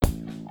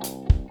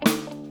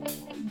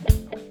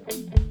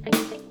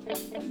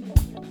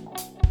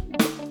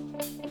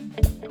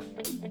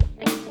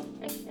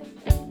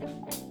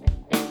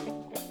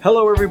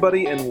Hello,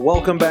 everybody, and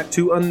welcome back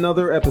to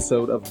another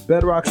episode of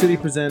Bedrock City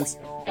Presents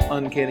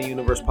Uncanny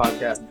Universe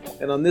Podcast.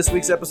 And on this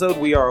week's episode,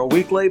 we are a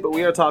week late, but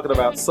we are talking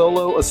about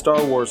Solo, a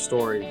Star Wars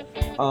story.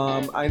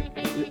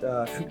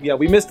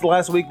 We missed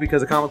last week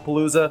because of Comic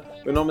Palooza.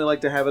 We normally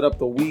like to have it up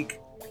the week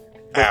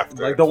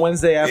after, like the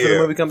Wednesday after the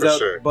movie comes out.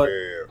 Sure. But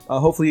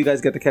hopefully, you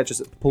guys get to catch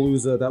us at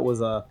Palooza. That was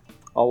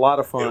a lot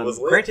of fun. It was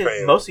lit, Granted,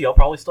 fam. most of y'all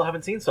probably still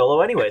haven't seen Solo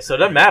anyway, so it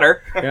doesn't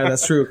matter. Yeah,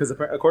 that's true, because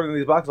according to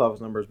these box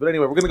office numbers. But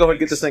anyway, we're going to go ahead and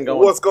get this thing going.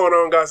 What's going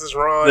on, guys? It's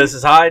Ron. This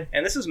is Hyde.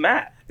 And this is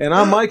Matt. And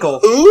I'm Michael.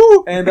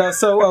 Ooh! And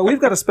so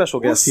we've got a special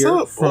guest What's here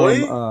up,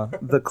 boy?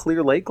 from the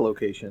Clear Lake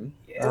location.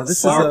 This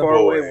is far, a- far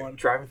away boy. one.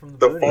 Driving from the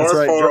The boonies. far, That's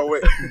right. far away.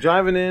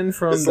 Driving in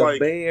from It's the like-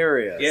 Bay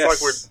Area. Yeah.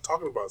 It's like Yes. we're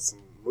talking about some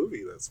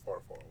movie that's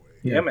far, far away.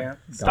 Yeah, man.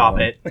 Stop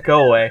it.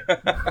 Go away.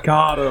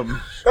 Got him.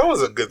 That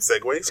was a good segue.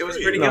 It was Screw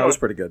pretty you. No, good. it was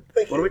pretty good.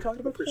 Thank you. What are we talking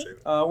about? Appreciate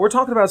it. We're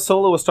talking about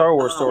Solo, a Star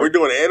Wars story. We're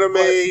doing anime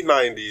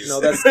 90s.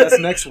 No, that's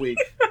next week.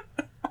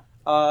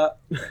 What?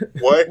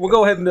 We'll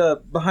go ahead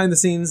and behind the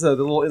scenes, the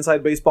little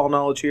inside baseball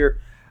knowledge here.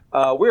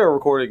 We are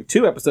recording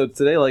 2 episodes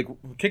today, like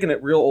kicking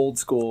it real old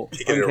school.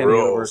 Kicking it Uncanny real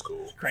old Universe.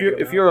 school.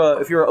 If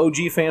you're an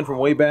OG fan from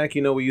way back,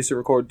 you know we used to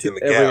record In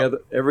the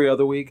every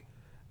other week.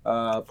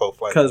 Folk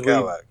flight Because to we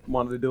Cadillac.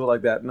 wanted to do it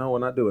like that. No, we're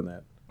not doing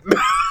that.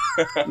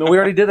 No, we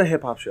already did a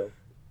hip hop show.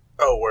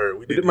 Oh, word.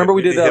 We did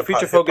the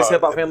feature focus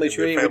hip hop family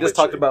tree. We just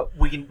talked about.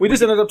 We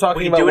just ended up talking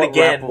We can about do it what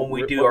again rap- when we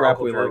what do our rap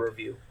Uncle we Drew like.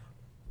 review.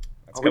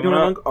 Are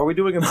we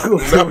doing an Uncle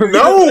Drew No, review?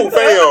 no,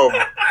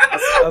 fam.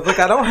 I was like,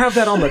 I don't have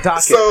that on the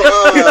docket. So,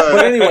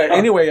 But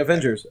anyway,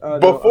 Avengers.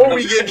 before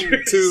we get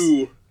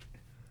into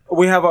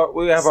we have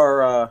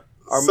our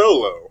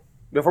Solo,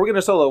 before we get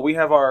into Solo, we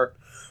have our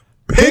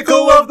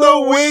Pickle of the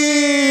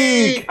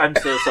Week. I'm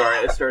so sorry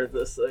I started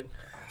this thing.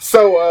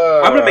 So,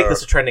 I'm going to make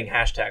this a trending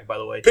hashtag, by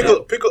the way.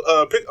 Pickle,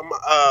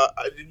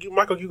 too.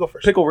 Michael, you go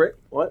first. Pickle Rick.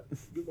 What?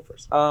 You go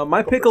first.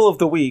 My pickle of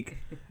the week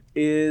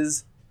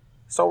is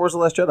Star Wars: The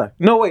Last Jedi.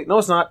 No, wait, no,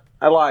 it's not.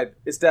 I lied.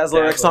 It's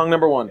Dazzler X Song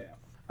 #1. Yeah.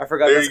 I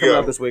forgot There that's you coming go.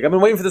 out this week. I've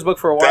been waiting for this book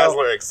for a while.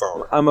 Dazzler X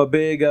song. I'm a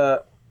big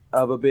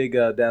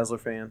Dazzler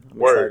fan. I'm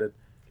Word. excited.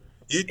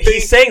 You think?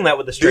 He's saying that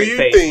with a Do straight you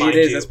face, think? mind It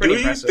is, you. that's pretty Do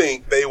you impressive.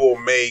 think they will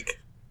make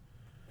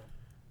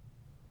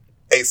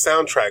a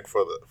soundtrack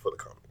for the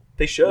comic?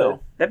 They should. No.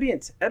 That'd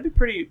be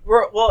pretty.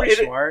 Well,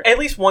 Pretty smart. at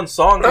least one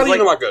song. Not 'cause,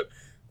 even like a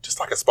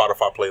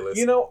Spotify playlist.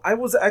 You know, I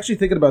was actually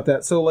thinking about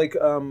that. So, like, we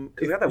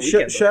got that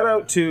weekend shout book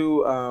out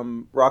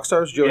coming to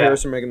Rockstars, Joe Yeah.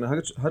 Harris and Megan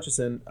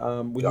Hutchison, who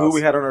Awesome.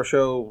 we had on our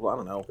show, I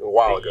don't know. a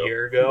while a ago.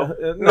 year ago.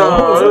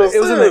 No, it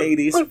was in the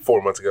 80s. Like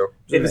 4 months ago.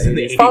 It was in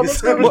the 80s.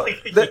 80s. Well,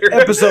 Like a the year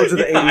episodes of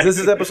the ago. 80s. This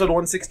is episode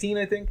 116,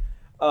 I think.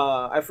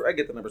 I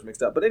get the numbers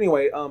mixed up. But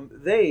anyway,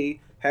 they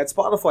had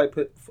Spotify.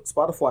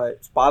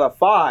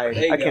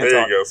 There you I can't go. There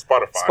talk. you go.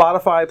 Spotify.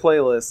 Spotify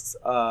playlists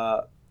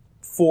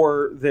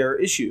for their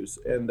issues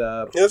and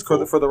that's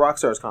cool. for the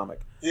Rockstars comic.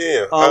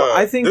 Yeah.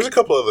 I think there's a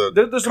couple of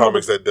there's some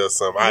comics that does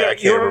some. I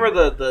can't You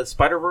remember the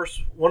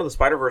Spider-Verse? One of the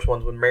Spider-Verse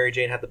ones when Mary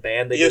Jane had the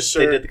band. They Yes,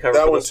 did sir. the cover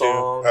That for one the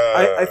song. too.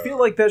 I feel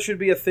like that should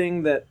be a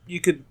thing that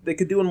they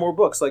could do in more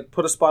books. Like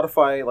put a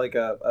Spotify like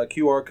a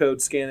QR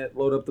code, scan it,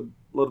 load up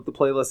the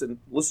playlist, and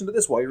listen to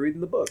this while you're reading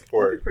the book.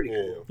 Word. pretty Yeah.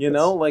 cool. You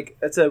know, like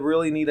that's a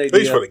really neat idea.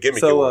 least for the gimmicky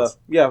so, ones.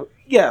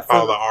 yeah, for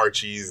All the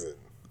Archies and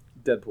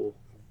Deadpool.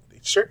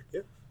 sure.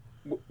 Yeah.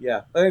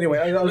 Yeah. Anyway,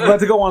 I was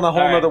about to go on a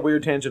whole All right. other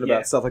weird tangent about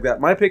Yeah. stuff like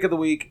that. My pick of the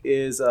week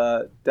is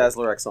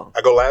Dazzler X Song.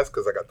 I go last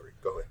because I got 3.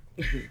 Go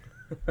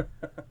ahead.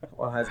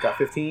 Well, has got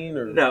 15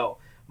 or No.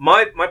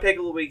 My pick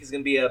of the week is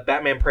going to be a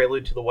Batman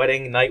Prelude to the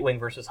Wedding, Nightwing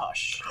versus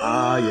Hush.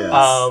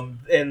 yes.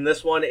 In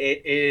this one,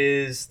 it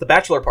is The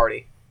Bachelor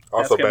Party.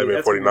 Also, gonna be- Batman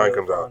that's gonna 49 be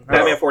comes out. fun.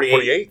 Batman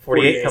 48.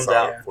 48 comes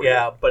sorry, out. 48.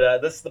 Yeah,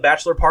 but this is The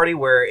Bachelor Party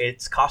where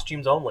it's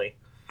costumes only.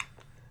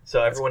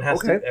 So everyone has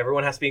Okay.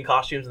 to be in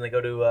costumes, and they go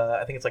to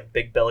I think it's like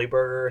Big Belly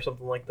Burger or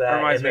something like that. That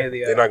reminds And me of the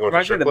They're not going to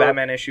reminds me strip of the club?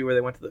 Batman issue where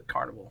they went to the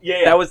carnival.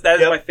 Yeah. That is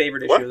Yep. my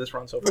favorite issue What? of this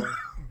run so far.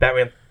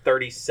 Batman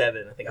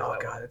 37, I think. is Oh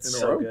that god, one. it's In a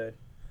so row? good.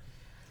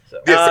 So,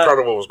 Yes, the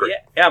carnival was great.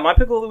 Yeah, my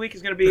pickle of the week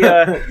is going to be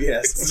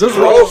yes. Just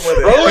Roll rolling with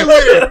it. it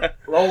later.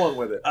 Rolling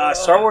with it.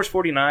 Star Wars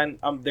 49.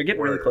 They're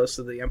getting really Word. close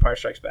to the Empire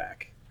Strikes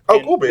Back. Oh,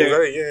 And cool, man.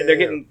 They're, Yeah, and they're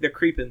yeah. getting they're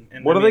creeping.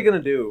 And What I are they mean,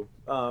 going to do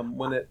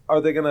when it?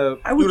 Are they going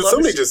to? I would Dude, love to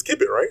somebody see, just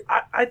skip it, right?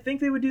 I think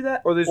they would do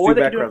that, Or they just do could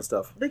background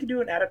stuff? They could do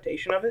an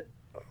adaptation of it.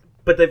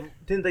 but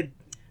didn't they?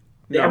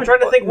 No. I'm trying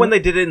to think when they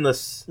did it in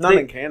the Not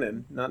in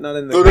canon. Not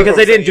in the. No, because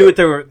they didn't do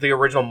Yeah. it the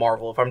original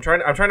Marvel. If I'm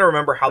trying to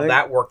remember how They-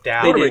 that worked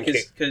out. They would've did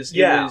been because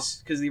Yeah.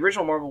 the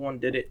original Marvel one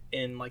did it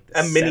in like the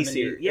A 70s.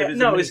 miniseries. Yeah, It was a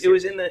no, it was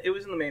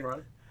miniseries. in the main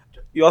run.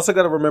 You also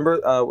got to remember,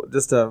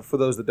 for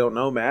those that don't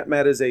know,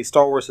 Matt is a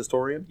Star Wars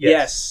historian.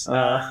 Yes,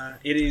 Uh,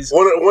 it is.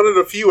 One of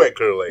the few at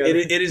Clear Lake.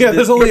 It is. Yeah,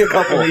 there's only a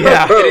couple.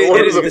 Yeah, One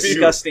it of is the few.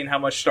 disgusting how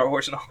much Star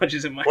Wars knowledge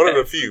is in my One of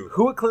head. the few.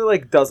 Who at Clear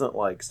Lake doesn't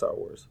like Star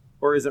Wars?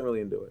 or isn't really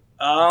into it?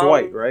 Um,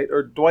 Dwight, right?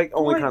 Or Dwight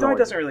only kind of Dwight like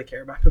doesn't it. really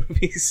care about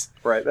movies.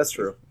 Right, that's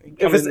true. I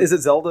If it's, mean, is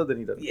it Zelda, then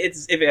he doesn't.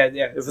 if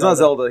it's not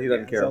Zelda, he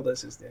doesn't care.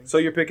 Zelda's his thing. So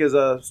your pick is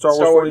Star Wars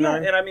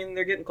 49? yeah, and I mean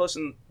they're getting close,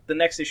 and the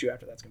next issue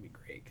after that's gonna be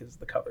great because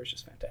the cover is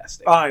just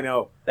fantastic. I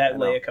know. that I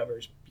know. Leia cover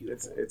is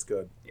beautiful. It's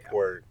good.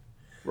 Word.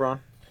 Ron?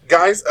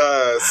 Guys,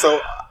 so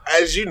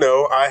as you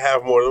know, I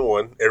have more than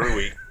one every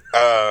week.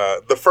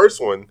 The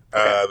first one,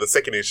 the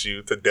second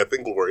issue to Death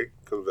and Glory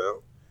comes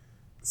out.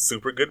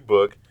 Super good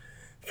book.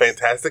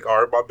 Fantastic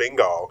art by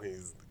Bengal.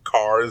 He's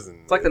cars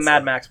and It's like the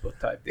Mad Max book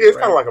type. Yeah, it's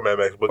kind of like a Mad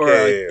Max book. or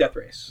Yeah. Death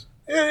Race.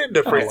 Yeah,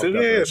 Death Race love too.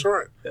 Death Yeah, Race. that's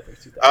right. Death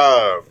Race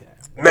 2000.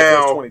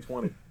 Now,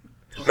 2020.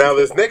 now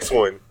this next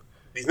one,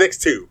 these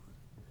next two,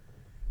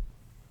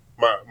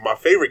 my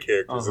favorite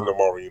characters in the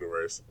Marvel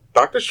Universe.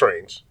 Doctor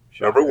Strange,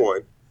 number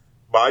one,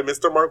 by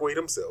Mr. Mark Waid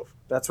himself.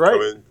 That's right.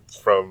 Coming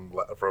from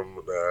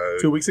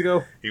 2 weeks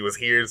ago? he was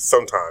here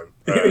sometime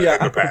Yeah.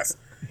 in the past.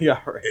 Yeah,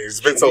 right.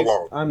 It's been so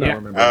long. I'm not Yeah.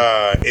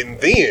 remembering. And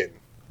then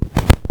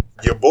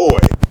your boy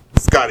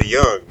Scotty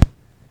Young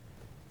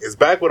is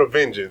back with a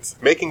vengeance,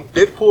 making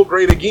Deadpool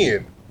great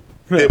again.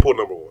 Deadpool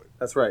number one.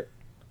 That's right.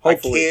 I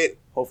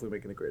Hopefully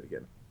making it great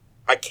again.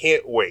 I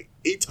can't wait.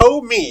 He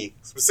told me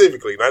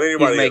specifically, not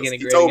anybody making else. it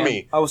He great told again?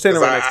 me. I was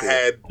standing 'cause right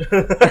next to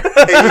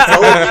you.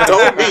 he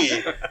told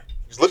me.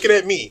 He's looking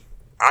at me,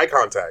 eye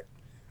contact.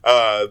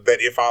 That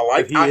if I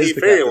like, He I is hate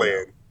the captain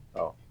Fairyland.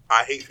 Oh.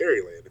 I hate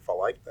Fairyland. If I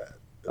like that,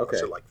 then Okay. I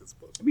should like this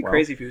book. It'd be Wow.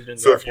 crazy if he was doing.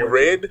 So Dark if you Lord.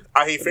 read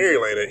I Hate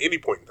Fairyland at any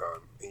point in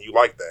time and you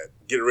like that,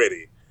 get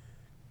ready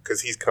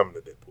because he's coming to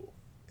Deadpool.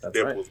 That's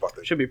Deadpool's right. about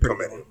to Should be pretty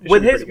come at good. him. It should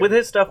With be his pretty good. with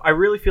his stuff, I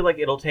really feel like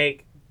it'll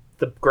take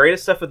the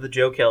greatest stuff of the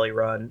Joe Kelly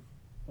run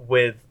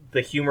with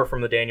the humor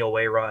from the Daniel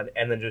Way run,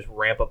 and then just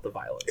ramp up the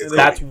violence. It's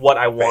That's gonna be what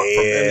I want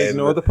from And him.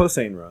 ignore the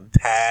Posehn run.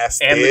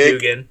 Fantastic. And the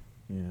Dugan.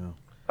 Yeah.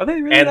 Are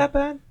they really And- that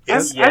bad?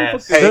 Yes.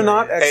 Yes. Hey, They're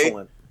not hey.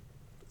 excellent.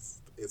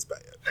 It's bad.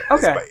 Okay.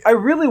 It's bad. I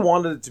really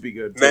wanted it to be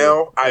good. Too.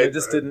 Now, And I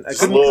just didn't. I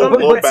just couldn't. a little- but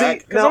little see,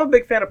 back. Because I'm a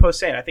big fan of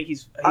Posehn. I think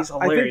he's I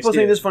think hilarious. Posehn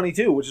dude. is funny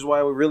too, which is why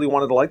I really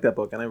wanted to like that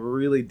book, and I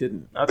really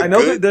didn't. Okay. I know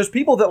Good. that there's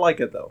people that like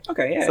it though.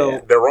 Okay, yeah. So-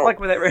 yeah. They're wrong. Like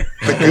with that.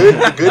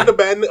 the good, the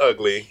bad, and the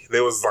ugly.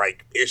 There was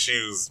like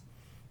issues,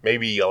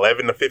 maybe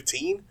 11 to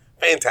 15.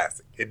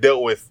 Fantastic. It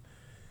dealt with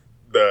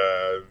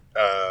the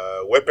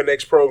Weapon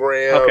X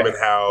program Okay. and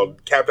how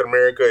Captain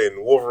America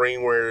and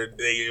Wolverine were.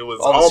 It was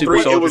All the all super three.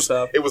 It soldier was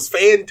stuff. it was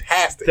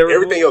fantastic. There was-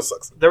 Everything else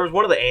sucks. There was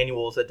one of the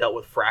annuals that dealt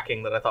with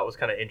fracking that I thought was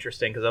kind of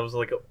interesting because I was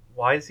like,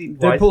 why is he?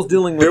 Why Deadpool's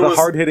dealing with There the was-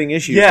 hard hitting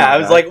issues. yeah, I like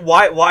was that.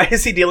 like, why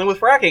is he dealing with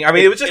fracking? I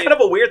mean, it was just kind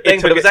of a weird thing,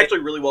 it but took it was a- actually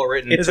really well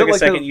written. It Is took it a like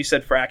second. the- You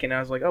said fracking, and I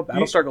was like, oh,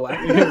 Battlestar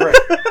Galactica.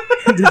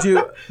 Right. Did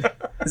you?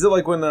 Is it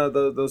like when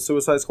those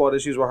Suicide Squad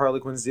issues where Harley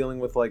Quinn's dealing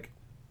with like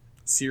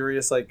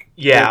serious like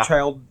Yeah.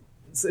 child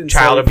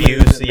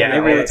abuse, and yeah, They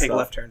all really that take stuff.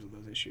 left turns with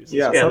those issues.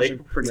 Yeah, Yeah, so they-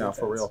 it's pretty yeah, intense.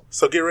 for real.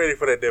 So get ready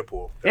for that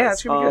Deadpool. Yeah,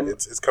 it's gonna be good.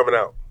 It's coming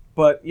out.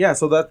 But yeah,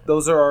 so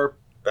those are our.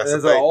 That's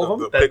Is the that thing. all of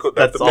them? The pickle,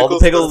 That's the all the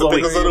pickles, pickles that's the of the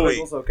pickles of the week.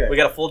 Pickles? Okay. We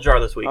got a full jar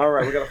this week. All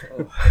right, we got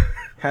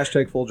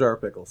hashtag full jar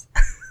of pickles.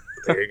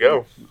 There you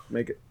go.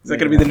 Make it. Is that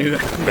going to be the new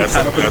That's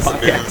title for the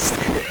that's the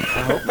podcast? news.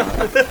 I hope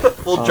not.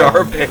 Full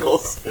jar of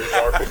pickles. Full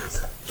jar of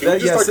pickles. Can we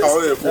just Yeah, start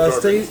calling it a full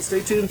jar of stay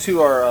tuned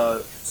to our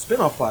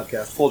spin-off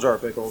podcast, Full Jar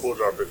of Pickles. Full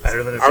jar of pickles.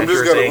 Better than I'm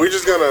just Adventure gonna. Inc. We're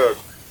just gonna.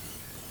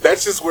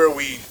 That's just where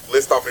we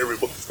list off every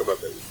book that's come out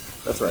that week.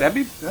 That's right. That'd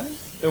be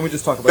And we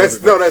just talk about That's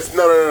everybody.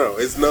 no.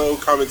 It's no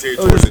commentary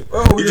Oh, towards it.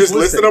 we're You just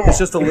listed them It's all.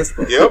 just a list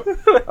book. Yep.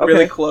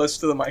 really Okay. close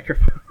to the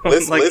microphone.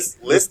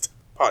 List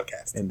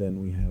podcast. And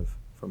then we have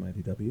from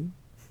IDW,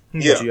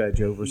 Yeah. G.I.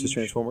 Joe versus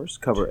Transformers,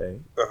 cover A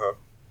Uh-huh.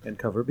 and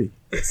cover B.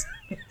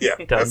 Yeah.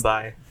 Done That's-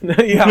 by. yeah,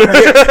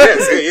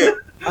 Yes, yeah.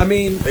 I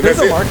mean, And there's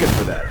that's a it. market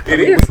for that. It I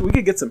mean, is. We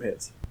could get some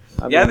hits.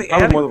 I Yeah, mean, I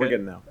probably think more than we we're could.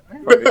 getting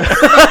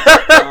now.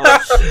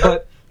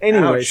 But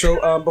anyway, Ouch.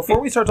 so before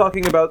we start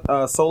talking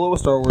about Solo, a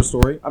Star Wars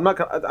story,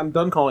 I'm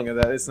done calling it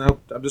that. It's now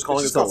I'm just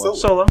calling It's it just Solo. called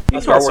Solo. A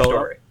That's Star about Wars Solo.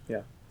 story.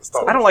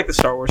 Star I don't Wars. like the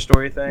Star Wars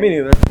story thing. Me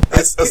neither.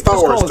 It's a Star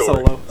Just Wars call it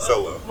story. Solo.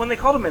 Solo. When they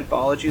called them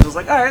anthologies, I was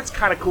like, it's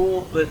kind of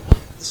cool, but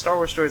the Star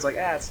Wars story is like,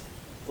 It's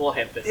a little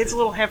ham-fisted. it's a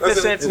little That's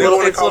ham-fisted. it. It's They a don't little,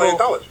 want to it's a call it little,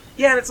 anthology.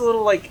 yeah, and it's a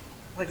little like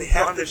They I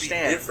have don't to be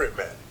understand. different,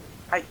 man.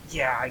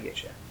 I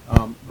get you.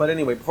 But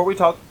anyway, before we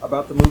talk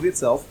about the movie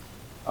itself,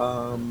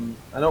 I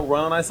know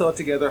Ron and I saw it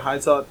together.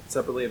 Hyde saw it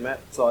separately, and Matt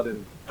saw it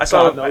in I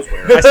saw God knows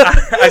where.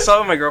 I saw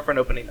it with my girlfriend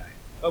opening night.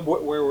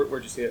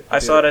 Where'd you see it? I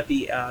saw it at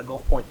the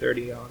Gulf Point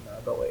 30 on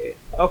Beltway 8.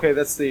 Okay,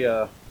 that's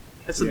the.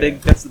 That's the Yeah.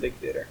 big. That's the big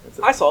theater.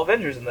 I saw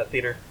Avengers in that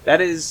theater. That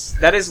was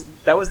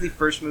the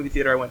first movie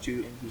theater I went to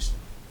in Houston.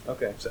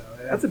 Okay, So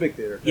that's a big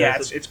theater. yeah,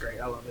 it's it's great.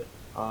 I love it.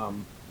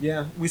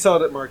 Yeah, we saw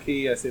it at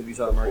Marquee. I said we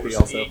saw it at Marquee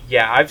also.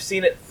 Yeah, I've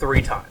seen it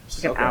 3 times.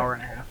 It's like Okay. an hour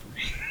and a half for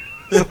me.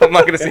 So I'm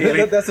not gonna see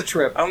any. That's a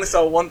trip. I only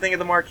saw one thing at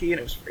the Marquee and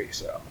it was free.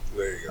 So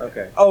There you go.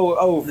 Okay.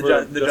 Oh, the,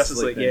 for the Justice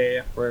League. thing.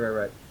 Yeah.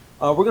 Right.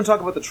 We're gonna talk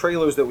about the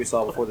trailers that we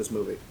saw before this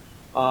movie.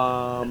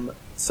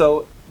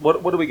 So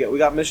what do we get? We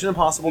got Mission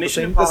Impossible.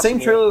 Mission the same Impossible.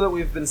 trailer that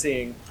we've been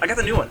seeing. I got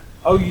the new one.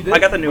 Oh, you did? I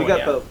got the new we one, got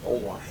yeah. the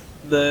old one.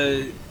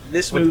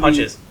 This With movie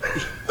punches.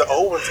 The old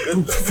old one's good,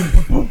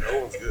 though. The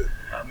old one's good.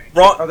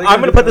 Ron, Are they I'm gonna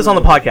going to do put this on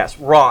the that? podcast.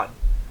 Ron,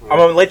 I'm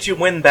going to let you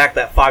win back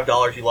that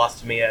 $5 you lost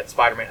to me at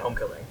Spider-Man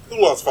Homecoming.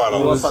 Who lost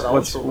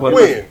 $5? What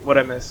When?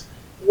 I miss?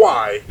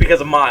 Why?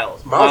 Because of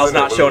Miles. Miles in that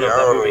not showing movie. up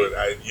in I that don't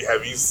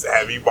movie. know.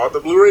 Have you bought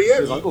the Blu-ray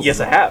yet? His uncle's Yes,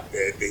 I in it. have.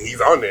 Yeah,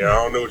 he's on there. I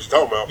don't know what you're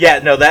talking about. Yeah,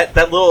 no, that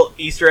little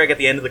Easter egg at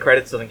the end of the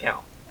credits doesn't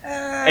count.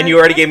 And you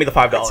already gave me the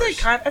 $5.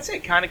 I'd say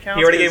it kind of counts.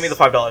 You already gave me the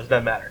 $5. It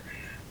doesn't matter.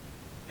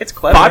 It's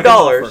clever.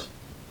 $5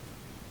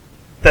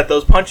 that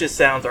those punches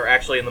sounds are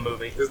actually in the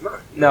movie. It's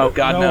not. No,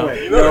 God, no.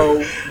 way.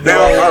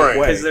 Now, all right.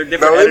 Because they're Now,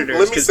 different let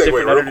editors. me 'cause segue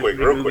different real editors quick,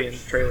 do real movie quick.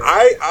 and trailer.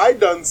 I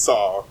done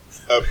saw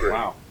Upgrade.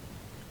 Wow.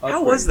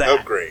 How was that?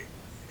 Upgrade.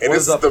 And What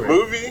this is is the Upgrade?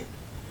 movie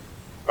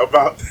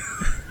about.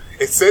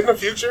 It's set in the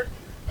future.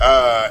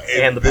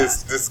 And the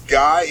this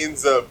guy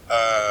ends up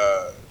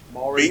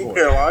being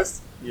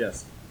paralyzed.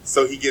 Yes.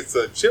 So he gets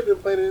a chip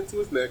implanted into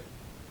his neck.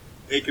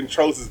 It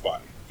controls his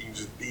body.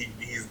 He's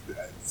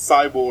a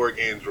cyborg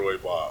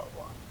android. Blah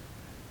blah.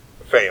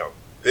 Fam,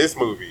 this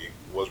movie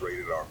was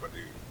rated R, my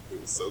dude.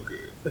 It was so good.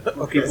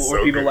 Okay. It's Where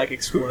so people good. like Is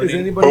exploding.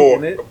 anybody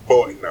in it?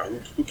 Boy, no.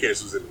 Who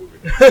cares who's in the movie?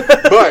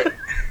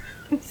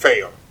 But,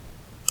 fam,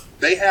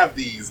 they have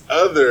these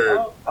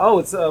other. Oh,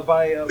 it's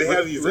by They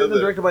have these written and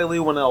other- directed by Lee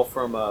Winnell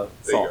from There you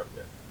Saw. go.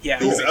 Yeah,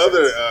 These that makes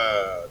other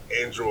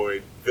sense.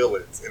 android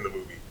villains in the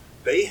movie.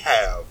 They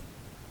have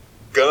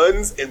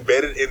guns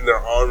embedded in their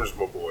arms,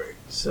 my boy.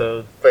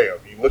 So, Fam,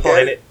 you look at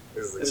Planet- it.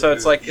 So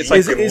it's like- you it's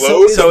like- can is-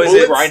 load so the is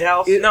it bullets.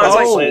 Grindhouse? It- No, it's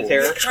like oh. Planet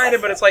Terror. kind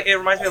of, but it's like it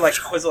reminds me of like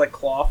was it like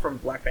Claw from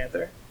Black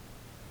Panther?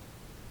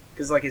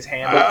 Because like his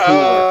hand would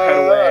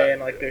cut away and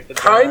like there's the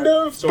Kind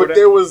of, but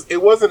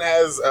it wasn't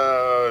as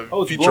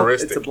Oh, it's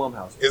futuristic. It's a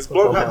Blumhouse. It's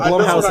Blumhouse. That's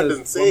what I've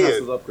been saying.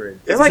 Blumhouse's Upgrade.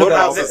 They're It's like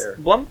Blumhouse's-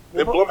 Blumhouse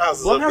Blumhouse's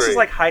is Upgrade.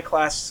 like high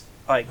class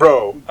like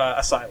Bro,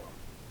 asylum.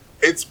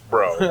 it's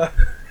bro.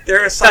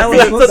 They're asylum.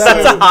 That's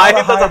that's a not high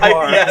a high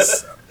bar.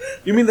 yes.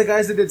 You mean the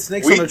guys that did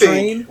Snakes on a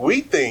Train?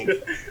 we think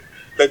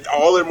that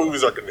all their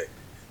movies are connected.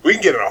 We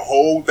can get in a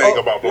whole thing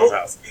about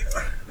Blumhouse.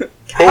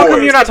 How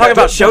come you're not talking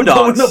about show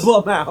Dogs. dogs? The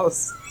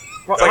Blumhouse.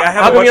 Like I How have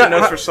a come bunch you're of not-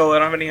 notes for Solo. I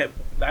don't have any.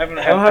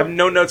 I have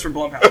no notes for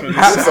Blumhouse movies.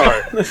 I'm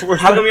sorry.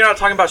 How come you're not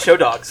talking about show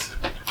dogs?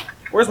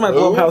 Where's my Who?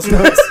 Blumhouse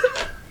notes?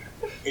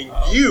 And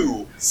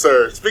you,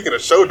 sir, speaking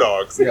of show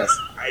dogs, Yes.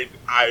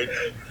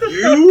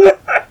 you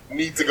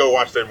need to go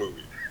watch that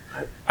movie.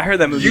 I heard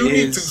that movie You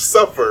is need to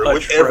suffer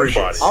with atrocious.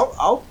 everybody.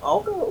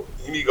 I'll go.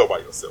 You need to go by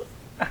yourself.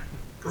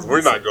 Because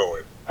we're not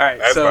going. all right.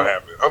 That's so not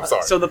happening. I'm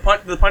sorry. so the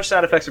punch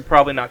sound effects are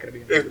probably not going to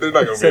be. They're In not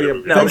going to be Say in the it.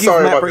 movie. No, I'm Thank you,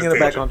 sorry Matt, about bringing this it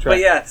back tangent. on track. But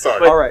yeah, Sorry.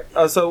 but- All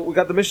right. So we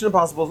got the Mission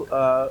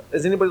Impossible.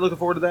 Is anybody looking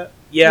forward to that?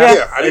 Yeah,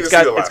 Yeah, I need it's to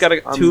see got the it's got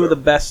last two one. of the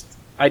best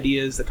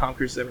ideas that Tom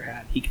Cruise has ever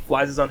had. He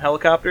flies his own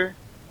helicopter.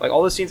 Like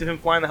all the scenes of him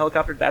flying the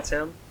helicopter, that's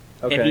him.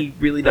 Okay. And he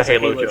really The does a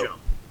Halo Halo jump.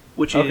 jump,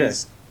 which Okay.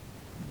 is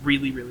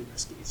really really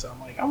risky. So I'm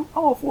like, I'm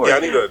all for Yeah, I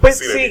it. need to But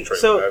see that see, new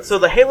trailer. so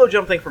the Halo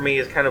jump thing for me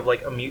is kind of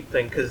like a mute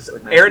thing because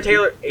Like Aaron Master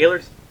Taylor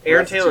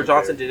Master Chief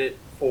Johnson did. did it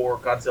for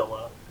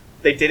Godzilla.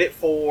 They did it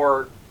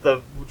for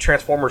the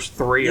Transformers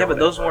 3. Yeah, or but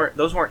those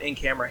whatever. weren't in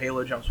camera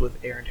Halo jumps with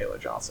Aaron Taylor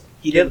Johnson.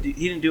 He Yeah.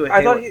 didn't do it.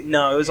 I thought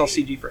no, it was all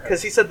CG for him.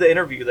 Because he said the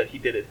interview that he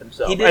did it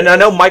himself. He did and it. I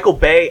know Michael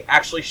Bay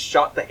actually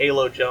shot the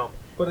Halo jump.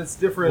 But it's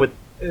different. With-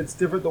 It's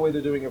different the way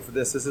they're doing it for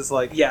this. This is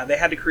like Yeah, they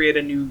had to create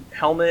a new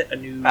helmet, a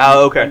new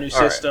Okay. a new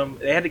All right. system.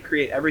 They had to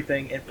create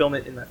everything and film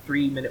it in a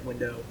 3-minute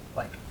window,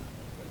 like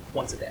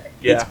once a day.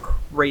 Yeah. It's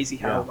crazy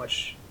how Yeah.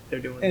 much they're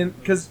doing. and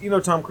because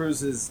Tom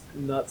Cruise is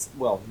nuts.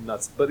 Well,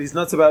 nuts, but he's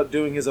nuts about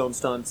doing his own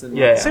stunts and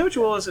Yeah. Say what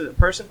you will as a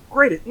person,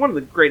 one of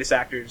the greatest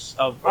actors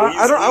of.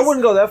 I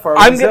wouldn't go that far.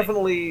 I'm He's gonna-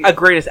 definitely A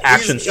greatest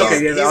action He's, star.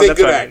 Okay, yeah, he's no, a that's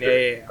good what I actor.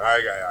 mean.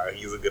 Yeah.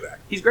 He's a good actor.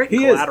 He's great. He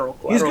in is. Collateral.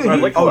 He's good. I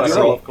He- like oh,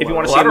 Collateral. yeah. If you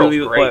want to see a Collateral's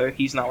movie great. where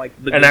he's not like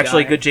the And good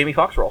actually a guy. good Jamie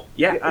Foxx role.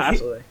 Yeah, He-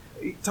 absolutely.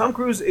 Tom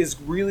Cruise is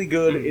really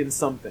good in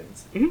some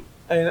things, Mhm.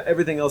 and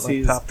everything else Like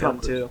he's Top Tom Gun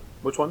Cruise. 2.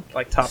 Which one?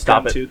 Like Top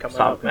Stop Gun it. 2 coming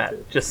Stop, up.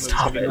 Matt. Just Movie's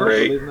stop gonna it. be No,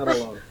 great. leaving that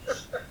alone.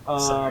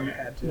 Sorry,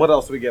 I had to. What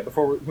else do we get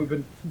before we've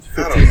been I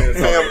 15 don't know. minutes?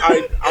 Fam, on?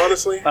 I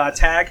honestly,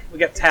 Tag. We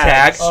got Tag.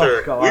 Tag. Oh,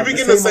 sure. God. We've been The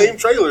getting the same same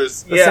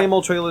trailers The Yeah. same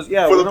old trailers.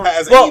 Yeah, for we the don't-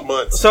 past Well, 8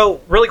 months. so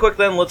really quick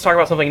then, let's talk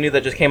about something new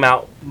that just came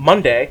out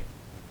Monday.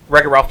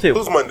 Wreck-It Ralph 2.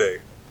 Who's Monday?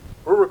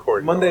 We're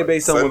recording. Monday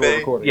based on when we're Sunday?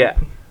 recording. Yeah.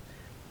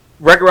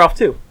 Wreck-It Ralph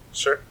 2.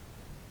 Sure.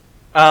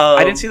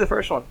 I didn't see the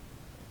first one.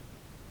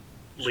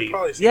 Should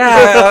probably see Yeah,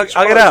 it. I'll Should get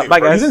probably out. see Bye, it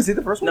You guys. didn't see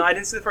the first one? No, I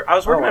didn't see the first. I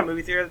was working Oh, at a wow.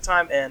 movie theater at the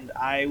time, and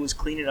I was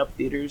cleaning up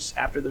theaters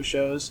after those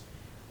shows.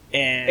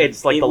 And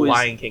It's like it the was,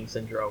 Lion King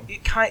syndrome.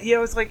 It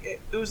was like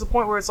it was the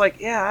point where it's like,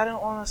 yeah, I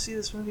don't want to see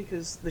this movie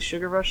because the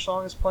Sugar Rush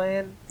song is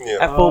playing Yeah.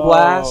 at full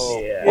blast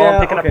Yeah. while Yeah,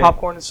 I'm picking okay. up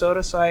popcorn and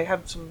soda. So I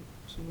have some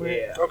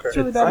weird. Yeah. Okay. It's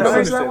really I bad. don't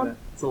memories of that understand one. that.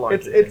 It's the Lion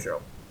King It's-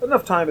 syndrome.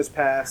 Enough time has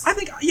passed. I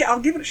think I'll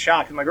give it a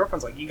shot because my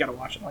girlfriend's like, you got to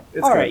watch it. I'm like,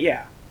 It's all good. right,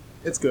 yeah.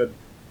 It's good,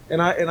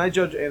 and I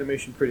judge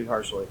animation pretty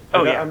harshly.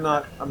 Oh, Like, yeah. I'm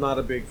not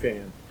a big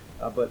fan,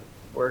 but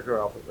Wreck-It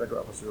Ralph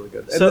is really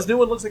good. And So- this new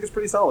one looks like it's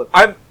pretty solid.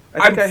 I'm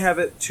I think I'm- I have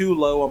it too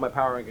low on my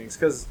power rankings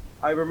because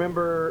I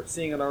remember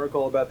seeing an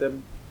article about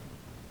them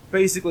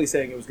basically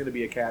saying it was going to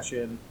be a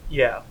cash-in.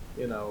 Yeah.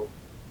 You know,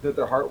 that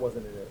their heart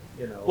wasn't in it.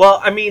 You know. Well,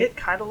 I mean, It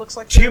kind of looks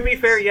like. to be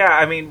fair, yeah.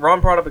 I mean,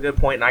 Ron brought up a good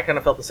point, and I kind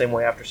of felt the same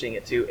way after seeing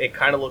it too. It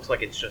kind of looks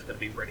like it's just going to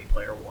be Ready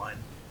Player One.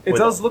 it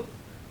does look.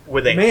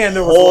 with a Man,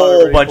 there was a lot of whole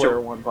Ready bunch Player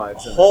of One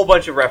vibes. in whole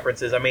bunch of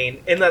references. I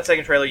mean, in that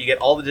second trailer, you get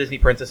all the Disney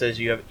princesses.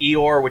 You have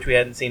Eeyore, which we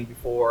hadn't seen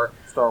before. it.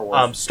 Star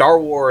Wars. Star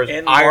Wars,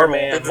 And Iron Marvel.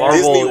 Man, It's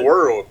Marvel, Disney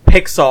World.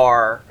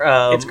 Pixar.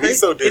 It's great.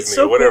 so it's Disney,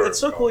 so whatever cool. It's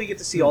so it's cool. called. You get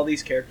to see all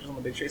these characters on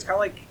the big screen. It's kind of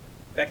like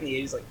back in the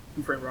 '80s, like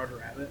Who Framed Roger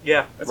Rabbit.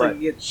 Yeah. That's Right.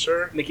 like you get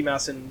Sure. Mickey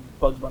Mouse and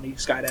Bugs Bunny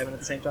skydiving at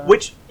the same time.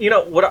 Which, you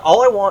know, what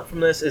all I want from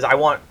this is I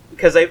want,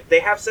 because they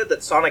have said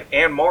that Sonic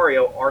and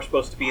Mario are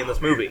supposed to be in this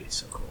movie. it's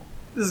so cool.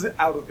 This is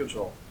out of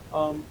control.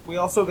 We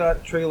also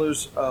got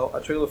trailers. A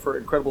trailer for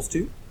Incredibles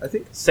 2, I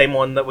think. Same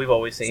one that we've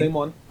always seen. Same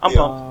one. I'm Yeah.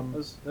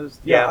 pumped. Yeah,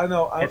 Yeah. I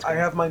know. It's I good.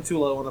 have mine too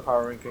low on the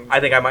power rankings. I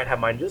think I might have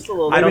mine just a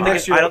little bit. I don't Maybe think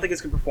next it, year- I don't think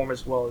it's going to perform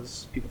as well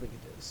as people think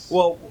it is.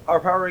 Well, our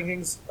power rankings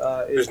is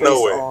There's no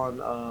based way.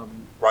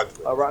 on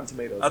Rotten Rotten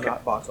Tomatoes, Okay.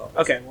 not box office.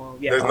 okay, well,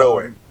 yeah, There's no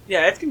way.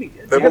 yeah, it's gonna be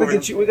good. They're We gotta moving-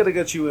 get you. We gotta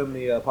get you in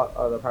the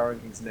power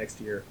rankings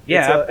next year.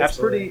 Yeah, it's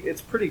absolutely. pretty.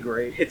 It's pretty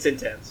great. It's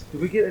intense. Did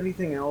we get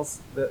anything else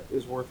that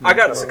is worth? I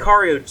got mentioning?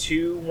 Sicario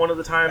 2 one of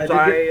the times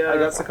I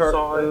got Sicario.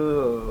 saw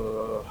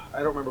it. I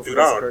don't remember. If Dude, we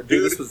got I don't- Sicario.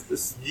 dude, this was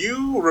this.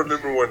 You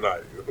remember one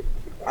night.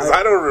 Because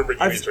I don't remember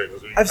any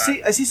trailers.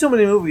 I see so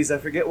many movies. I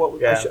forget what.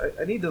 Yeah.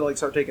 I need to like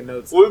start taking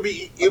notes. Well, it'd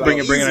be Bring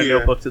a easier.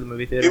 notebook to the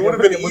movie theater. It would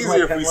have been With my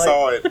easier if pen we light.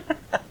 saw it.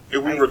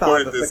 If we I recorded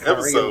thought the this Sicario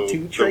episode 2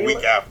 the trailer?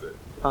 week after.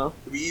 Huh?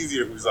 It'd be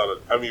easier if we saw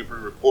it. I mean, if we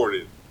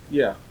recorded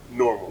Yeah.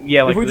 normal.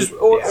 Yeah, like If we the- just-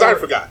 or- Because I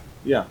forgot.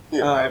 Yeah.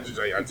 Yeah, I just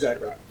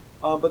exactly.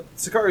 forgot. But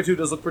Sicario 2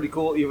 does look pretty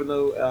cool, even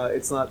though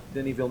it's not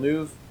Denis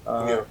Villeneuve.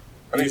 Yeah.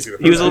 I didn't see the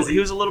he was first he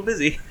was a little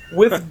busy.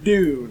 With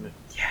Dune.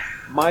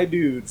 My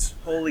dudes.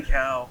 Holy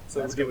cow!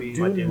 So That's we're gonna doing be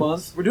my Dune dudes.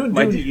 month. We're doing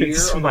My Dune year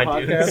dudes. on the My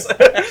podcast.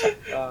 dudes.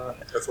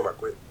 That's when I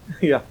quit.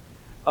 Yeah.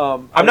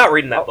 I'm not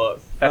reading that book.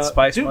 That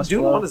spice Dune, must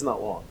Dune flow. 1 is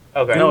not long.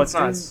 Okay. No, it's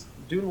not.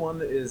 Dune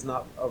 1 is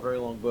not a very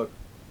long book.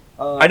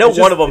 I know it's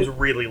one just- of them's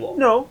really long.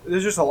 No,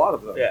 there's just a lot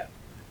of them. Yeah.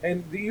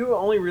 And you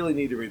only really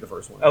need to read the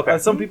first one. Okay.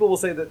 Some people will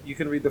say that you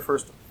can read the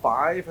first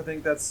 5. I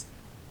think that's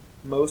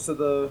most of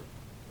the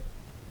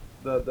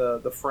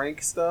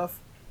Frank stuff.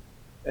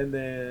 And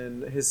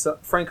then his son,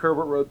 Frank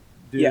Herbert wrote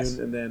Dune, Yes.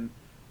 and then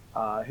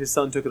his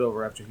son took it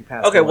over after he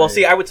passed Okay, away. well,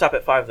 see, I would stop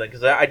at 5 then,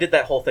 because I did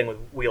that whole thing with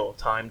Wheel of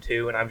Time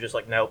too, and I'm just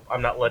like, nope,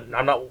 I'm not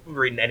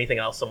reading anything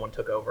else someone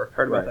took over.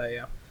 Heard about Right. that?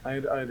 Yeah, I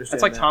understand.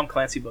 that's like that. Tom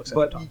Clancy books.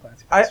 But Tom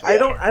Clancy. I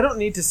don't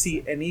need to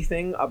see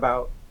anything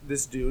about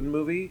this Dune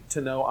movie to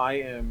know I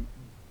am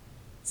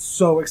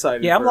so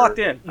excited. Yeah, I'm for- locked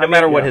in. No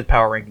matter what yeah. his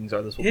power rankings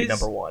are, this will be His-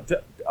 number 1.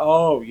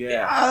 Oh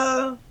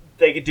yeah.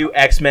 They could do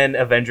X-Men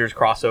Avengers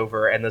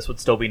crossover, and this would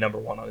still be number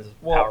 1 on his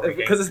power ranking.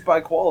 because it's by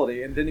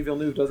quality, and Denis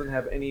Villeneuve doesn't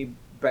have any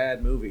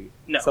bad movie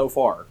No. so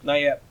far. Not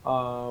yet.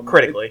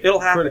 Critically. It'll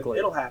happen. critically.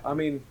 It'll happen. I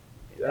mean,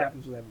 It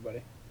happens with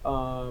everybody.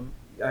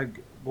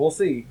 we'll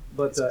see.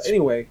 But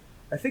anyway,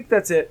 I think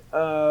that's it.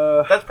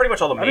 That's pretty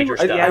much all the I think major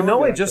we're- stuff. I we're know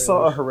good I on just saw a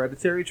trailers.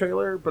 Hereditary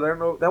trailer, but I don't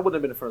know. That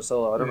wouldn't have been for a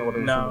Solo. I don't know what it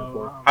was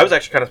No, I was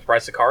actually kind of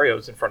surprised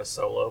Sicario's in front of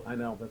Solo. I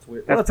know that's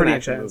weird. that's Well, pretty an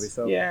action intense. movie.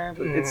 So Yeah,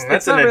 but it's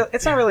that's not an- really,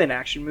 it's not really an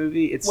action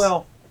movie. It's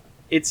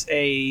it's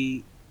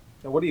a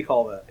what do you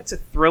call that? it's a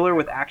thriller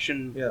with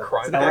action. Yeah,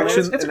 Crime it's an thriller?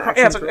 action. It's, an a,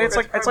 action yeah, it's,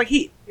 thriller. it's like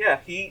Heat. Yeah,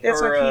 Heat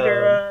It's or, like Heat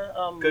or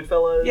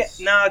Goodfellas. Yeah,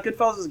 nah,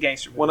 Goodfellas is a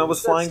gangster movie. When I was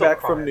That's flying still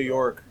back from crime. New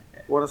York,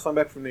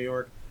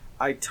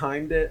 I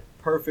timed it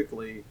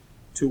perfectly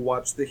to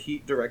watch the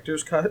Heat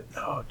director's cut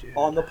oh dude,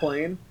 on the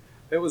plane.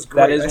 It was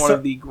great. that is I one saw-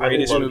 of the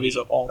greatest love movies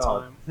Heat. of all Oh.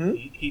 time. Hmm?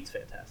 Heat's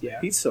fantastic.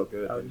 Yeah, He's so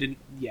good. Oh, dude.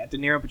 De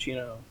Niro and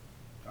Pacino.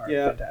 Are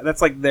Yeah.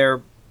 fantastic.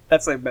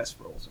 That's their best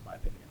roles in my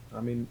opinion.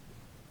 I mean,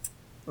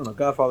 I don't know.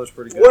 Godfather's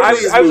pretty good. What I are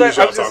was- these I was- movies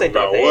I y'all was gonna say talking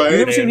about? Dog Day. What? You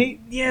never seen Heat?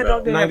 Yeah, No.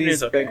 Dog Day Afternoon 90s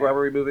is okay. bank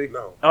robbery movie.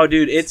 No. Oh,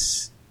 dude,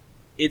 it's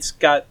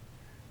got.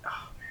 Oh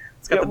man,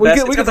 it's got Yeah, the we best.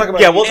 can- we it's can got talk the-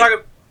 about Yeah, Heat. we'll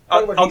talk.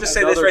 I'll just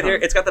say this another right here.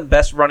 time. It's got the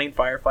best running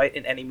firefight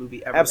in any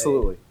movie ever.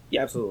 Absolutely.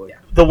 Yeah. Absolutely. Yeah.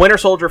 The Winter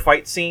Soldier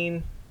fight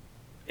scene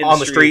made. on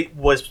the street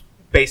was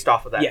based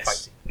off of that Yes. fight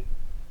scene.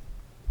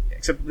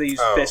 Except they use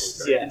Oh,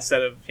 fists okay.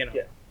 instead of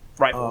Yeah.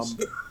 rifles.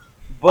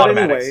 But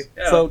Automatics. anyway,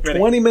 Yeah, so ready.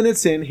 20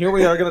 minutes in, here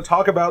we are going to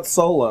talk about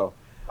Solo.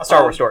 A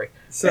Star Wars story.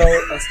 So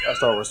a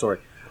Star Wars story.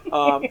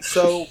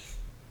 So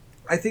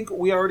I think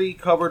we already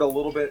covered a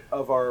little bit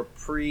of our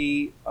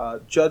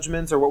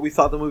pre-judgments or what we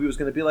thought the movie was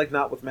going to be like.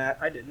 Not with Matt,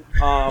 I didn't.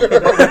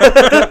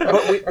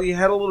 but we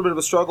had a little bit of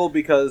a struggle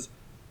because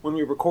when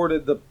we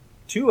recorded the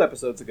 2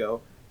 episodes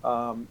ago,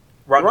 Rotten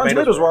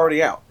Tomatoes were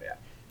already out. Yeah.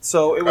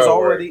 So it was Oh,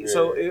 already right.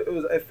 so Yeah. it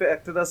was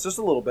affected us just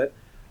a little bit.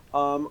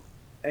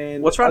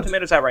 And What's Rotten I'll-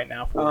 Tomatoes at right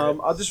now? For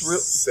I'll just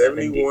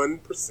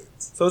 71%.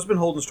 so it's been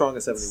holding strong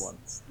at 71.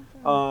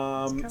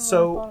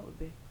 so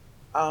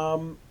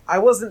I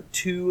wasn't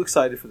too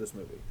excited for this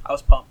movie. I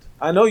was pumped.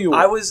 I know you were.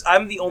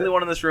 I'm the only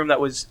one in this room that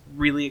was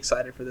really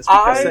excited for this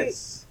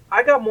because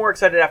I got more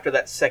excited after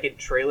that second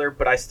trailer,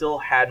 but I still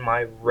had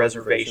my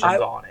reservations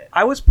on it.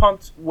 I was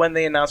pumped when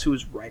they announced who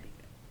was writing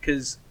it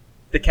because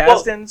the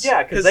Kasdans.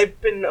 Yeah, because they've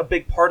been a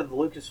big part of the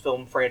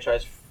Lucasfilm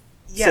franchise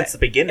since the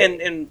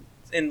beginning.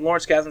 And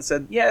Lawrence Kasdan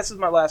said, "Yeah, this is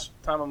my last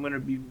time I'm going to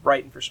be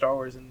writing for Star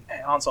Wars, and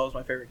Han Solo is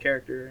my favorite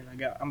character,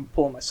 and I'm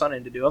pulling my son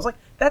in to do." I was like,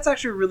 "That's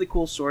actually a really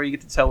cool story you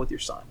get to tell with your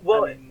son."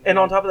 Well, I mean, and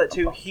on top of that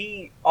too,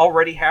 he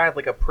already had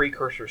like a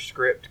precursor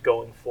script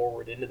going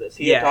forward into this.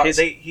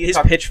 His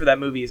pitch for that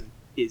movie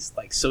is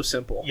like so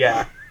simple.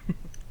 Yeah.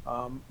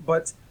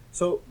 But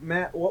so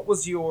Matt, what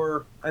was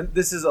your? And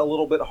this is a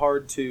little bit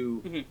hard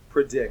to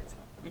predict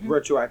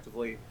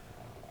retroactively.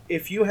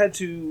 If you had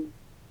to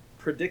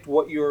predict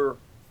what your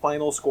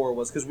final score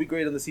was, because we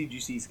grade on the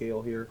CGC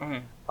scale here.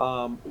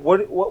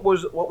 What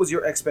was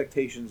your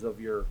expectations of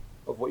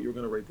what you were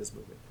going to rate this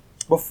movie?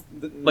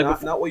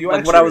 Not what you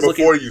actually what I was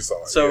before looking, you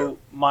saw it. So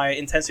my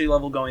intensity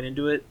level going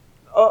into it,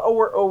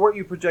 or what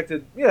you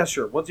projected. Yeah,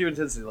 sure. What's your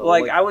intensity level?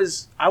 like I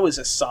was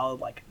a solid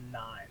 9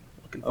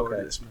 looking forward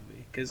to this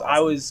movie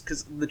because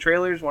because the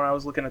trailers when I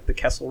was looking at the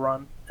Kessel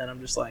Run and I'm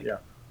just like,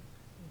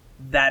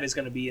 that is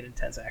going to be an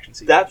intense action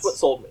sequence. That's what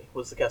sold me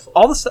was the Kessel.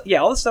 All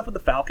the stuff with the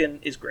Falcon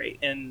is great,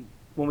 and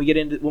when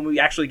we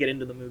actually get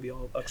into the movie,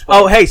 I'll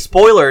explain. Oh, hey,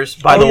 spoilers!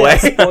 By the way,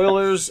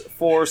 spoilers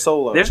for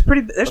Solo. There's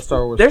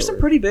some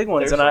pretty big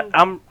ones,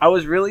 I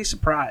was really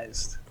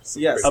surprised.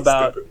 Yes,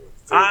 about.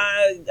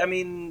 I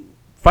mean,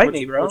 fight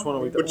me, bro. Which one are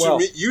we? But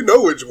you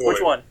know which one.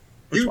 Which one?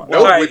 You know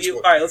all right, which one.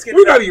 All right, let's get.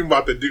 We're not even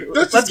about to do.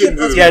 Let's just get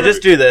into this. Yeah,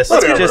 just do this.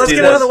 Let's get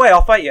it out of the way.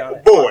 I'll fight you on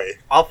it. Boy,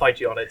 I'll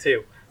fight you on it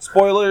too.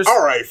 Spoilers.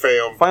 All right,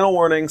 fam. Final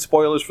warning.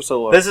 Spoilers for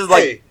Solo. This is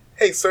like,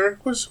 hey, sir.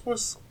 What's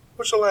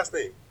your last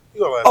name?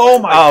 You got a last oh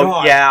name? my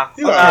god. Yeah.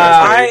 You got a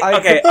last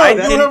name. I You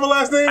don't have a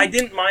last name? I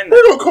didn't mind We're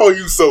that. gonna call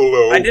you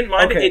Solo. I didn't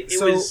mind Okay, it. It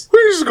so- was.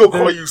 We're just gonna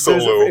call you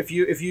Solo. If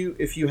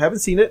you haven't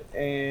seen it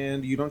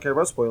and you don't care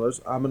about spoilers,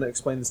 I'm going to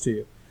explain this to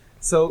you.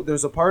 So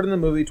there's a part in the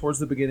movie towards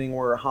the beginning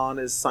where Han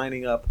is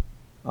signing up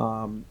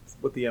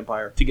with the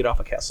Empire To get off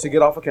a Kessel. to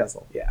get off a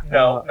Kessel. Yeah.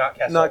 no, not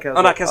Kessel. Not Kessel.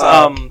 Oh, not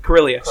Kessel.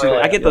 Corellia. Excuse me.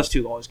 I get those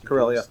two always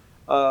Corellia.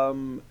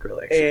 confused.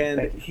 Corellia. excuse me. And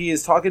Thank you. he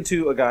is talking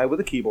to a guy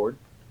with a keyboard.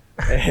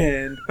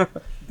 And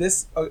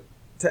this,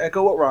 to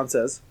echo what Ron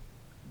says,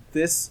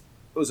 this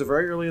was a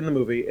very early in the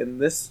movie, and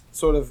this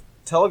sort of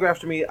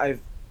telegraphed to me.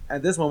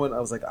 At this moment, I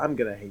was like, I'm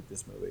gonna hate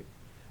this movie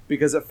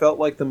because it felt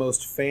like the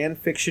most fan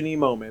fiction-y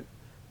moment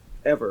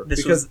ever.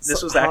 This because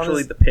was Han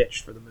actually is- the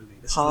pitch for the movie.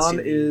 This Han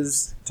the scene.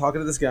 is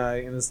talking to this guy,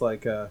 and it's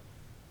like,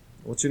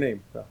 "What's your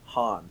name?"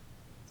 Han.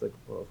 It's like,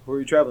 well, "Who are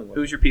you traveling with?"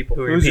 Who's your people?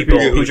 Who are your Who's your people?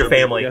 people? Who's your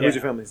family? Yeah, who's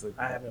your family? He's like,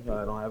 I have no I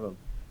people. don't have him.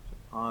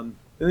 Han.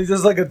 And he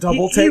does like a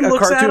double He take, a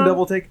looks at cartoon him.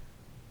 double take.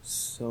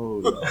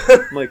 Solo.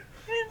 I'm like,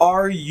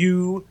 are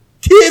you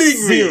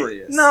Kidding me?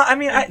 serious? No, I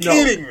mean,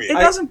 Kidding me? it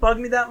doesn't bug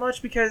me that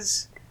much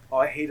because Oh,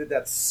 I hated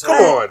that so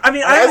Come on. I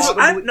mean, As-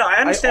 I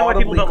understand why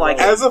people audibly don't like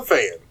it. As a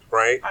fan,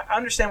 right? I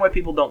understand why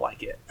people don't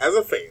like it. As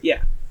a fan,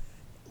 Yeah,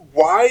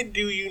 why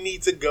do you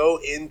need to go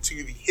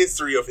into the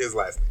history of his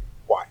last name?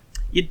 Why?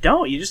 you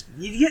don't. You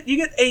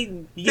get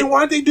Then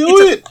why'd they do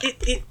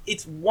it?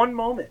 It's one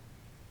moment.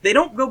 They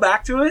don't go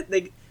back to it.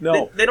 They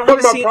No. They don't But have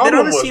a my scene. They problem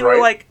don't have a was, scene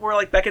right?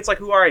 where Beckett's like,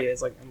 "Who are you?"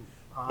 It's like,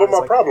 Han. But It's my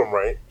like- problem,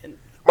 right? and-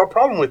 My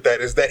problem with that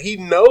is that he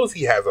knows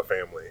he has a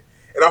family.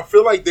 And I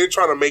feel like they're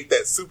trying to make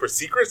that super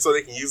secret so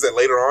they can use that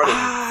later on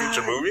in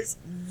future movies.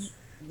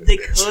 They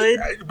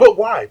could. But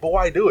why? But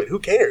why do it? Who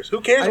cares? Who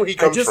cares where he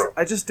comes from?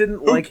 I just didn't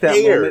Who like that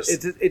cares?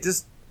 moment. It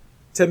just,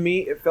 to me,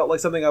 it felt like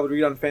something I would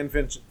read on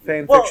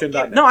fanfiction.net.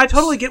 Well, no, I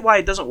totally get why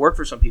it doesn't work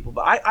for some people,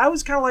 but I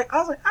was kind of like,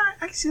 all right,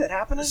 I can see that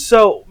happening.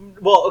 So,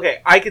 well,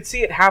 okay, I could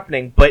see it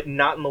happening, but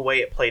not in the way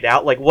it played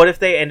out. Like, what if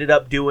they ended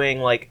up doing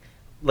like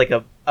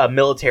a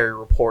military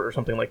report or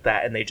something like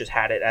that, and they just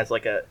had it as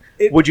like a?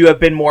 Would you have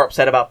been more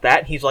upset about that?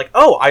 And he's like,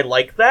 "Oh, I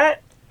like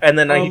that," and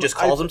then he just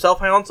calls himself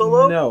Han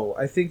Solo. No,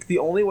 I think the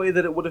only way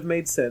that it would have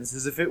made sense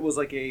is if it was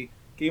like a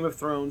Game of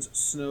Thrones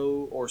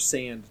snow or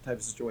sand type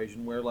of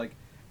situation where like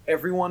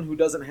everyone who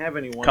doesn't have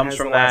anyone Comes has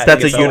from the last that.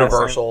 That's name. a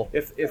universal.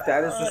 If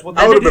that is just what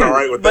I they would've been do.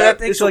 alright with But that.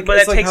 that takes, It's like- but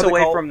it's that like takes how they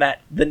away call- from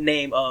the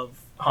name of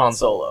Han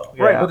Solo.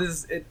 Right, Yeah.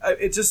 but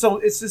it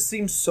just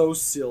seems so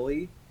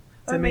silly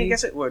to I mean, me. I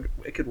guess it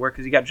could work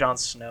because you got Jon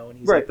Snow and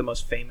he's Right. like the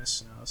most famous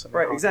Snow. So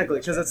Right, exactly,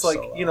 because it's like,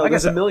 you know,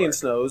 there's a million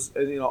Snows,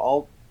 and, you know,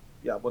 all,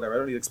 yeah, whatever, I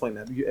don't need to explain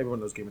that. Everyone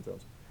knows Game of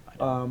Thrones.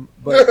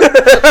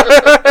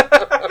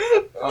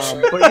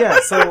 But yeah,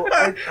 so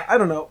I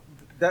don't know.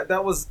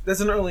 That's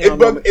an early on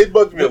moment. It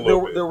bugged me a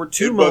little bit. There were It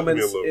two bugged me a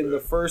moments little in bit. the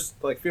first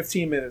like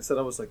 15 minutes that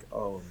I was like,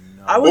 oh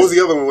no. What was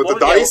the other one with the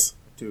what was the dice?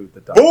 Dude,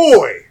 the dice.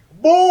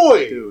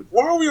 Boy, Dude.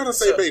 why are we on the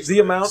same page? The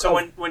amount So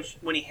of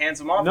when he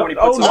hands him off, No, when he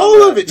puts him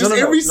all on of it, just No,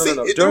 no, no, every no, no, scene.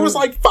 no. There During- was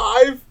like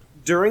five.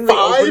 during the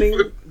Five?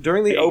 opening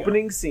during the There you go.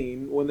 opening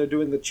scene when they're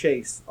doing the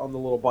chase on the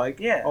little bike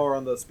Yeah. or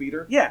on the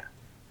speeder, yeah,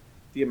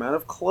 the amount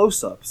of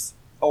close-ups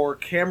or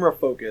camera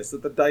focus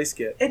that the dice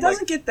get. it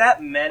doesn't get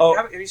that many. Oh.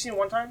 Have you seen it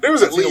one time? There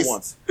was I've at seen it least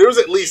once. there was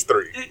at least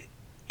three.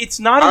 It's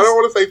not. I As, don't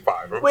want to say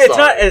five. I'm Wait, it's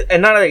not, sorry.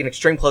 and not like an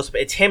extreme close up.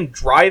 It's him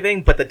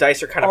driving, but the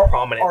dice are kind of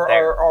prominent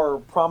there. are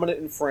prominent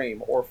in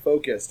frame or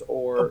focused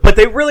or But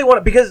they really want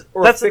it because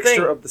or that's a the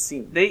fixture thing. of the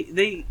scene.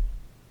 they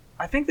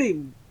I think they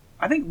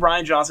I think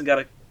Ryan Johnson got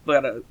a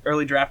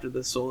early draft of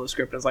the Solo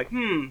script and was like,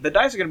 the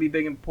dice are going to be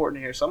big and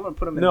important here, so I'm going to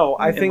put them in. No,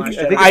 I in think Last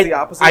it's Jedi. the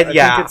opposite. I I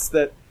yeah. think it's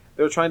that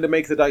they're trying to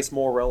make the dice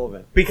more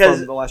relevant Because-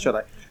 from The Last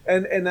Jedi.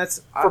 And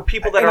that's For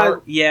people that and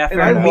are Yeah, and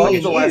fair I enough. love Me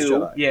The and Last you-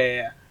 Jedi.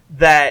 Yeah.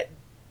 that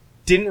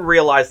didn't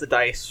realize the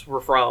dice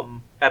were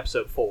from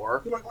Episode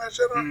 4. You like Last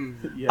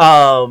Jedi?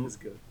 Yeah, it's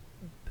good.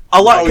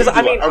 A lot Oh, because you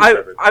I do mean like- I'm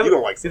tripping. I You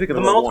don't like You think the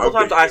of Solo. multiple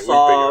one. times I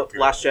saw too.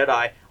 Last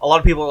Jedi, a lot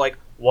of people are like,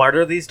 "What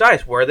are these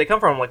dice? Where do they come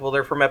from?" I'm like, well,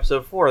 they're from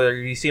Episode 4.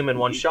 You see them in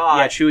one shot.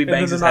 Yeah, Chewie And then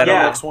bangs they're his not head in the Yeah.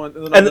 on. next one,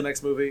 and then And the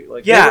next movie.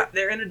 Like, Yeah.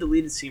 They're in a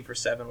deleted scene for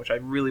 7, which I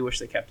really wish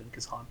they kept in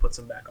because Han puts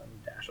him back on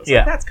the dash. I was Yeah.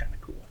 like, that's kind of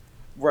cool.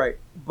 right.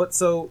 But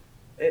so,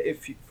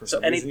 if you, for So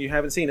some any- reason you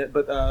haven't seen it,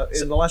 but So-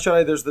 in The Last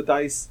Jedi, there's the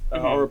dice,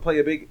 Mhm. or play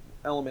a big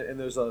element, and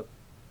there's a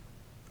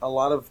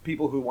lot of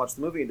people who watched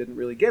the movie and didn't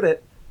really get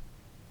it.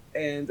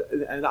 And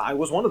I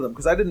was one of them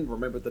because I didn't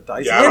remember the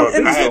dice. Yeah, I don't-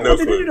 and I had no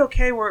they clue. did it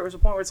okay where it was a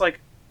point where it's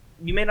like,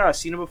 you may not have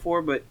seen it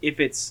before, but if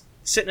it's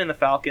sitting in the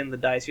Falcon, the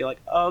dice, you're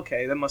like, oh,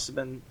 okay, that must have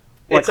been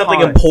It's something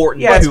Han.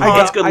 important. Yeah, it's to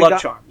Han's it. good I luck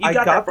got- charm. You I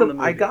got that from the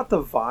movie. I got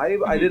the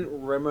vibe. I Mhm.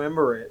 didn't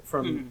remember it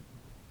from Mhm.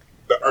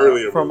 The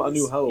earlier from A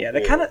movies. New Hope. Yeah,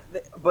 they kind of.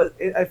 But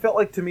I felt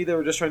like to me they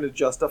were just trying to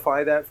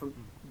justify that from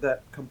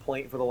that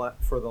complaint for the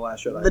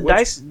Last Jedi. The which-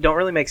 dice don't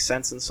really make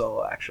sense in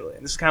Solo, actually,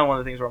 and this is kind of one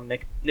of the things where I'm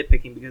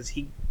nitpicking because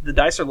the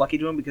dice are lucky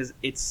to him because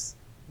it's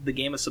the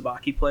game of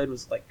Sabaki played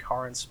was like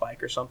Karin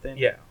Spike or something.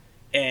 Yeah.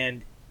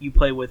 And you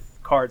play with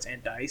cards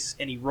and dice,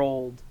 and he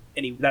rolled,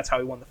 and that's how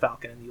he won the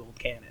Falcon in the old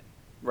canon.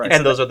 right.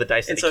 And those are the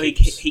dice And that so he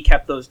keeps. he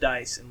kept those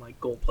dice and like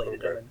gold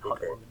plated them Okay, and hung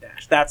okay. them on the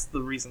dash. That's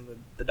the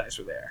reason the dice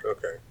are there.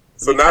 Okay.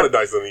 So now the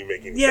dice don't even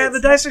make any Yeah, sense.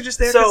 the dice are just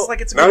there So, because like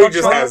it's a now good he luck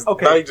just charm. has-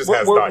 Okay, now he just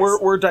has dice.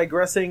 we're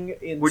digressing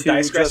into We're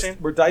digressing?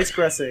 We're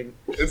digressing.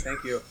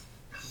 Thank you,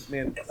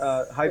 man.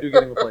 Hydra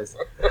getting replaced.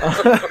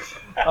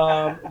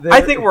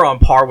 I think we're on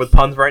par with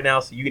puns right now,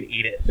 so you can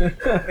eat it.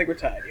 I think we're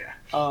tied.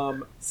 Yeah.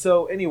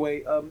 So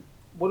anyway,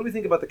 what do we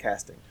think about the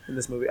casting in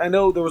this movie? I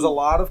know there was a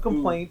lot of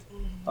complaint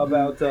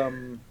about.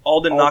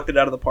 Alden knocked it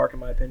out of the park, in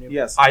my opinion.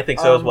 Yes, I think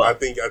so as well. I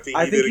think he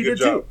did a good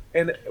job. too,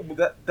 and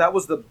that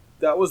was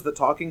the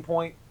talking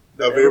point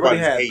that Of everybody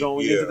everybody's had hate,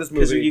 going yeah. into this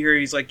Because movie. you hear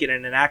he's like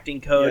getting an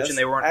acting coach, Yes, and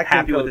they weren't acting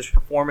happy with coach. his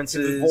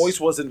performances. His voice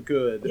wasn't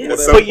good. Yeah.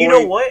 whatever. But you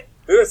know what?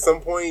 Then at some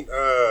point,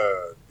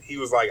 he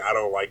was like, "I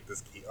don't like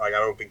this kid. Like, I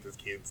don't think this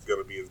kid's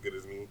gonna be as good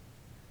as me,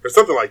 or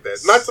something like that."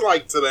 Not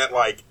to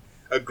that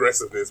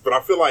aggressiveness, but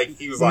I feel like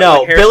he was like,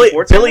 No, Harrison Billy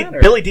Ford said Billy that,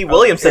 or- Billy D.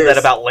 Williams said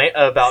that Harrison.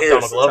 about Donald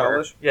Harrison. Glover.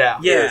 Childish? Yeah.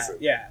 Yeah, Harrison.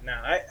 yeah. No,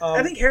 I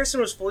Um, think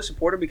Harrison was fully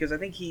supportive because I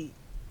think he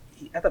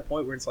at that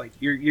point where it's like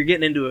you're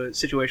getting into a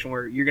situation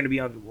where you're going to be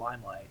under the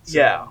limelight. So.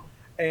 Yeah.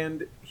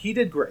 and he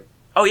did great.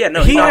 Oh yeah,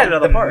 no, he knocked had it out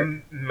the of the park.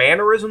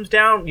 mannerisms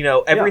down. You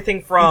know, everything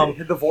He from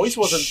did. The voice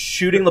wasn't.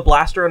 shooting the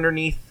blaster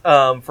underneath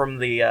from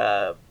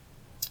the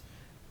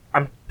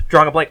I'm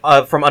drawing a blank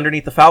from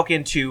underneath the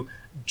Falcon to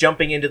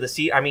jumping into the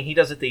seat. I mean, he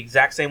does it the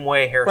exact same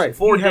way Harrison Right,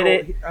 Ford he had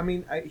did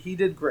it. he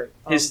did great.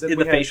 His Then the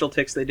we had- facial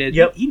ticks they did.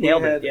 Yep. he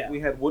nailed we had, it. Yeah, We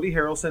had Woody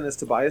Harrelson as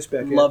Tobias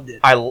Beckett. loved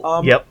it.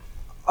 Yep.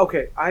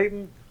 Okay,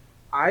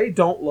 I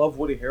don't love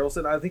Woody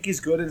Harrelson. I think he's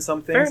good in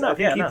some things. Fair enough, I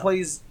think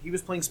yeah, he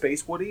was playing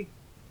Space Woody.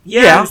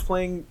 Yeah. He was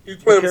playing He's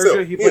the playing character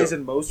himself, he plays yeah.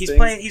 in most He's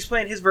things.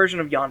 playing his version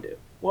of Yondu.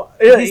 Well,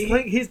 Yeah, he's he-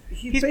 playing He's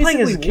playing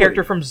basically his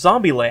character Woody. from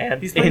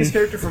Zombieland. He's playing his in-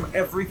 character from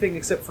everything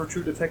except for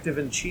True Detective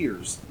and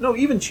Cheers. No,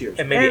 even Cheers.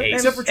 And maybe Ace.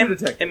 Except for True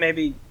Detective. and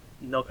maybe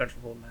No Country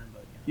for Old Men,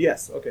 but yeah.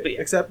 Yes, okay. But yeah.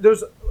 Except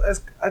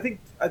I think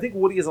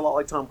Woody is a lot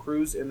like Tom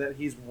Cruise in that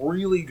he's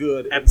really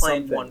good At in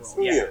playing some one things.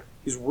 role. Yeah.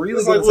 He's really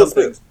It's good like in Will some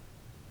Smith. things.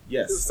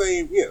 It's the Yes.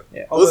 same. Yeah.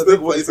 Yeah. Although Will I Smith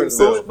think Woody's plays better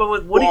than himself. But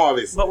with Woody, Well,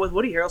 obviously. but with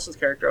Woody Harrelson's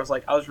character,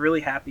 I was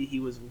really happy he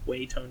was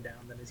way toned down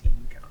than his EU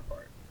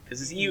counterpart because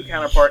his EU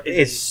counterpart is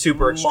It's a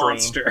super extreme.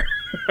 monster.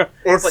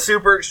 It's like-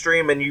 super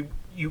extreme, and you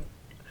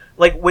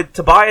like with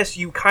Tobias,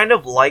 you kind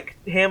of like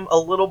him a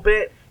little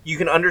bit. You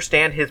can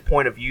understand his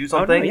point of views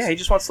on Oh, no, things. yeah, he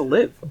just wants to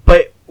live.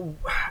 But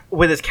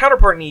with his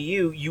counterpart in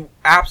EU, you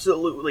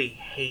absolutely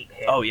hate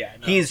him. Oh yeah,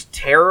 no. He's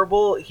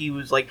terrible. He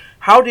was like,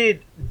 how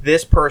did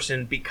this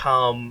person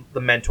become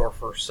the mentor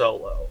for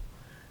Solo?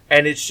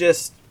 And it's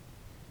just,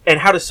 and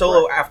how does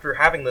Solo, after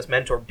having this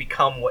mentor,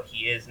 become what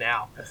he is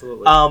now?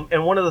 Absolutely.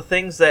 And one of the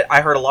things that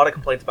I heard a lot of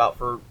complaints about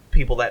for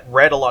people that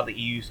read a lot of the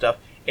EU stuff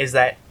is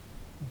that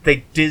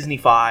they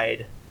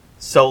Disneyfied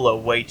Solo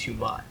way too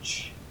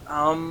much.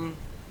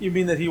 You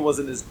mean that he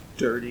wasn't as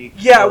dirty?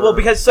 Yeah, or- well,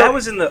 because that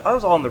was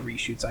all in the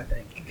reshoots, I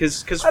think.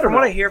 Because I don't from what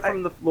know. I hear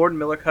from the Lord and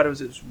Miller cut, it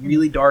was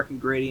really dark and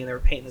gritty, and they were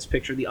painting this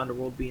picture of the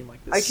underworld being like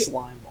I this can-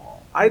 slime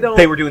ball. I don't.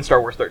 They were doing Star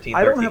Wars 13.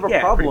 I don't have a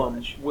Yeah, pretty problem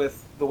much.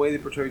 with the way they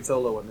portrayed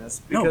Solo in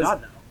this No, because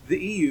God no. the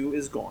EU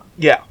is gone.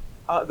 Yeah.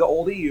 The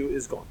old EU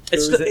is gone.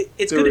 It's There is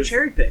it's there good to is-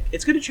 cherry pick.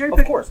 It's good to cherry Of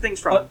pick course. things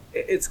from.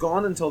 It's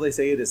gone until they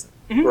say it isn't.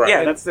 Right. Yeah,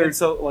 And- that's their. and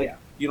so like yeah.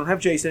 you don't have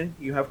Jason,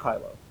 you have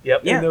Kylo.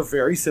 Yep. Yeah. And they're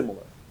very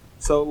similar.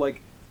 So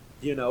like,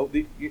 you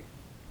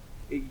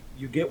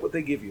get what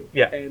they give you.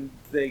 Yeah. And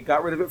they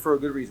got rid of it for a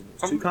good reason.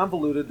 It was too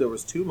convoluted. There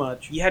was too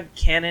much. You had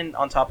canon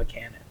on top of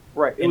canon.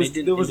 Right. And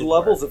There was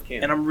levels of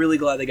canon. And I'm really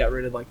glad they got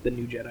rid of like the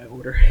New Jedi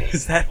Order.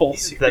 Because that whole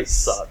series That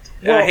sucked.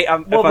 Yeah,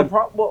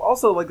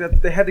 also like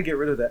that they had to get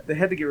rid of that. They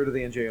had to get rid of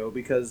the NJO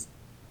because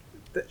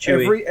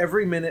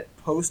every minute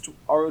post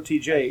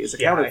ROTJ is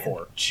accounted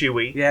for.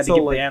 Chewie. Yeah,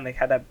 they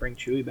had to bring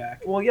Chewie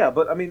back. Well, yeah,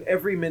 but I mean,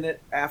 every minute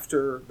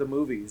after the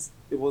movies,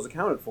 it was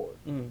accounted for.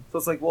 Mm. So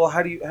it's like, well,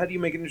 how do you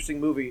make an interesting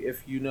movie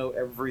if you know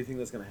everything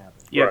that's going to happen?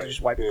 You have to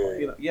just wipe it away.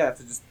 You know, you have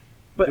to just.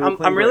 But do a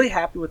clean I'm really break.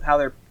 happy with how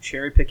they're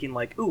cherry picking.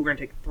 Like, ooh, we're gonna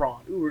take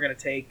Thrawn. Ooh, we're gonna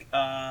take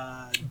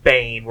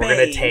Bane. We're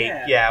gonna take.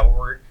 yeah.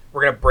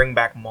 We're gonna bring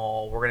back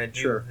Maul. We're gonna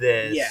do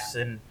this.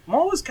 Yeah. And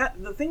Maul was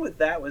the thing with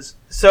that was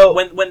so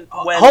when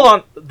hold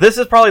on. This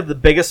is probably the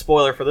biggest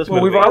spoiler for this Well,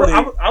 movie. we've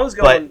already- I was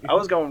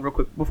going real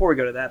quick before we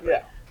go to that.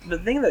 Yeah. The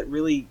thing that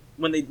really,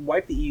 when they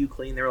wiped the EU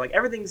clean, they were like,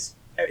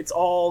 it's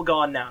all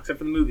gone now except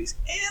for the movies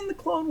and the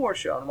Clone Wars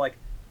show. And I'm like,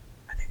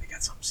 I think they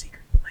got something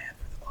secret planned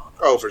for the Clone Wars.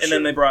 Oh, for and sure.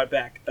 then they brought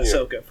back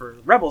Ahsoka for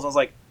Rebels. I was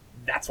like,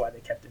 that's why they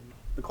kept in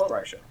the Clone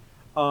Wars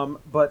show.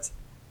 But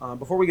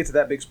before we get to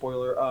that big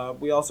spoiler,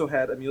 we also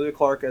had Emilia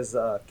Clarke as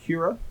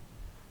Kira.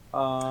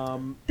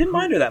 Didn't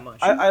mind her that much.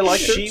 I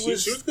liked her. She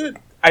was good.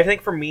 I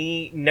think for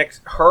me,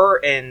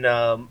 her and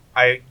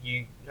I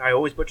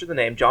always butcher the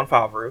name, Jon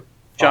Favreau.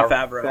 Jon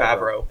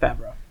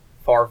Favreau.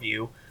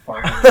 Farview.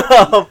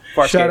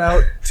 Shout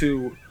out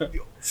to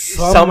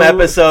Some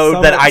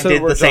episode that I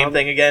did where the same John-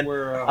 thing again.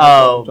 Where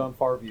John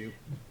Farview.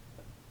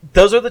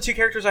 Those are the two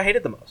characters I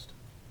hated the most.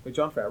 Wait,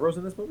 John Favreau's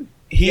in this movie?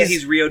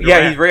 He's Rio Durant.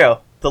 Yeah, he's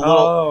Rio. The little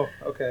Oh,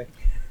 okay.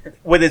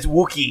 with his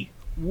Wookiee.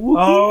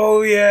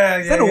 Oh yeah,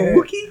 Is that a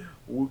Wookiee?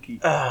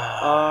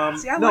 Wookiee.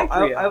 See, I liked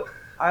Rio.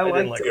 I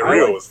didn't liked like Yeah, I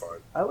Rio liked- was fine.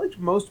 I liked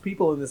most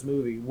people in this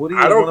movie. Woody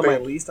I was don't one of my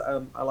think- least.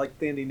 I liked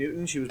Thandie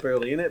Newton. She was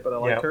barely in it, but I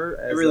liked Yeah. her.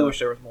 I As really wish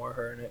there was more of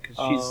her in it because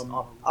she's on a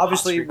hot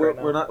obviously streak right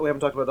now. we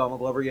haven't talked about Donald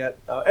Glover yet.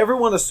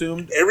 Everyone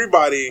assumed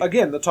Everybody,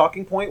 again the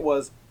talking point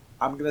was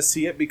I'm going to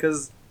see it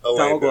because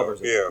Orlando, Donald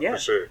Glover's in it. yeah, Yeah.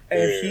 for sure.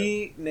 And yeah.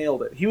 he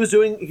nailed it. He was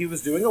doing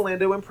a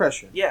Lando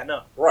impression, Yeah,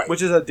 no, right,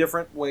 which is a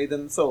different way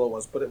than Solo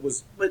was, but it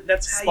was but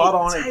that's how Spot you,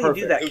 on that's and how you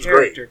do perfect. that It was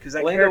character because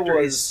that Lando character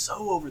was- is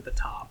so over the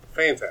top.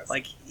 fantastic.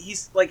 Like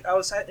he's like I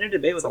was in a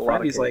debate with it's a a friend.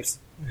 lot of He's like,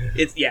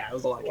 capes. it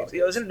was a lot of games.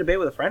 I was in a debate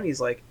with a friend. He's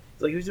like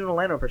he was doing a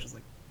Lando impression. I was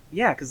like,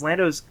 yeah, because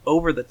Lando's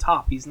over the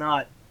top. He's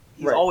not.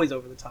 He's Right. always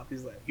over the top.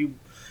 He's like you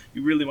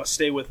really must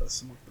stay with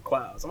us among the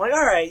clouds. I'm like,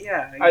 all right,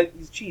 yeah,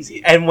 he's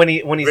cheesy. And when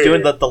he's Very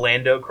doing good. the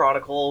Lando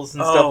Chronicles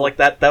and Oh. stuff like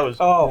that, that was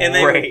And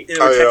then great. they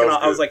were Oh, yeah, checking that was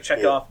off, I was good. like, check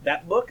Yeah. off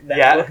that book,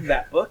 Yeah.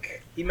 that book.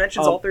 He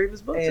mentions all three of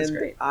his books. It's And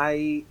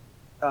great.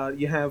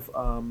 you have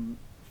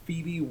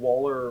Phoebe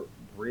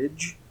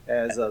Waller-Bridge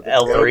as the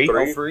L3.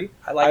 L3.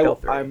 I like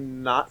L3.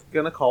 I'm not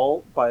gonna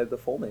call by the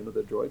full name of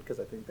the droid because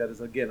I think that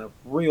is again a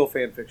real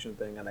fan fiction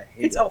thing, and I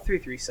hate It's it.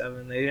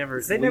 L337. They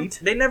never Leet?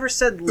 they never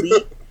said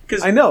Leet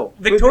because I know.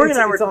 Victoria It's-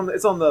 and I were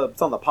it's on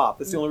the pop.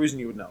 That's the only reason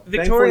you would know.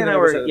 Victoria Thankfully, and they I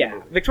never said were it in the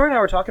movie. Victoria and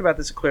I were talking about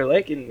this at Clear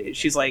Lake, and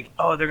she's like,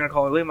 "Oh, they're gonna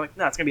call it Leet." I'm like,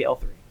 "No, it's gonna be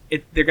L3.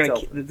 They're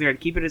gonna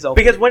keep it as L3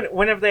 Because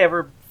when have they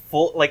ever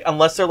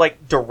unless they're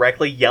like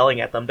directly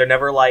yelling at them, they're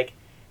never like,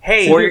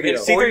 "Hey, C-3PO.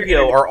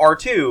 C-3PO or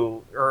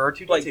R2 or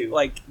R2D2."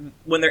 like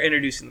when they're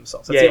introducing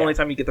themselves. That's Yeah, the yeah. only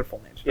time you get their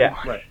full names. Yeah.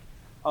 Right.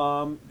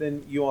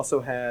 Then you also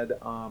had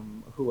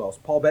who else?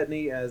 Paul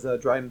Bettany as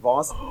Dryden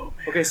Voss.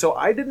 Okay, so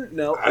I didn't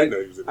know. I didn't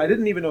know he was in I it.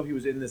 didn't even know he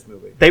was in this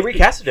movie. They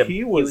recasted him. He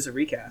He was was a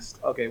recast.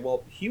 okay.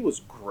 Well, he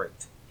was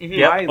great.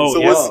 Yep. I Oh, So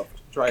yeah. loved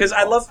Dryden Because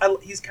I Voss.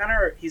 love, he's kind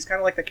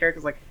of like the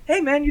character's like, "Hey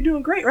man, you're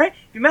doing great, right?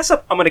 If you mess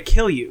up, I'm gonna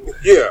kill you."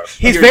 Yeah,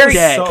 He's You're very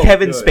dead.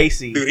 Kevin So good.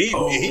 Spacey. dude, he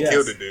yes.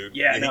 killed it, dude.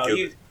 Yeah, he no, killed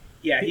he's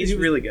it. he's He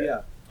was- really good.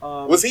 Yeah.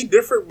 Was he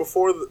different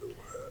before?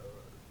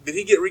 Did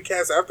he get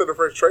recast after the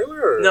first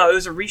trailer? Or? No, it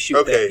was a reshoot.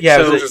 Okay, thing. Yeah,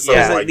 so, it was just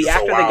yeah. like the just a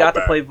actor while that got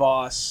back. to play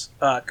Voss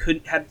had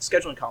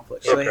scheduling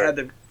conflicts, so they Okay. had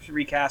to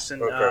recast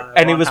and Okay.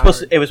 And it Ron was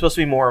Howard. it was supposed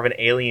to be more of an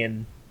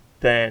alien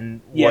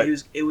than Yeah,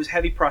 what. it was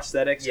heavy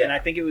prosthetics, Yeah. and I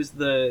think it was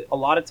a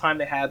lot of time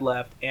they had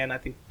left, and I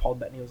think Paul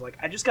Bettany was like,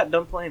 "I just got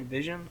done playing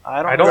Vision.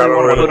 I don't I don't really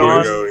wanna want to put put on-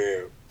 on." Go,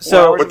 yeah.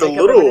 So, hours But the of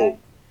makeup every little day?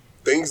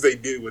 things they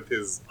did with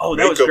his Oh,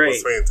 that was makeup great.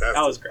 was fantastic.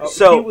 That was great.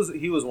 So-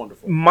 he was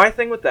wonderful. my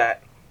thing with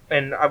that,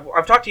 and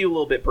I've talked to you a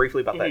little bit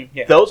briefly about that.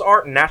 yeah. Those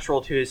aren't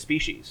natural to his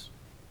species.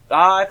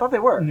 I thought they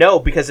were. No,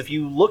 because if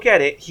you look at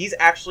it, he's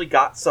actually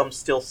got some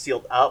still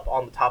sealed up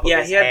on the top of Yeah,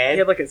 his he had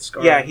head. like a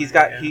scar. Yeah, on he's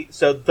there, got yeah.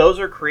 so those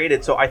are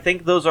created. So I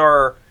think those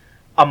are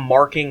a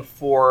marking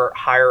for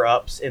higher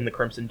ups in the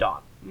Crimson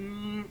Dawn.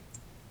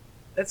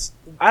 It's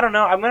I don't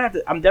know.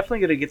 I'm definitely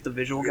gonna get the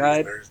visual Look at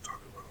these guide. nerds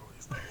talking about all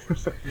these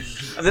Star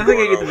Wars. I'm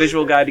definitely gonna get the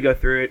visual guide to go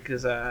through it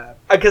because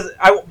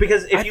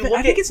Because if you look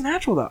I think at it's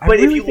natural though. but I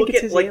if really you think look it's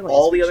at his like alien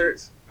all the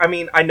species. other, I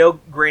mean, I know,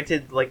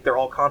 granted, like they're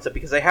all concept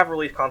because they have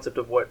released concept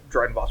of what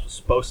Dryden Voss was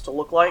supposed to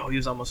look like. Oh, he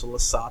was almost a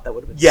Lasat. That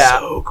would have been Yeah.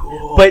 so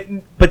cool.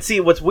 But see,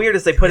 what's weird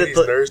is they put These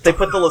nerds they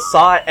put the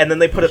Lasat and then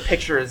they put a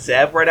picture of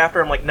Zeb right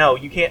after. I'm like, no,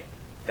 you can't.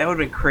 that would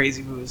have been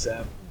crazy if it was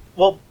Zeb.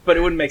 Well, But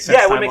it wouldn't make sense.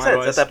 Yeah, it wouldn't make sense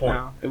timeline-wise. at that point.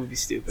 No, it would be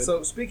stupid.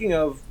 So speaking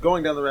of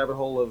going down the rabbit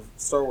hole of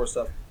Star Wars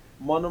stuff,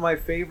 one of my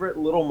favorite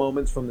little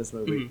moments from this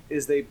movie Mm-hmm.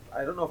 is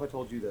I don't know if I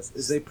told you this,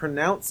 is they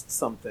pronounced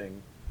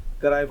something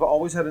that I've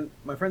always had,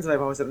 my friends and I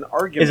have always had an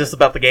argument. Is this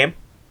about the game?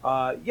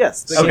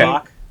 Yes. The Okay. game.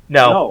 Lock?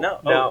 No. No.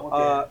 No.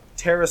 Oh, okay.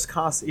 Terrace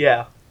Kasi.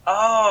 Yeah.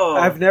 Oh,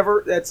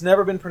 That's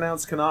never been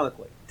pronounced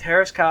canonically.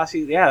 Terrace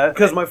Kasi. Yeah,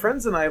 Because my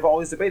friends and I have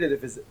always debated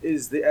if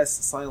is the S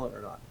silent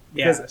or not.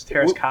 yeah, Because it's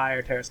Terrace Kai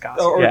or Terrace Kasi.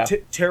 Or Yeah.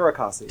 Terra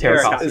Kasi.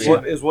 Terra Kasi,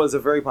 was a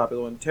very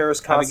popular one. Terrace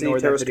I've Kasi,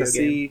 ignored that Terrace video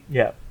Kasi.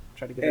 Yeah.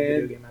 Try to get a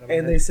video game out of my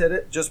And head. they said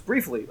it just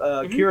briefly.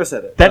 Kira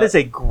said it. That is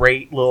a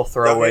great little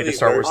throwaway to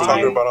Star Wars. Nerds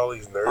talking about all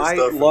these nerd I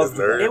stuff. and loved this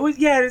nerd. It was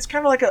it's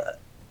kind of like a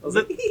was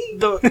the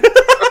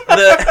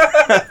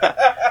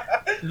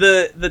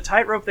like, the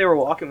tightrope they were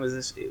walking was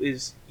this. It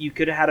was you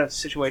could have had a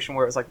situation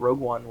where it was like Rogue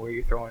One, where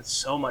you're throwing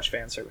so much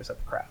fan service at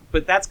the crowd,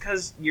 but that's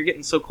because you're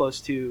getting so close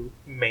to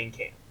Main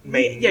game.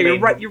 you're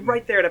right. You're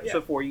right there at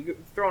episode 4. You're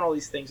throwing all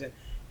these things in,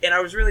 and I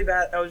was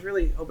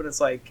really hoping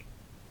it's like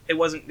it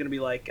wasn't going to be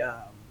like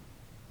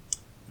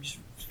just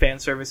fan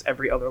service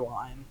every other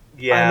line.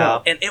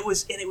 Yeah. And it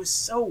was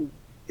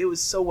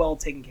so well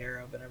taken care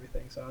of and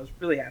everything. So I was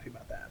really happy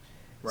about that.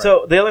 Right.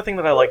 So the other thing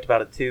that I liked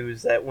about it too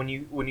is that when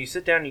you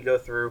sit down and you go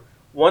through,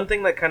 one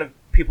thing that kind of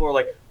people are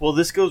like, well,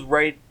 this goes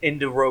right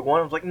into Rogue One.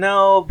 I was like,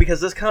 no,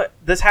 because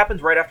this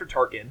happens right after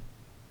Tarkin.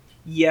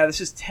 Yeah, this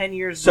is 10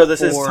 years. So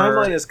this is- This before...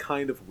 timeline is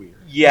kind of weird.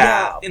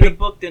 Yeah. and the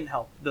book didn't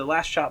help. The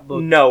Last Shot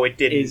book. No, it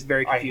didn't. is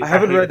very confusing. I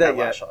haven't hated read that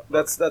last yet. shot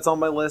book. That's on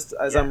my list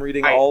as Yeah. I'm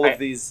reading I- all I of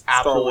these Star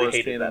absolutely Wars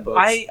hated canon that books.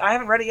 book. I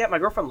haven't read it yet. My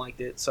girlfriend liked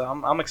it, so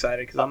I'm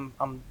excited because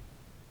I'm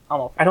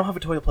all I don't have a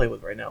toy to play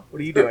with right now. What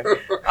are you doing?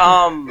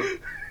 but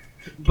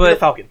But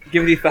Falcon.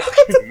 give me the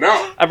Falcon.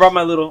 No. I brought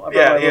my little for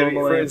Millennium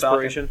Falcon.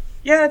 inspiration.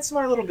 Yeah, it's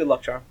my little good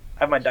luck charm.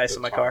 I have my dice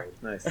in my car.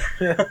 Nice.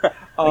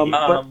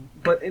 Um,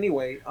 but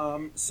anyway,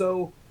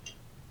 so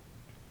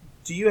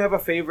do you have a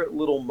favorite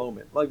little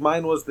moment? Like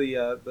mine was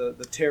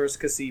the Terrace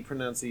Kasi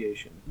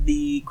pronunciation.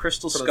 The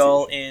crystal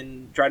skull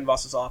in Dryden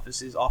Voss's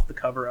office is off the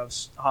cover of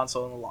Han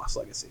Solo and the Lost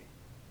Legacy.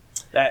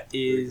 That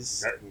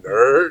is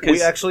Nerd.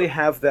 We actually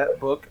have that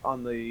book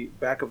on the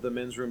back of the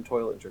men's room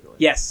toilet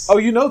intergalactic. yes. Oh,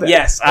 you know that?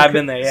 Yes, I've Okay.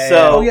 been there. Yeah,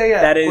 So- yeah. Oh,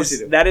 yeah. That Of course you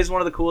is do. that is one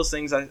of the coolest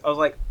things. I was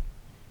like,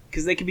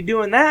 because they could be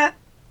doing that,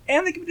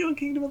 and they could be doing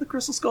Kingdom of the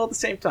Crystal Skull at the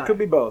same time. Could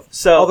be both.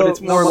 So Although it's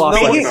more no,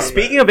 Lost no, speaking, Legacy.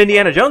 speaking of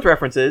Indiana Jones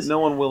references, no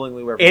one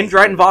willingly references in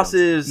Dryden Indiana Jones.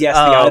 Voss's Yes,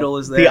 the idol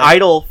is there. The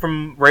idol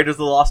from Raiders of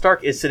the Lost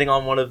Ark is sitting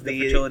on one of The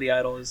the fertility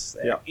idol is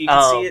there. Yeah. You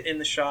can see Um, it in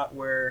the shot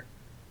where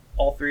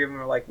all three of them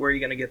are like, "Where are you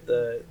going to get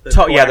the yeah,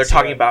 thorax they're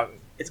talking head?" about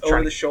It's trying over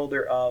to- the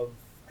shoulder of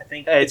I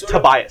think it's over-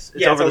 Tobias.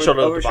 It's yeah, over the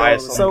shoulder of over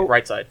Tobias shoulder. on So- the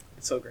right side.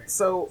 It's so great.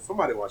 So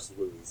Somebody watched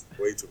the movies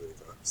way too many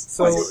times.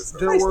 So That's what it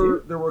there sounds were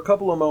like. there were a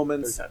couple of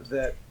moments Third times.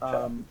 that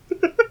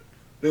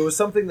there was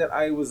something that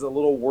I was a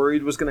little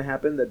worried was going to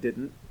happen that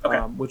didn't, Okay.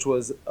 which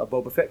was a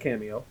Boba Fett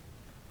cameo.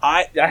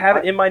 I have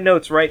it in my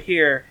notes right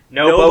here.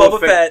 No Boba Boba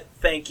Fett.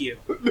 Thank you.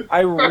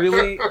 I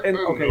really and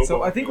okay, No so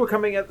Boba I think we're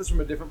coming at this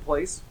from a different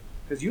place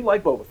because you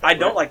like Boba Fett. I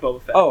don't right? like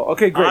Boba Fett. Oh,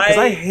 okay, great. Because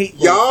I I- hate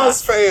Boba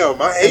Y'all's Fett.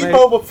 fam. I hate And I-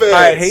 Boba Fett.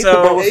 I hate So-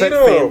 the Boba Fett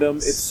Hate 'em. fandom.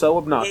 It's so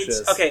obnoxious.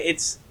 It's okay.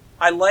 It's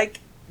I like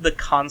the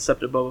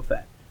concept of Boba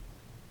Fett.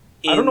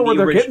 I don't know where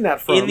the they're getting that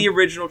from. In the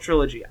original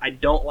trilogy, I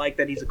don't like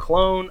that he's a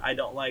clone. I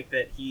don't like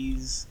that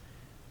he's.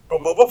 But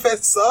Boba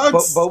Fett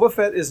sucks. Boba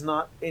Fett is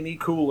not any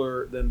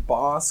cooler than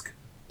Bosk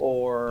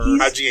or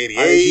He's- IG-88.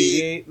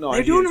 IG-88. No, They're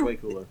IG-88 doing is a- way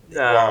cooler.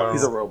 Wow.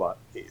 He's a robot.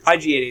 He is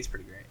IG-88 is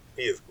pretty great.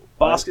 He is cool.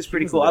 Bosk is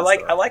pretty He's cool. the I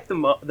best, like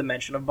the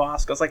mention of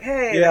Bosk. I was like,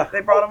 hey, Yeah.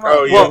 they brought him up.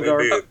 Oh, yeah, Well,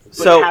 they did. But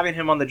So- having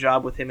him on the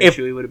job with him and If-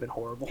 Chewie would have been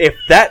horrible. If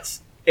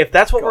that's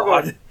what we're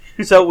God. going.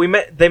 So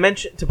they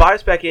mentioned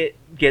Tobias Beckett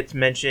gets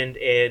mentioned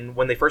in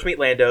when they first meet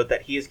Lando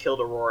that he has killed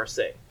Aurora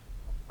Singh.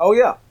 Oh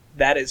yeah.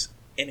 That is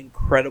an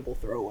incredible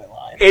throwaway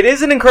line. It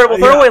is an incredible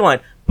Yeah. throwaway line,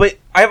 but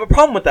I have a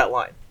problem with that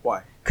line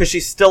Why? because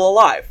she's still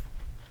alive.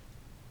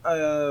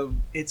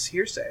 It's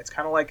hearsay. It's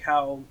kind of like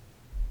how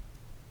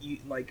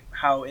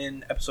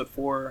in episode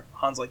 4,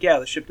 Han's like, yeah,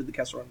 the ship did the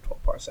Kessel Run in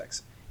 12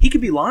 parsecs. He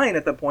could be lying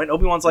at that point.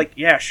 Obi-Wan's like,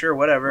 yeah, sure,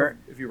 whatever.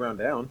 If you round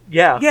down,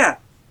 Yeah. Yeah,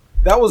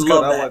 that was good.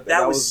 love I that. liked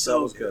That was that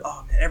so was good.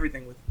 Oh man,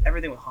 everything with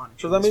Han. and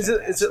So Chewie that was means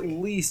it's at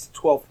fantastic. least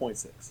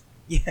 12.6.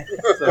 Yeah.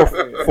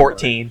 Or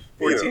 14.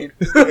 14.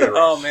 Yeah.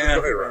 Oh, man.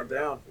 Go ahead, Round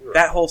down.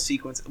 That whole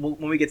sequence. Well,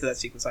 when we get to that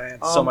sequence, I have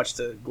so much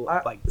to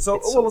like. So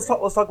it's let's great.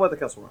 talk about the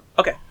Kessel Run.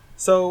 Okay.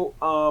 So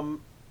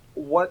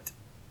what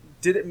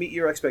did it meet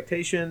your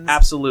expectations?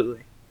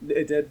 Absolutely.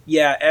 It did.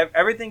 Yeah,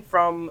 everything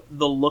from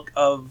the look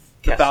of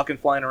the Kessel. Falcon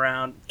flying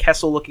around,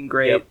 Kessel looking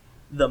great, Yep.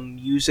 the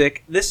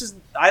music.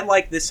 I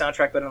like this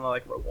soundtrack better than I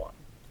like Rogue One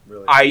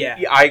Really.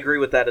 I agree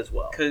with that as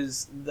well.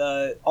 because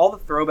all the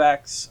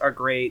throwbacks are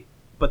great,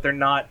 but they're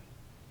not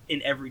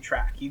in every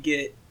track. You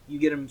get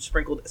them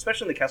sprinkled,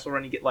 especially in the Kessel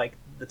Run. You get like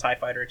the TIE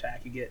Fighter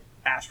attack. You get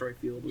Asteroid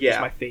Field, which is Yeah.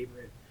 my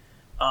favorite.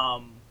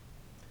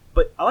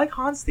 But I like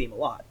Han's theme a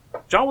lot.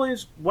 John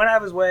Williams went out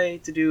of his way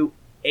to do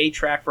a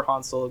track for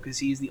Han Solo because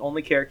he's the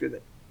only character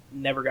that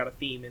never got a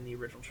theme in the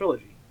original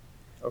trilogy.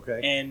 Okay.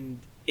 And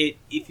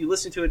if you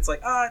listen to it, it's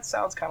like, it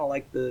sounds kind of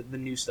like the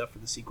new stuff for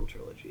the sequel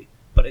trilogy.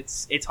 but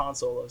it's Han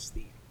Solo's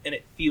theme, and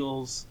it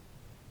feels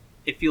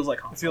like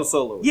Han. It feels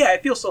Solo. Solo. Yeah,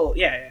 it feels Solo.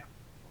 Yeah.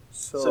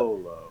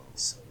 Solo.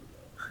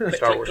 Solo.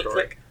 Star Wars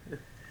story.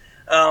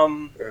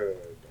 Um,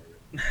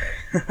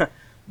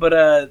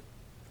 but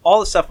all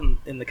the stuff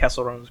in the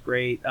Kessel Run was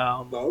great.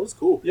 No, it was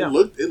cool. Yeah.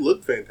 It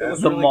looked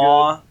fantastic. The really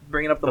Maw,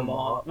 bringing up the The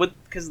Maw, Maw.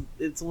 because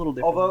it's a little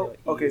different. Although,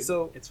 than okay,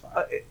 so it's fine.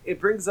 it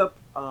brings up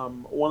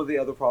one of the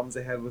other problems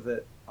they had with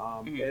it.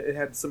 Mhm. It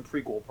had some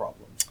prequel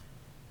problems.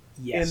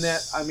 Yes. In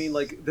that, I mean,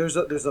 like, there's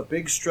a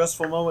big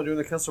stressful moment during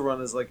the Kessel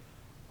Run. Is like,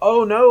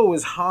 oh no,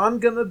 is Han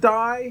gonna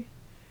die?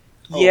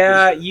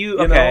 Yeah, Oh, you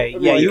know, okay?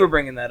 Yeah, like- you were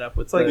bringing that up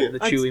with It's like- the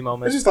Chewie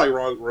moment. It's just like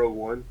Rogue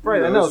One. Right,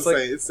 You I know, It's,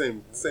 it's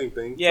the same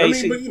thing. Yeah, I you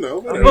mean, see- but you know.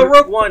 whatever. But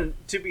Rogue One,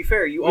 to be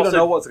fair, you We also don't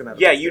know what's gonna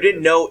happen. yeah, you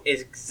didn't know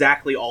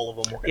exactly all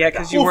of them were. Yeah, gonna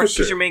because die. you Oh, for weren't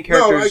sure. your main No,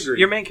 I characters. agree.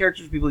 Your main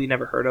characters are people you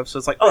never heard of, so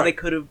it's like, oh, Right. they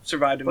could have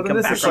survived and But then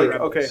become this is background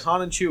like, rebels. okay,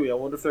 Han and Chewie. I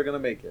wonder if they're gonna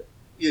make it.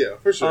 Yeah,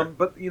 for sure.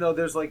 But you know,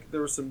 there was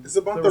some. It's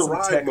about there the was some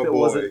ride, tech my that boy.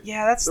 wasn't.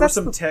 Yeah, that's There was that's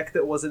some the, tech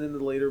that wasn't in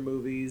the later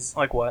movies.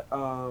 like what?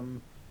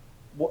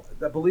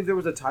 I believe there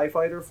was a TIE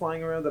fighter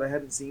flying around that I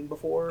hadn't seen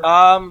before.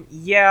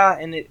 Yeah,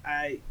 and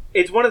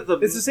It's one of the.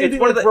 it's the same thing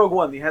one with of the. Rogue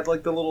One. You had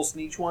like the little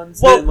Sneech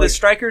ones. well, and, like, the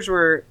strikers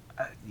were.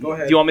 Go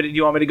ahead. Do you want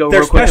me to go?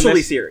 They're real quick on specialty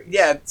this? series.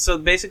 Yeah, so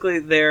basically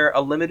they're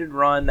a limited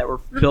run that were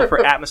built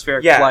for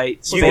atmospheric Yeah.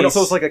 flight. so, Space,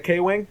 so it's like a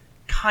K-wing.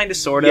 kind of,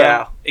 sort of.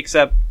 Yeah.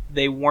 Except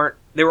they weren't.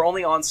 They were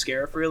only on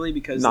Scarif really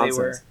because Nonsense.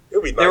 they were. It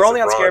would be they were nice only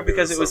if on Ron Scarif knew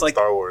because it was some like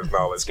Star Wars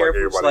knowledge Scarif like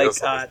was everybody like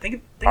else. on this think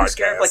of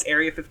Scarif podcast. like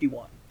Area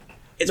 51.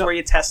 It's No. where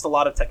you test a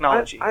lot of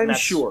technology. and I'm that's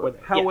sure. where- yeah.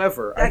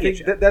 However, I I get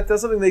think you.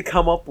 that's something they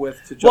come up with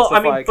to Well, justify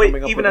I mean, but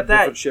coming up even with at a that,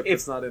 different ship if-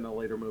 that's not in a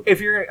later movie.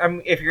 If you're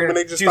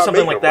they just do stopped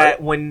something making like them, that,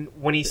 right?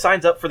 when he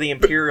signs up for the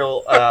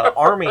Imperial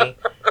Army,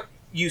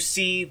 you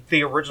see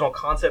the original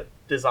concept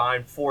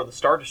design for the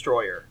Star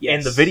Destroyer in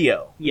Yes. the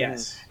video,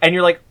 Yes. and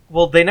you're like,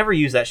 well, they never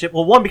use that ship.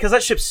 Well, one, because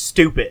that ship's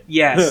stupid.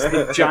 Yes.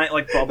 The giant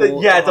like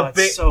bubble. Yeah, it's Oh, a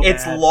big. so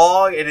it's bad.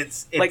 long and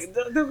it's Like,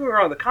 don't get me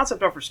wrong, the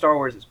concept art for Star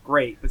Wars is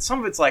great, but some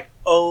of it's like,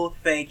 oh,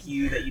 thank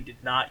you that you did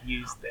not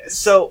use this.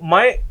 So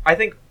I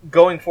think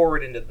going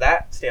forward into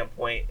that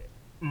standpoint,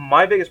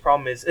 my biggest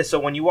problem is so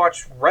when you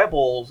watch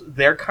Rebels,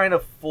 they're kind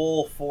of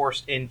full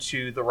force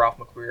into the Ralph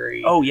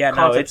McQuarrie. oh yeah, no,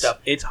 concept it's stuff.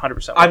 it's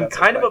 100%. I'm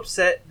kind of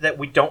upset that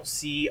we don't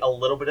see a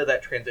little bit of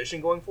that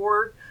transition going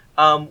forward.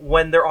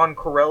 When they're on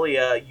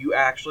Corellia, you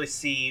actually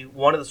see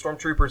one of the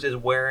stormtroopers is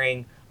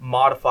wearing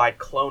modified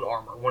clone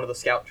armor. One of the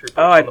scout troopers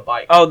on the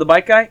bike. Oh, the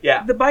bike guy.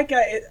 Yeah. the bike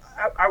guy.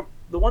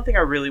 The one thing I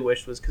really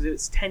wished was because it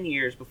was 10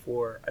 years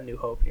before A New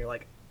Hope, and you're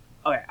like,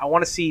 okay, I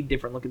want to see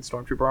different looking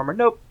stormtrooper armor.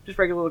 Nope, just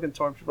regular looking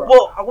stormtrooper armor.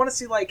 Well, I want to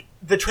see like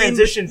the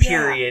transition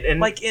period, and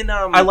like in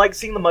I like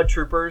seeing the Mud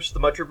Troopers. The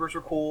Mud Troopers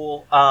were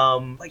cool.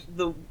 like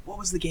what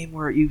was the game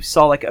where you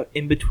saw like a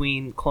in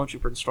between clone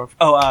trooper and stormtrooper?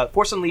 Oh,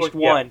 Force Unleashed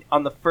Yeah. 1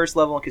 on the first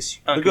level on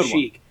The good one.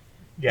 Kashyyyk.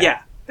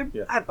 Yeah.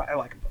 Yeah. I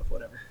like them both.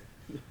 Whatever.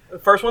 The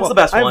first one's Well, the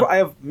best I one.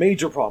 have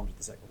major problems with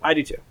the second one. I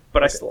do too,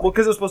 but I Okay. still Well, like.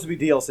 because it was supposed to be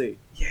DLC,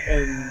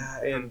 Yeah,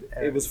 and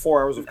it was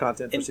 4 hours of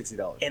content for and-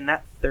 $60. And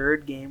that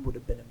third game would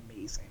have been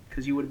amazing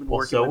because you would have been Well,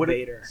 working so with would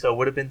Vader.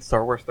 have been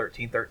Star Wars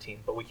 1313,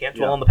 but we can't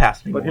dwell Yeah. on the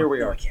past anymore. But here we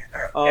No, are. I can't.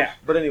 Yeah.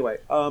 But anyway,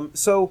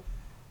 so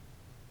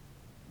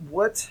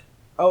what?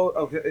 Oh,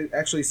 okay.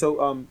 Actually,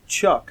 so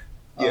Chuck,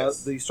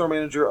 Yes. the store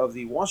manager of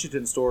the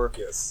Washington store,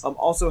 Yes.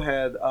 also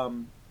had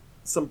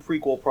some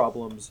prequel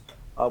problems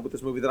with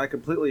this movie that I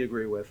completely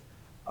agree with.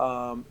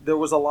 There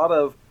was a lot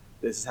of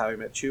this is how he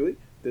met Chewie.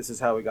 This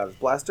is how he got his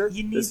blaster.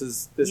 You need this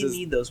is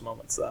need those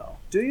moments though.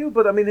 do you?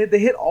 But I mean, they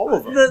hit all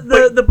of them.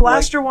 The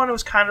blaster one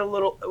was kind of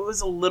little. It was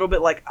a little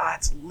bit like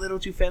it's a little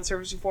too fan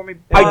servicey for me.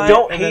 I but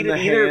don't and hate then it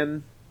the either.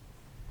 hand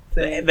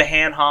thing, the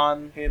Han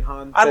Han. hand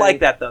Han. I thing. like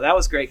that though. That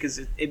was great because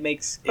it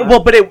makes.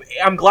 Well, but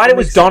I'm glad It it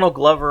was makes Donald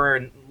Glover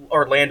and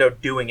Orlando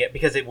doing it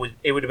because it would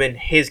have been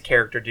his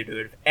character to do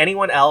it. If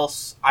anyone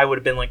else, I would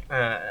have been like,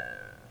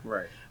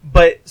 Right.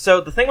 But so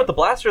the thing with the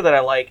blaster that I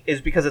like is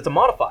because it's a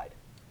modified,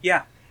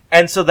 yeah.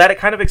 and so that it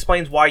kind of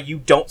explains why you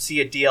don't see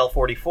a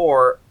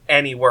DL-44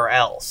 anywhere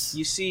else.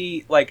 You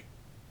see like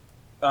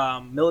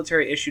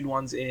military issued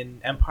ones in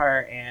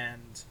Empire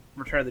and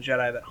Return of the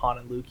Jedi that Han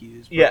and Luke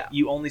use. But Yeah.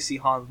 You only see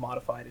Han's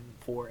modified in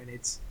 4, and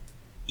it's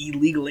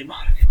illegally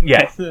modified.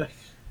 Yeah.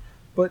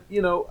 But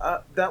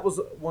that was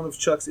one of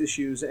Chuck's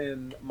issues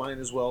and mine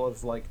as well.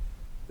 Of like,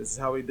 this is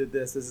how he did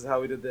this. This is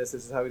how he did this.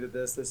 This is how he did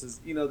this. This is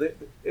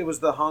it was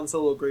the Han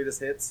Solo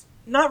greatest hits.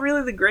 Not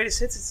really the greatest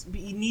hits.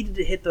 You needed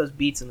to hit those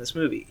beats in this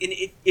movie. And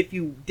if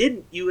you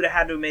didn't, you would have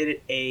had to have made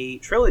it a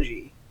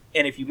trilogy.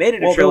 And if you made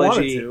it a Well, they wanted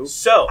trilogy, to.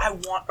 So I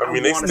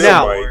mean, they want still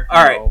now, might.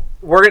 all right,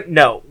 we're gonna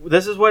no.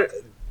 This is what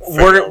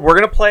we're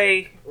gonna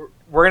play.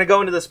 We're gonna go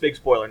into this big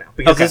spoiler now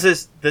because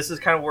Okay. this is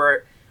kind of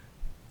where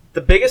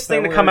the biggest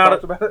thing to We come already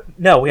out talked of about it.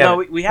 no we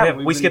haven't we haven't.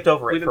 we We've skipped been-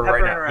 over we've it been for right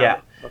peppering now. around Yeah.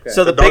 it. Okay.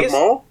 So the Darth biggest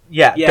Maul?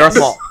 yeah Yes. Darth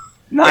Maul.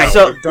 Nice.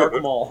 So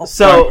Dark Maul.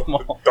 so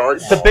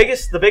Darth the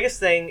Maul. biggest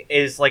thing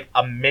is like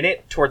a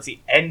minute towards the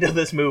end of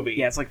this movie.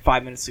 Yeah, it's like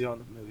 5 minutes to go in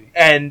the movie.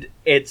 And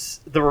it's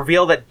the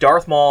reveal that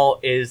Darth Maul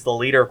is the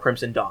leader of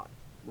Crimson Dawn.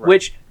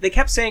 which they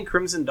kept saying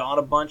Crimson Dawn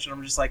a bunch, and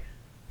I'm just like,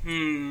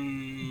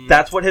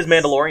 That's what his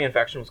Mandalorian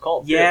faction was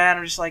called. Yeah, too. and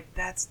I'm just like,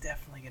 that's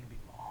definitely going to be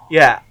Maul.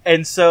 Yeah,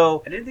 and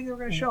so I didn't think they were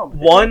going to show him.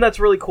 one that's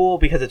really cool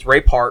because it's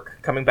Ray Park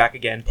coming back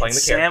again, playing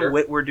the character. Sam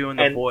Witwer doing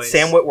the and voice.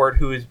 Sam Witwer,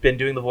 who's been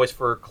doing the voice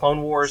for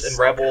Clone Wars and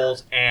So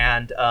Rebels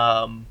and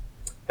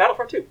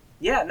Battlefront 2.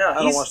 Yeah, no, I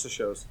don't watch the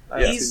shows.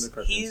 I haven't seen the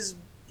cartoons.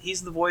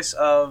 he's the voice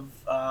of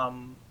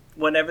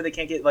whenever they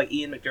can't get like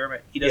Ian McDermott,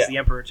 he does the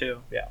Emperor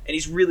too. Yeah, and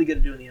he's really good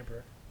at doing the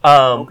Emperor.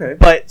 Okay.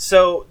 But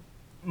so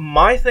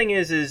my thing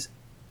is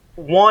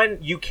one,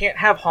 you can't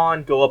have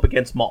Han go up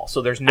against Maul,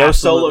 so there's no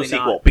Absolutely solo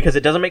sequel not. because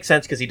it doesn't make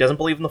sense because he doesn't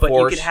believe in the But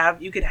Force.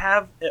 you could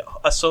have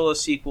a solo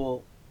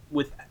sequel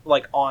with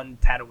like on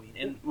Tatooine.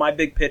 And my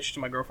big pitch to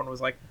my girlfriend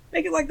was like,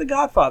 make it like The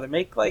Godfather.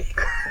 Make like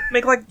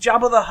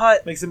Jabba the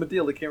Hutt. Makes him a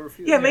deal they can't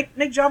refuse. Yeah, make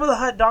Jabba the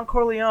Hutt Don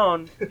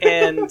Corleone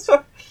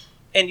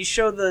and you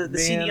show the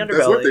seedy underbelly.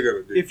 That's what they're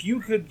gonna do. If you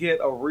could get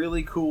a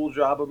really cool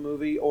Jabba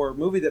movie or a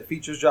movie that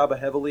features Jabba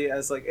heavily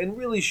as like and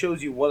really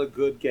shows you what a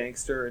good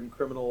gangster and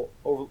criminal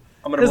over.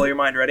 I'm gonna blow your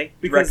mind. Ready?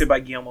 Directed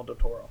by Guillermo del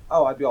Toro.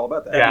 Oh, I'd be all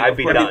about that. Yeah, I'd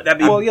be done.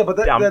 Well, yeah, but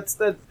that's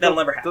that'll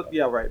never happen.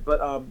 Yeah, right.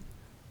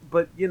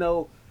 But you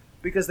know,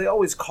 because they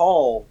always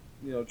call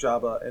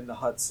Jabba and the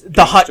Hutts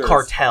the Hutt gangsters.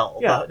 cartel.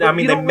 Yeah, I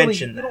mean, they mention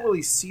mentioned you that. don't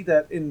really see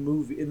that in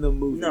the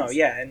movies. No,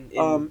 yeah, and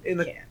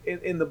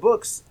in the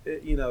books,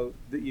 you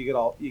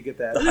get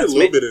that. I did a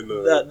little bit in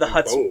the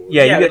Hutts. Clone Wars.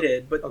 Yeah, you it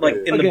did, but Okay. like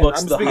in Again, the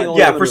books, I'm the speaking Hutt. only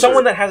Yeah, the for movie.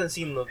 someone that hasn't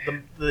seen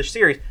the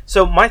series.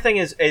 So my thing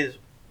is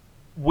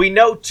we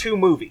know 2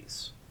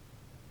 movies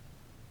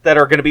that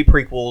are going to be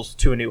prequels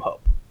to A New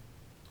Hope.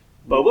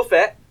 Boba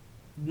Fett.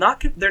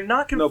 They're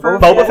not No,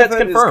 confirmed. Boba Boba Fett's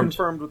Fett confirmed. Is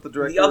confirmed with the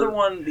director. The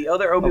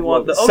other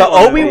Obi-Wan. The So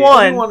Obi-Wan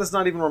Obi-Wan- Obi-Wan is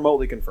not even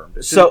remotely confirmed.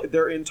 It's So-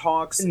 they're in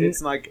talks. It's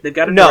like They've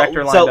got a No,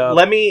 director lined so up.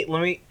 let me.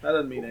 that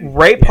doesn't mean anything.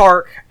 Ray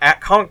Park at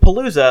Comic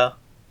Palooza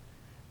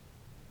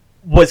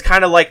was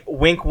kind of like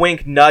wink,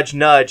 wink, nudge,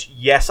 nudge.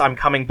 Yes, I'm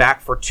coming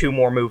back for 2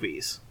 more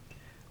movies.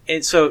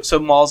 And so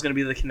Maul's going to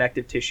be the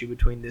connective tissue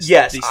between these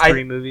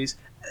 3 movies.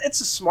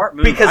 It's a smart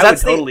move. Because I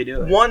that's would totally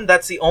do it. one.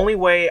 That's the only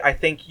way I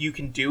think you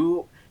can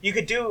do. You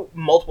could do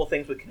multiple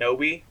things with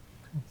Kenobi,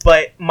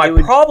 but my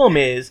problem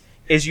is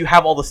you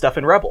have all the stuff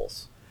in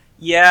Rebels.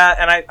 Yeah,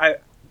 and I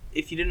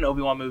if you did an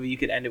Obi-Wan movie, you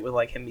could end it with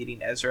like him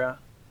meeting Ezra.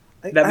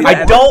 I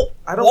don't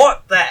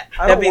want that.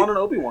 I don't want an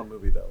Obi-Wan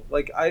movie though.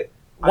 Like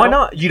Why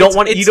not? You don't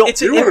want. You don't.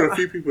 You're one of the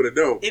few people that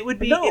don't. It would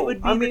be. No, it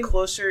would be I the mean-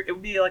 closer. It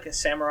would be like a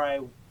samurai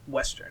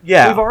western.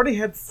 Yeah. We've already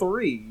had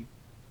 3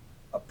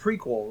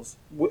 prequels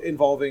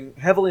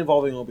heavily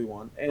involving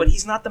Obi-Wan, But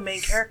he's not the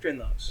main character in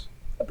those.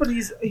 But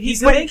he's He in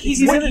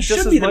should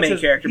just be as the much main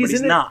as- character, but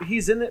he's in not.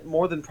 He's in it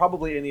more than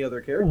probably any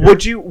other character.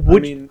 Would you? him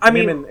and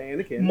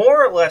Anakin.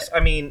 More or less. I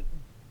mean,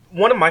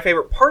 one of my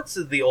favorite parts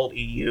of the old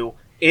EU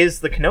is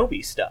the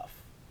Kenobi stuff.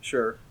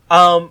 Sure.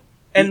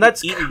 And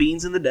that's eating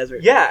beans in the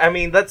desert. Yeah, I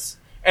mean that's.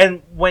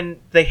 And when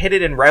they hit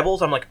it in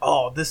Rebels, I'm like,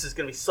 oh, this is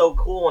gonna be so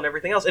cool and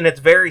everything else. And it's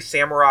very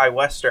samurai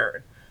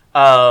western.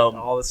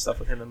 All this stuff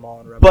with him and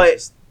Maul and Rebels but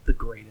is the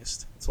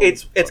greatest.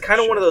 It's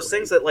kind of one of those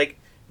things that like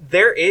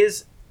there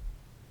is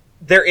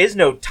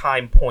no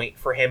time point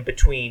for him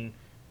between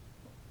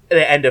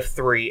the end of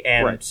 3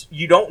 and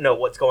you don't know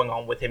what's going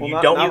on with him. Well, you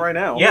not, don't not right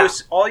now. Yeah.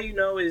 All you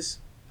know is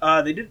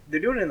they're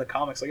doing it in the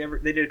comics. Like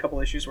they did a couple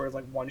issues where it's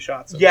like one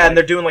shots. Yeah, and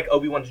they're doing like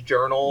Obi-Wan's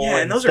journal. Yeah,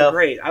 and those stuff. are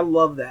great. I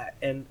love that.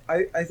 And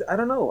I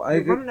don't know. I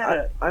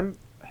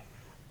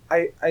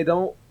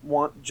don't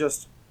want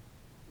just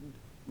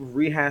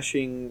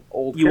rehashing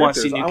old. You want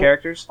to characters. see new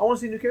characters? I want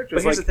to see new characters.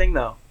 But here's the thing,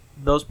 though.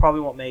 Those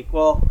probably won't make.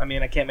 Well, I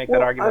mean, I can't make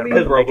that argument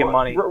because they're making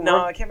money.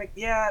 No, I can't make.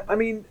 Yeah, I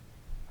mean,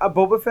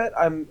 Boba Fett.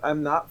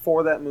 I'm not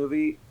for that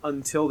movie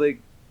until they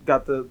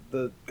got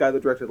the guy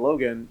that directed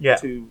Logan. Yeah.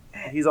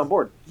 He's on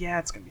board. Yeah,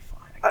 it's gonna be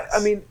fine.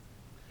 I mean,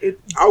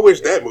 I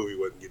wish that movie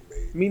wasn't getting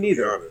made. Me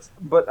neither. To be honest.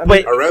 But I But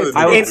mean, I'd rather do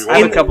I Obi-Wan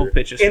have a couple movie.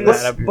 pitches for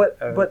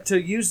that. But to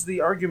use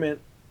the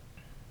argument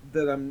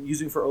that I'm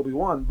using for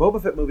Obi-Wan,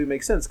 Boba Fett movie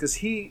makes sense because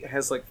he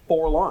has like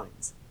 4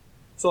 lines.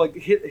 So like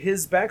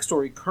his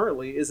backstory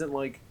currently isn't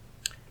like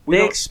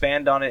they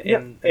expand on it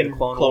in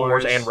Clone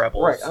Wars and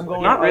Rebels. Right, I'm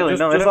going not really.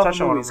 No, they just don't off touch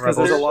the on movies Rebels. because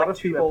there's a There's lot like of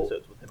 2 people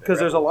episodes with him in because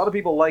there's a Rebels. lot of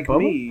people like Boba?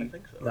 me I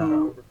think so. who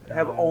No, have I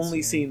haven't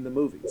only seen seen the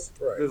movies.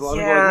 Right. There's a lot of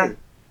Yeah.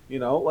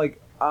 people like me.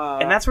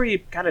 And that's where you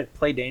kind of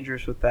play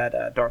dangerous with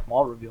that Darth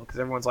Maul reveal because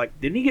everyone's like,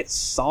 didn't he get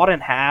sawed in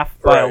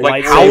half by a Right.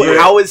 Like lightsaber?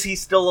 how is he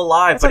still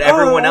alive? It's But like,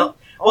 everyone else.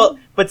 Well,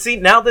 but see,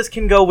 now this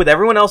can go with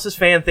everyone else's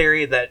fan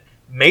theory that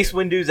Mace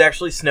Windu's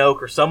actually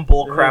Snoke or some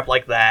bull crap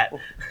like that.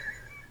 well,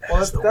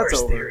 That's the that's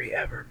worst over. theory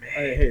ever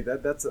made. I hate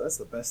that. That's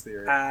the best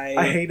theory. I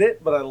I hate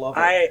it, but I love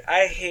it.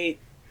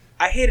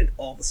 I hated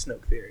all the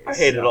Snoke theories. I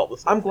hated all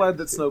this. I'm glad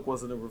that Snoke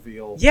wasn't a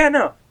reveal. Yeah,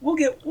 no, we'll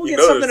get You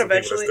know something there's some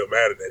eventually. people that still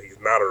mad at that he's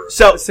not a.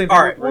 So, Same thing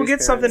all with right. We'll get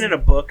Race something in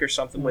parents. a book or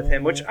something with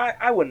him, which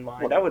I wouldn't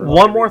mind. I would. love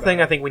One to more read thing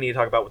that. I think we need to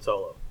talk about with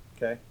Solo.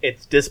 Okay.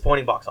 It's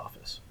disappointing box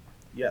office.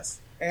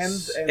 Yes. And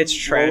It's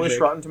tragic. lowest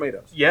Rotten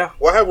Tomatoes. Yeah.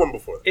 Well, I have one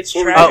before that. It's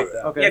Before we tragic. get to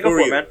that. Okay. Yeah, go Before for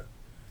we it, get man. to that.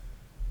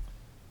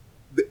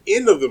 The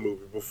end of the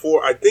movie,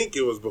 I think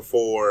it was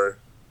before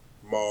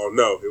Maul.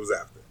 No, it was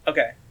after.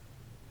 Okay.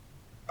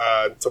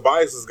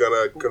 Tobias is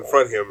gonna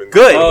confront him. And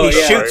Good. Oh, He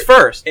yeah. shoots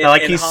first, And-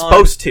 like and he's Han-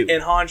 supposed to.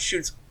 And Han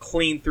shoots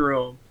clean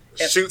through him.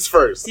 Shoots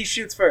first. He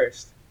shoots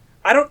first.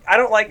 I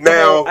don't like the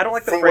Now, whole, I don't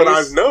like the from phrase. what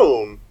I've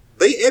known,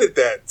 they edit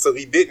that so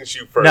he didn't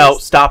shoot first. No,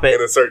 stop in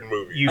it. a certain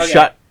movie. You Okay.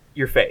 shut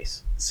your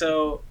face.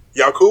 So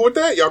Y'all cool with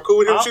that? Y'all cool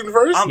with him shooting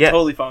first? I'm Yes.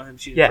 totally fine with him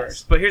shooting Yes.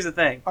 first. But here's the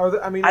thing. Are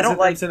there, I mean, I is don't it them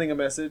like- sending a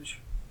message.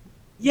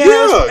 Yeah,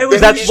 Yeah, it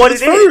was, that's what it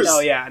shoots is. first. Oh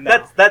yeah, no.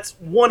 That's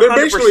They're 100%.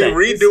 basically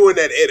redoing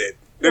that edit.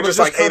 They're but just it's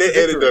like, hey, that edit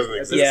contradictory doesn't at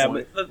exist. this yeah,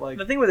 point, but like-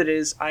 the thing with it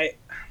is,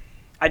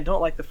 I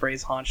don't like the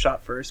phrase Han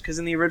shot first because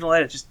in the original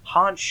edit, just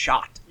Han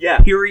shot. Yeah.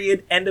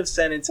 Period. End of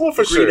sentence. Well,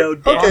 for Greedo sure.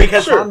 dead. Okay,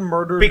 Because- sure. Han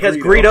murdered Because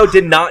Greedo. Greedo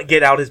did not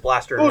get out his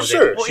blaster. and Well, was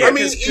sure. able to Well, shoot. yeah, I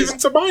mean, 'cause- even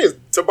Tobias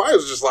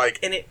was just like,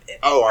 And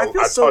oh, I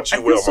taught you I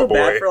well, feel so my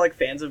bad boy. for like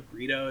fans of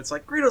Greedo. It's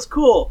like Greedo's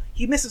cool.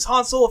 He misses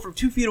Han Solo from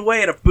 2 feet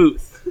away in a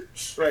booth,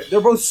 Right, they're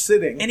both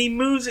sitting. and he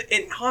moves.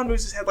 And Han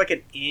moves his head like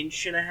an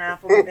inch and a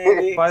half away.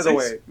 Maybe. By the So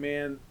way,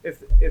 man, if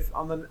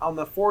on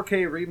the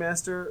 4K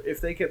remaster, if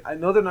they could, I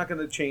know they're not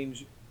going to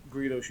change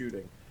Greedo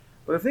shooting,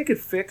 but if they could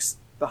fix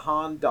the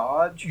Han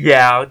dodge,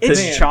 Yeah, it's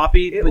Man,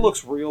 choppy. it but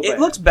looks real bad. It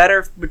looks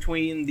better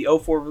between the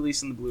 04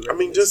 release and the Blu-ray. I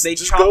mean, release.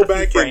 just chop go a few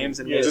back frames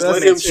and and just make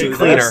let it him smooth. shoot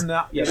cleaner. That's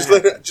not Yeah.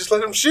 gonna just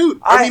let him shoot.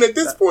 I mean, at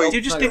this point,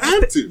 Dude, just you pick,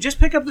 have to. just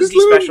pick up the Just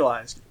let him-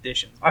 despecialized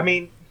editions. I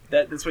mean,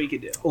 That's what you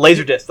could do.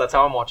 Laserdisc. That's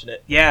how I'm watching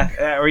it.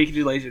 Yeah, or you could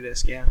do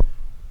Laserdisc. Yeah,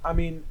 I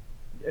mean,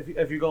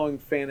 if you're going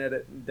fan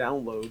edit and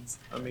downloads,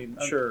 I mean,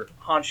 sure.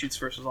 Han shoots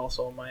first was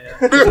also on my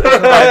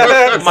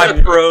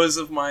my pros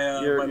of my.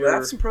 You're- I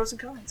have some pros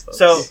and cons. Folks.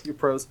 So Your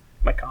pros.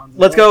 my cons.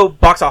 let's go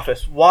box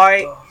office.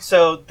 Why?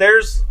 So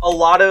there's a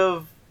lot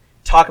of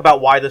talk about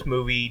why this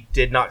movie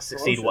did not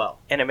succeed Promotion. well.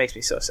 And it makes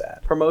me so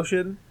sad.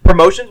 Promotion.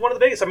 Promotion's one of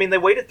the biggest. I mean, they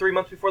waited 3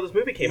 months before this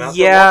movie came out to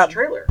Yeah, launch the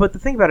trailer. But the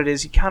thing about it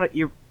is,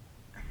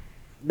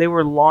 they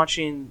were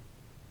launching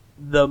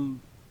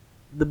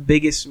the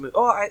biggest movie.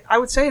 Oh, I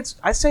would say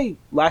I say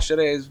Last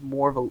Jedi is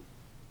more of a.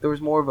 There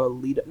was more of a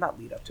not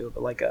lead up to it,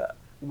 but like a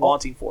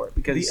wanting for it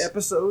because The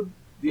episode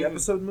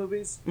Mhm.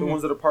 movies, the Mhm.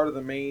 ones that are part of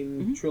the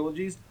main Mhm.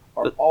 trilogies,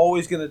 are But-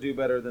 always going to do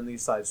better than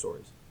these side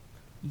stories.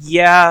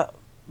 yeah,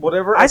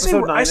 Whatever I say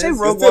episode 9 I say is,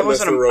 Rogue It's One was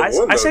less than Rogue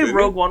One, I say though, didn't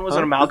Rogue it? One was an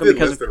Huh? amalgam It did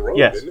because less of, than Rogue,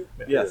 yes. didn't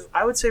it? Yes.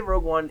 I would say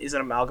Rogue One is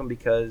an amalgam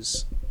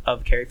because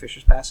of Carrie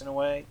Fisher's passing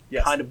away.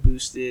 Yes. Kind of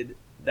boosted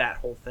that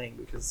whole thing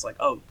because it's like,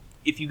 oh,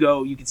 if you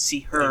go, you can see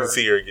her. You can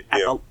see her. at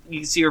Yeah. you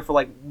can see her for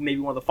like maybe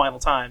one of the final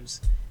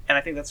times, and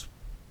I think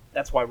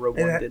that's why Rogue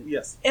And One it- did.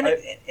 yes. And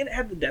I- it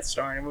had the Death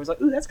Star, and everyone was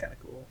like, "Ooh, that's kind of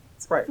cool."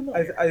 It's Right.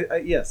 familiar. I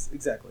yes,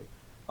 exactly.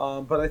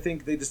 But I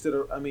think they just did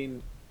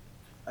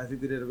I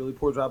think they did a really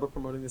poor job of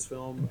promoting this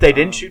film. They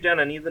didn't shoot down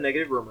any of the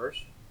negative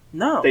rumors.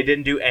 No, They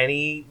didn't do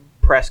any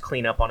press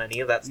cleanup on any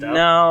of that stuff.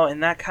 no,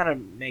 and that kind of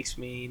makes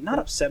me not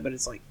upset, but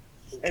it's like,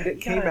 And it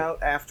you came gotta- out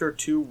after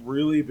 2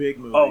 really big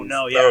movies. Oh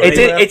no, yeah, No, It's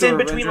They in, were it's after in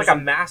between Avengers like a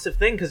and- massive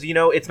thing because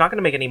it's not going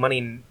to make any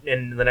money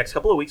in the next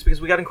couple of weeks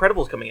because we got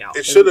Incredibles coming out.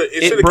 It should have. It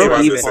It should have broke came out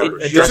in even. December.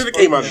 It It just, should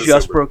have came out in just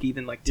December. broke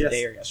even like Yes.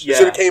 today or It yesterday.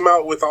 should have came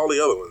out with all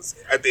the other ones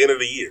at the end of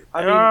the year.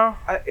 I mean, No.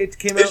 it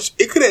came out.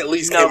 It could at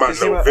least No, came out it in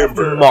came out after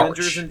November. March.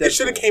 Avengers and It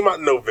should have Deadpool. came out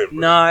in November.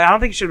 No, I don't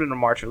think it should have been a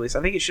March release.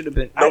 I think it should have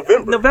been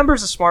November.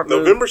 November's a smart move,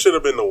 November should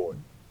have been the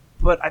one.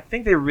 but I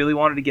think they really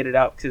wanted to get it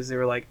out because they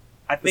were like,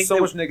 I There's think so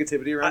they, much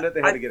negativity around it.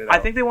 They had to get it out. I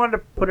think they wanted to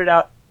put it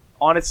out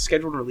on its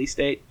scheduled release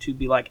date to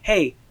be like,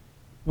 hey,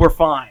 we're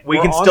fine. We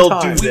We're can on still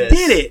time. do We this.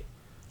 did it.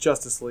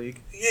 Justice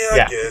League. Yeah,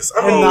 Yeah. I guess.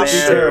 And I mean, not be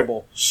sure.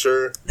 terrible.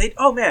 Sure.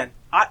 Oh man,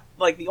 I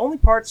like the only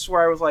parts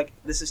where I was like,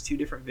 this is two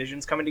different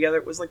visions coming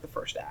together was like the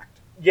first act.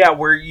 Yeah,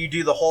 where you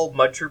do the whole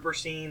Mud Trooper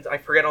scenes. I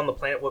forget on the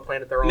planet what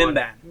planet they're on.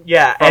 Mimban.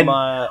 Yeah, From, and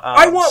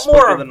I want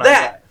more of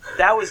that.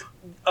 That was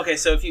okay.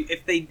 So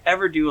if they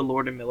ever do a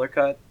Lord and Miller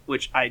cut,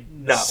 which I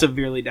No.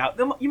 severely doubt,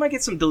 you might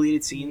get some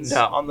deleted scenes.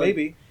 No, on the,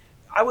 Maybe.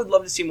 I would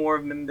love to see more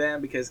of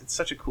Mimban because it's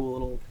such a cool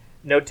little.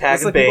 no tag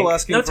It's and like bang. people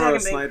asking No for tag a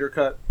and bake. Snyder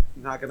cut.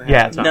 Not going to Yeah,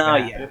 happen. it's not No,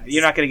 gonna yeah, happen.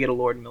 you're not going to get a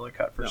Lord and Miller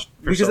cut for, No. for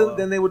Because Solo.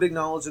 then they would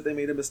acknowledge that they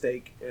made a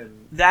mistake.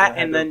 And that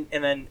had and to-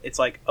 then it's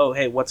like, oh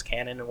hey, what's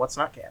canon and what's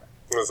not canon.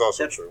 That's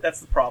also That's true. that's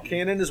the problem.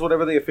 canon is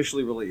whatever they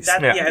officially released.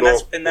 That, Yeah. yeah, and Well,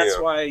 that's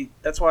yeah. why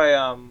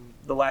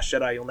the Last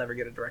Jedi you'll never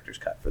get a director's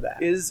cut for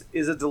that. Is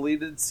a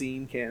deleted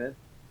scene canon?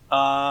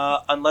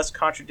 Unless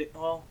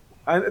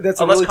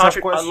That's a really tough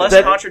question.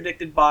 That-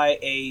 contradicted by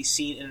a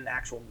scene in an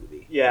actual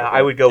movie. Yeah,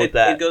 I would go with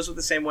that. It goes with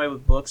the same way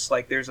with books.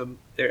 Like there's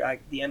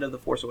the end of the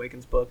Force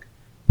Awakens book,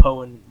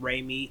 Poe and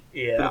Rey meet for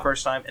the Yeah,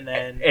 first time, and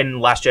then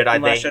and Last Jedi,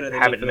 in Last they Jedi they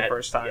haven't meet for met the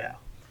first time. Yeah,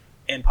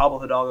 And Pablo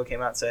Hidalgo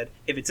came out and said,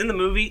 if it's in the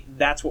movie,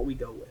 that's what we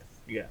go with.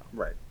 yeah.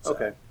 Right. So-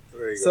 Okay.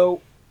 There you go.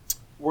 So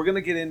we're gonna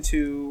get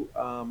into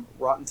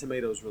Rotten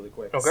Tomatoes really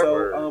quick. Okay.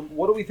 So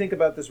what do we think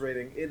about this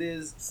rating? It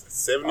is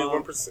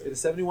 71%. It is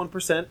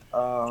 71%.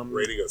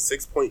 Rating of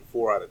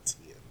 6.4 out of 10.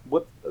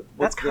 What?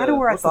 That's kind of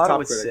where I thought it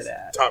would critics? sit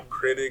at. Top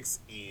critics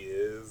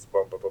is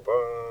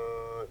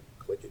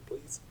click it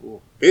please.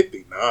 Ooh.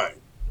 59.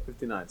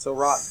 59. So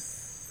Rotten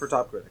for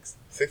top critics.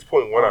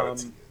 6.1 out of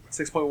 10.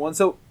 6.1.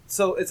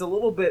 So it's a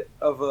little bit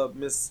of a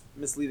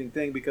misleading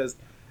thing because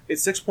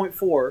it's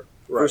 6.4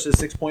 versus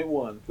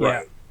 6.1.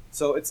 Right.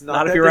 So it's not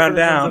Not that if you round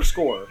different in down. terms of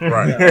score.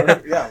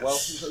 Right. Yeah, well,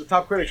 the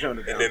top critics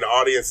rounded down. And then the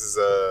audience is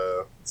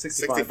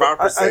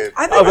 65%.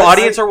 I think Of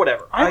audience or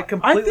whatever. I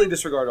completely think-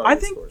 disregard I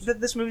audience think scores. that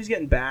this movie's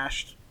getting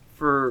bashed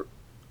for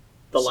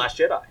The Last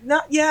Jedi.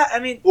 not. Yeah, I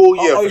mean, Oh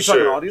yeah, oh, for you're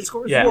talking sure. audience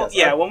scores? Yeah. well, Yes,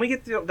 yeah. When we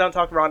get done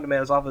talking Rotten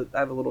Tomatoes, I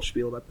have a little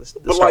spiel about this. The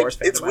But Star like, Wars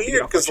it's fandom. I have to get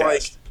weird off my because like,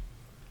 chest.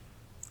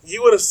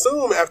 you would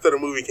assume after the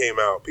movie came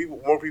out,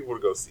 more people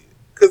would go see it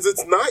because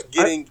it's not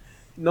getting.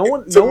 No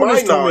one, to no one my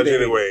has told me knowledge, they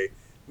hate it. anyway,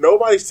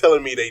 nobody's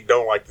telling me they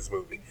don't like this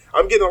movie.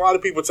 I'm getting a lot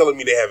of people telling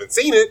me they haven't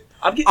seen it.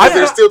 I'm getting.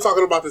 They're still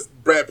talking about this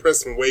Brad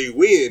Preston Way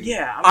win.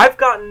 Yeah, I've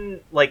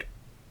gotten like,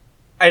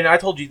 and I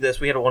told you this.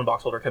 We had a one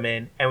box holder come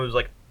in and was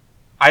like,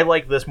 "I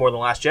like this more than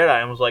Last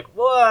Jedi," and was like,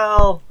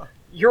 "Well,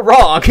 you're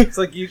wrong." It's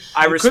like you.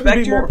 I you couldn't respect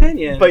be your more-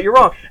 opinion, But you're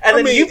wrong. And I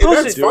then mean, you and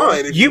that's posted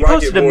fine if you like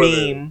posted it a more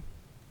meme,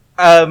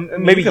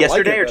 mean, maybe you can like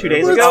yesterday it or 2 better,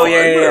 days but- ago. Oh, yeah,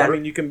 I yeah.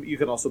 mean, you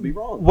can also be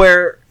wrong.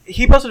 Where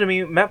he posted a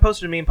meme. Matt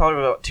posted a meme probably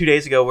about 2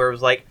 days ago, where it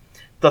was like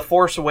the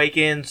Force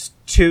Awakens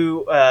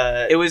too.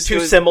 It was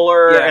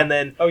similar, yeah. and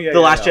then Oh, yeah, the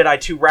yeah, Last yeah. Jedi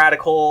too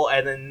radical,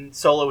 and then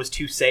Solo was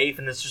too safe,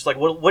 and it's just like,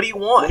 what do you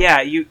want?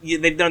 Yeah, you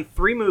they've done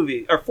 4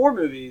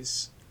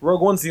 movies.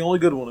 Rogue One's the only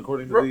good one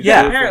according to these.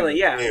 yeah, apparently,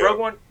 yeah. Yeah.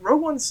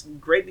 Rogue One's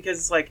great because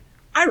it's like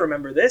I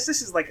remember this.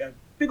 This is like a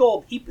big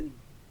old heap and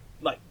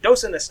like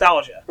dose of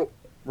nostalgia.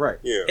 Right.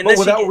 Yeah. And But this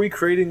you without get-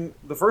 recreating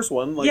the first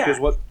one, like Yeah. is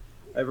what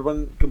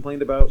everyone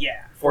complained about.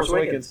 Yeah, Force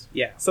Awakens.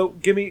 Yeah. So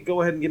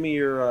go ahead and give me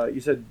your.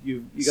 You said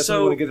you got So, something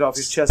you want to get off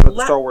his chest about the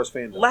La- Star Wars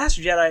fandom. Last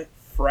Jedi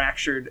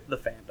fractured the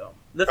fandom.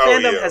 The Oh,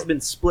 fandom yeah. has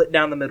been split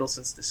down the middle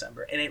since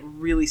December, and it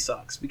really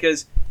sucks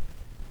because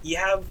you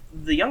have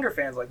the younger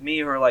fans like me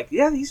who are like,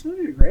 "Yeah, these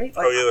movies are great."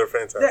 Like, Oh yeah, they're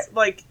fantastic.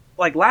 that-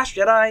 like Last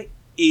Jedi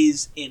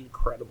is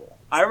incredible.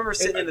 I remember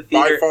sitting in the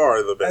By theater.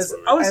 far the best as,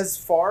 movie. I was- as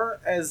far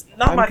as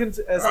Not I'm my-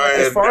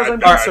 as far as I'm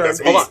I- concerned, that's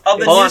me. Hold on. Of the Hold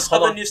new- on, of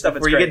hold the on. new stuff, it's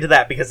Before you get great. into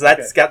that, because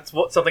that's Okay.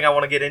 got something I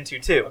want to get into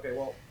too. okay,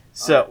 well,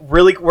 So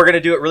we're gonna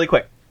do it really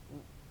quick.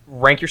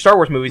 Rank your Star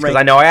Wars movies because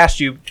Rank. I know I asked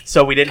you,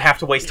 so we didn't have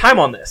to waste time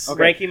on this.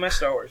 Okay. ranking my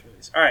Star Wars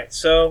movies. All right,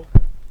 so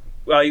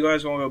well, you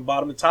guys want to go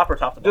bottom to top or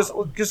top to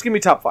bottom? just give me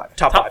top 5.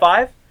 Top Top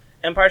five. 5: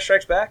 Empire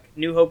Strikes Back,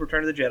 New Hope,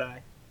 Return of the Jedi,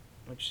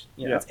 which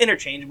Yeah. it's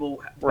interchangeable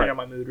depending Right. on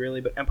my mood,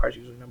 really. But Empire's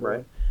usually number Right.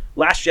 one.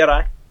 Last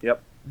Jedi.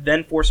 Yep.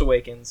 Then Force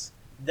Awakens.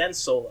 Then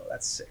Solo.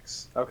 That's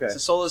 6. Okay. So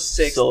Solo's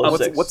 6. Solo's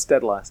What's, six. what's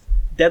dead last?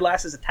 Dead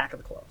last is Attack of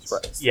the Clones.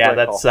 Right. Yeah, Right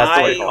that's call.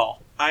 the right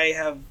call. I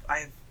have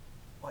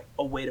like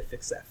a way to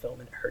fix that film,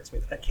 and it hurts me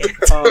that I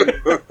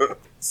can't.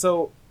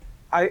 So,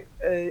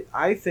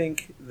 I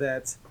think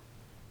that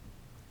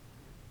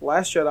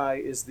Last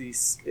Jedi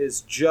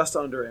is just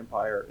under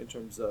Empire in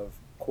terms of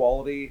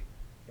quality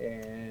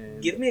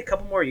and. Give me a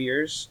couple more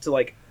years to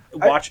like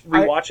I-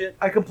 rewatch it.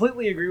 I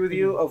completely agree with Mm-hmm.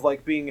 you of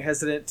like being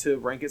hesitant to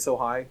rank it so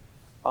high.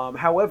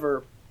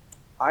 However,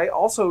 I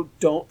also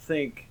don't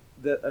think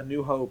that A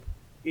New Hope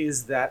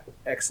is that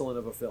excellent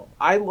of a film.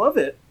 I love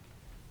it.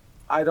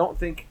 I don't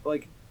think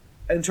like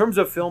in terms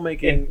of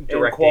filmmaking In and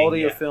directing,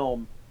 quality yeah. of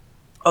film.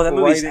 Oh, that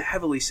movie's Right.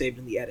 heavily saved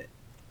in the edit.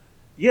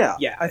 Yeah,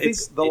 Yeah, I think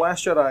it's- The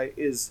Last Jedi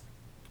is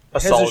A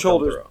heads solid and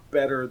shoulders film through.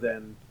 better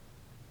than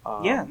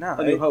Yeah, no.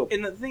 A New Hope.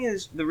 And the thing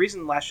is, the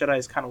reason Last Jedi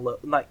is kind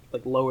of not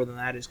like lower than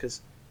that is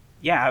because,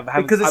 yeah,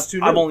 Because it's too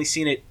I've new. only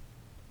seen it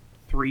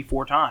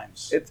 3-4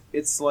 times.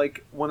 It's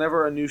like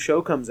whenever a new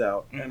show comes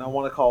out and I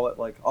want to call it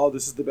like, oh,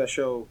 this is the best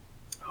show,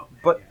 Oh, man,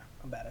 but- yeah,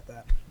 I'm bad at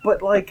that.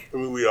 but like I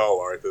mean, we all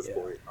are at this Yeah.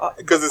 point uh,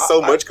 because it's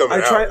so much coming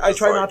I try. out. I It's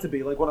try like- not to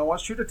be like when I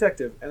watch True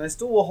Detective, and I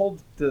still will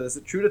hold to this.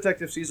 That True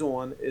Detective season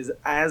 1 is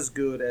as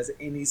good as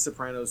any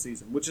Sopranos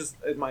season, which is,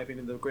 in my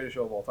opinion, the greatest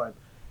show of all time.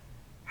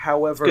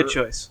 However, Good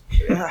choice.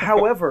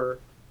 however,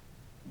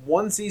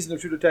 one season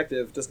of True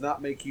Detective does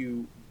not make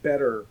you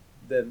better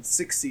than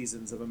 6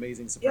 seasons of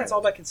Amazing Sopranos. Yeah, it's all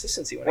about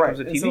consistency when it right. comes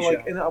to And TV so, show.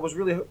 like, and I was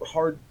really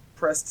hard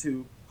pressed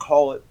to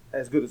call it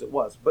as good as it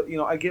was, but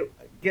I get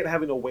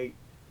having to wait.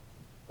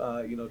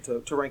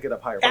 To rank it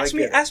up higher. But ask I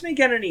me, get it. ask me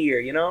again in a year.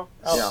 I'll,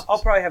 Yeah. I'll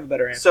probably have a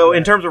better answer. So for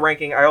in that. terms of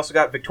ranking, I also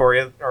got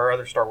Victoria, our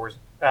other Star Wars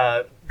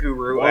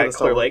guru One of at the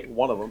Clear Star- Lake.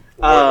 One of them.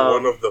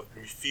 one of the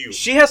few.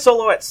 She has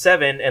Solo at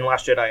 7 and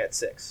Last Jedi at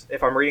 6.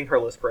 If I'm reading her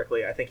list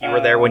correctly, I think you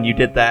were there when you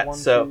did that. One,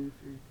 So 2,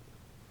 3.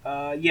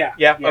 Yeah.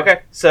 yeah,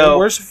 okay. So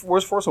Where's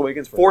Force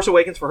Awakens? For Force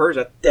Awakens for her is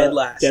at Dead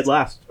last. dead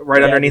last, right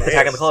Dead underneath last.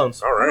 Attack of the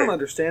Clones. All I don't right,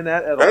 understand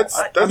that at That's-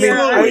 all. that's I mean, a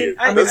little I- weird.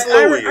 I mean, That's a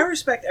little weird. I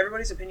respect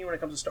everybody's opinion when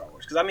it comes to Star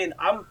Wars because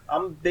I'm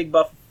a big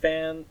buff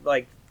fan.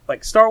 Like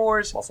Star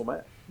Wars, Muscle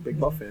Matt, big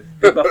buff fan.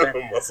 big buff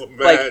fan. Muscle man.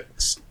 Like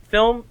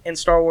film and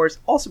Star Wars,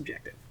 all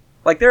subjective.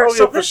 Like Oh,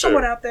 yeah, for there's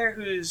someone sure. out there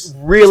who's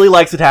Really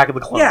likes Attack of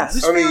the Clones.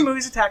 whose I mean- favorite movie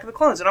is Attack of the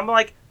Clones, and I'm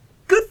like,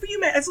 good for you,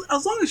 man. As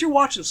long as you're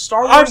watching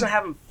Star Wars and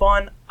having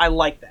fun, I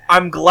like that.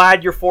 I'm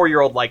glad your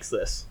 4-year-old likes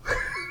this.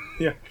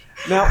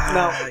 Now,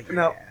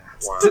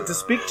 Wow. to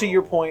speak to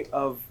your point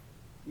of,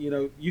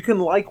 you can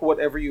like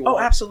whatever you want. Oh,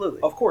 absolutely.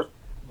 Of course.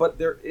 But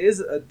there is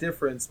a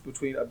difference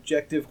between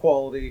objective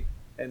quality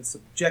and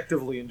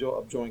subjectively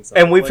enjoying something.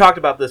 And we've Like, talked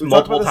about this we've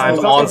talked multiple about this- times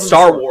we've talked on about this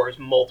Star before. Wars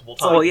multiple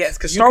times. Well, yeah,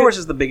 because You Star could- Wars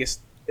is the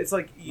biggest. It's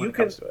like when you it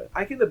can. comes to it.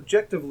 I can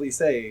objectively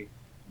say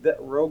that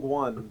Rogue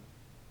One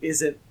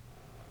is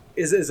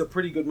a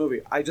pretty good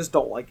movie. I just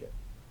don't like it.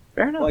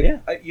 Fair enough. Like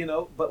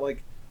yeah. but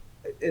like,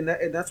 and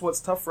that's what's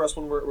tough for us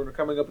when we're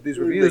coming up with these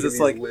We're reviews. making It's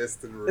these like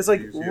lists and it's like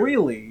reviews, yeah.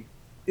 really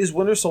is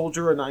Winter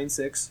Soldier a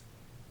 9.6?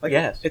 Like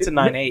Yes. It's a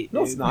 9.8.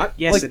 No, it's dude. not.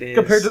 Yes, Like, it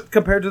is.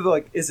 Compared to the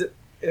like, is it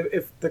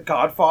if The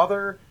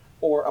Godfather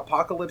or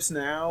Apocalypse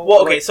Now?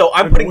 Well, okay, like, so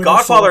I'm or putting Winter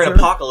Godfather and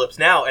Soldier? Apocalypse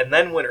Now, and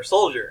then Winter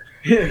Soldier.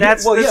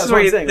 That's well, this yeah, is that's where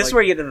what you, I'm saying. this is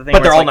where you get to the thing.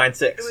 But where they're all it's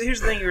like, 9.6.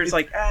 Here's the thing: where it's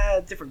like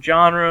different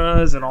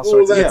genres and all Well,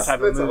 sorts of that's- type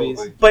of that's all movies.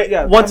 like- But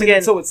yeah, once I mean,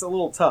 again, so it's a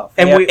little tough.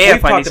 and Yeah, we've AFI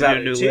talked needs to do about a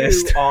it new too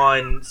list.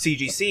 on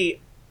CGC.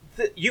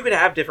 You could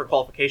have different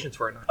qualifications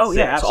for a 9.6 Oh,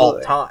 yeah, all the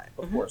absolutely. time.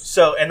 Of course.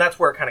 So, and that's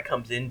where it kind of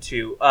comes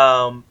into.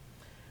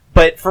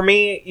 But for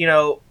me,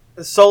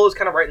 Solo's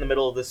kind of right in the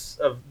middle of this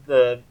of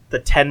the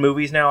 10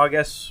 movies now. I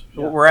guess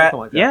Yeah, we're at. something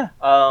like that.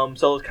 Yeah.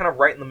 Solo's kind of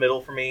right in the middle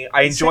for me.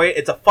 I enjoy it.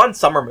 It's a fun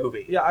summer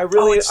movie. Yeah, I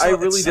really it's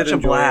did such a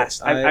enjoy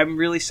blast. it. I'm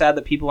really sad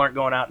that people aren't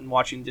going out and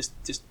watching just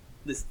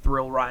this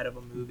thrill ride of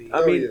a movie.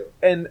 I mean,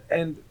 yeah.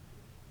 and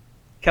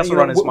Kessel you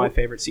know, Run is my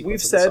favorite sequence. we've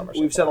of the said summer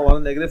so we've said a far. lot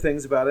of negative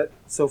things about it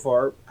so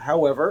far.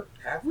 However,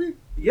 Have we?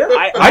 yeah,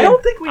 I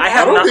don't think we. I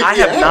have don't not. think I we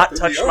have have, not to be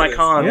touched my honest.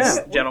 cons,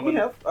 yeah, gentlemen. We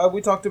have. We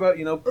talked about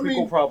prequel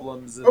mean,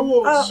 problems. And,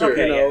 Oh, well, sure.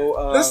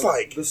 okay. That's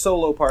like- the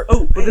solo part.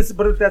 Oh, but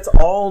that's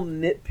all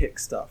nitpick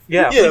stuff.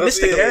 Yeah. Yeah, We that's-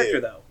 missed a yeah, character yeah.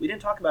 though. We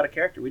didn't talk about a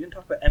character. We didn't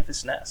talk about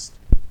Emphas Nest.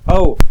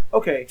 Oh,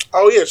 okay.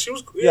 Oh yeah, she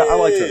was. Yeah, I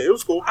liked her. It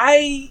was cool.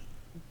 I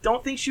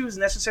don't think she was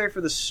necessary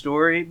for the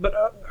story, but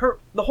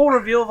the whole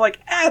reveal of like,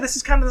 this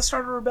is kind of the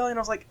start of a rebellion.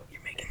 I was like,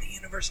 you're making the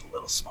universe a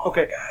little smaller.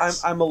 Okay,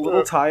 guys. I'm a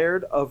little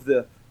tired of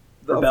the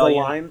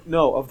Rebellion. line.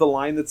 No, of the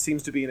line that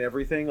seems to be in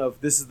everything. Of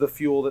this is the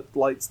fuel that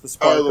lights the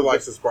spark. Oh, the of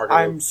lights and spark.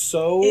 I'm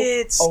so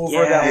It's- over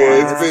yeah. that Yeah,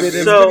 line. it's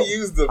been So-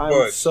 used a I'm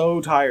bunch.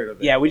 so tired of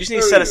it. Yeah, we just need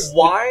to Oh, set yeah. us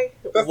Why?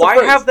 That's the Why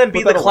phrase. have them be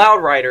Put the that on.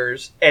 Cloud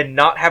Riders and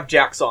not have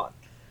Jax on?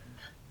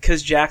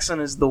 because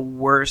Jackson is the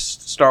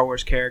worst Star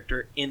Wars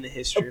character in the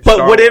history of But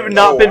Star would it Wars.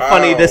 not Oh, been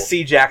funny wow. to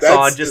see Jax That's,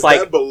 on is just like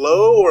that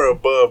below or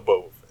above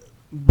Boba Fett?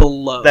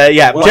 below?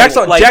 yeah, Well, Jax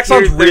like,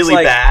 Jackson's there's really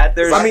like- bad.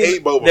 There's, I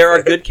hate Boba there are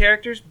Fett. good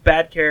characters,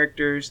 bad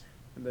characters.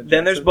 And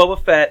Then there's Jackson.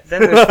 Boba Fett.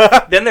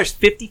 Then there's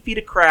 50 feet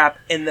of crap,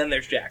 and then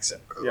there's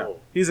Jackson. Yeah, Oh.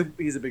 he's a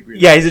big green.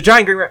 Yeah, he's a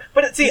giant green rat.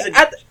 But see, He's a-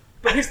 at the,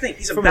 But here's the thing: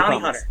 he's a From the bounty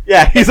comics. hunter.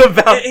 yeah, he's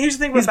about. Here's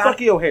the thing he's about bounty.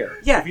 Bucky O'Hare.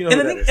 Yeah, if you know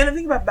and who the that thing is. and the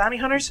thing about bounty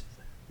hunters,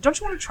 don't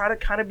you want to try to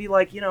kind of be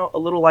like a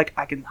little like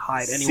I can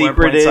hide anywhere. in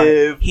plain sight?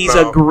 Secretive. He's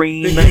No. a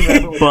green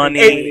Hey,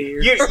 bunny.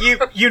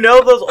 You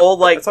know those old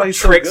like That's why he's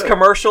so tricks good.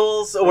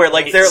 commercials where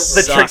like It they're the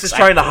sucks. tricks is I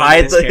trying to hate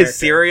hide this his character.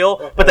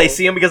 cereal, but they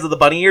see him because of the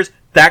bunny ears.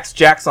 That's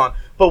Jackson.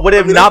 But would it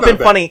have mean, not that's been not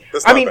bad. funny?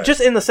 That's I not mean, bad. just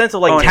in the sense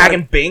of like Oh, yeah.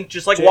 tagging Bink,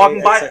 just like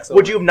walking by. JXXO.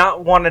 Would you have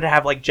not wanted to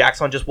have like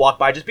Jackson just walk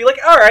by, just be like,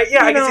 all right,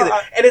 yeah, I can see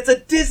that. And it's a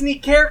Disney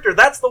character.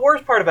 That's the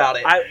worst part about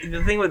it.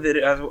 The thing with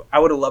it, I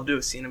would have loved to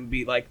have seen him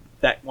be like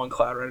that one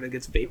Cloud Rider that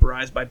gets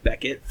vaporized by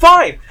Beckett,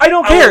 Fine, I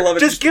don't I care. would love it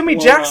Just just give me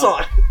blown Jackson.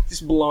 up.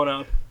 just blown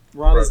up.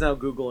 Ron is now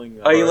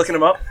googling. Are you looking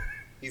him up?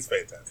 He's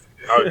fantastic.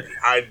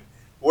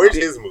 Where's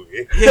his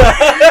movie?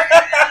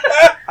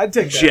 I'd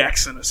take that.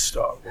 Jackson, a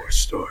Star Wars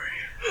story.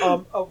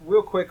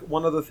 Real quick,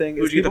 one other thing.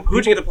 Who'd you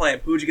get to play him?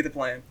 Who'd you get to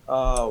play him?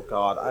 Oh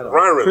God, I don't.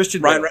 Ryan Reynolds.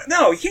 Christian Ryan. Bale.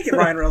 No, you can't get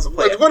Ryan Reynolds to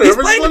play him. Whatever, He's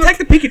just playing let him-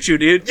 Detective Pikachu,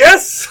 dude.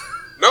 Yes,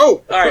 No.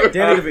 All right,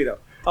 Danny DeVito.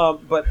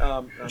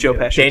 Joe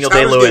Pesci. Daniel Childish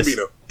Day Lewis.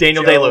 Gambino.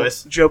 Daniel Day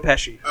Lewis. Joe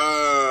Pesci.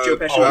 Joe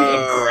Pesci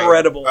would be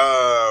incredible.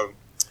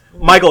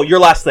 Michael, your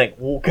last thing.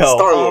 We'll go.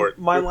 Star-Lord.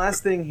 My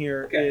last thing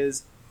here Okay.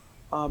 is,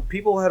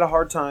 people had a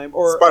hard time,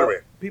 or Spider-Man.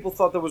 people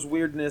thought there was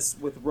weirdness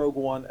with Rogue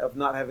One of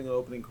not having an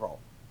opening crawl.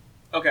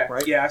 Okay,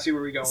 Right? yeah, I see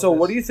where we're going. So, with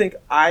what this. do you think?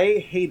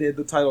 I hated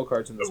the title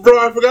cards in this. Bro,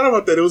 I forgot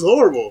about that. It was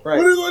horrible. Right.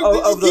 What is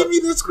Of just the- give me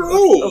the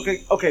scroll.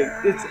 Okay,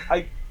 it's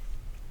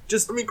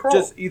just I mean, crawl.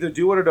 just either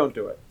do it or don't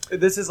do it.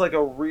 This is like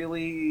a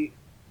really,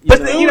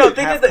 But they did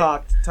the-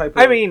 half-cocked type.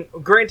 I of, mean,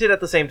 granted,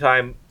 at the same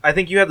time, I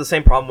think you had the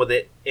same problem with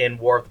it in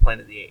War of the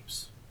Planet of the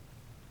Apes.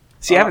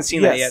 See, I haven't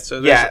seen that yes. yet. So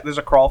Yeah. there's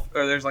a crawl,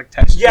 or there's like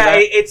tests. for Yeah, that?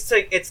 it's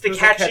to There's a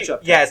catch you. catch-up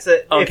Yeah, test.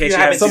 it's a, Okay, if you so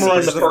haven't seen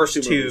summarize the the first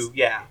first two two, movies.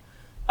 yeah.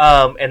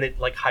 And it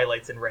like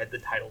highlights in red the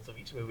titles of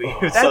each movie.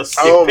 It's so That's-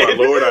 Oh stupid.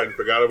 my lord, I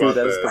forgot about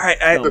that is that. the- All right,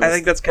 I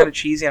think that's kind of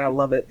cheesy, and I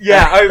love it.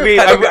 Yeah, I mean,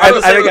 I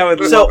think I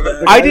would So love that.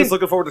 The I guy didn't. that's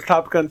looking forward to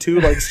Top Gun 2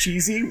 like it's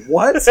cheesy.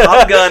 What?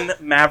 Top Gun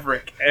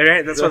Maverick. All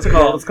right, that's what it's That's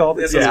called. what it's called?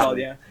 That's what it's Yeah. called.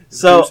 Yeah.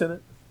 So Bruce in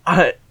it?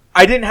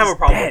 I didn't have a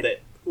problem dead. with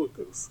it. Look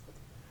at this.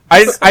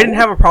 I didn't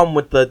have a problem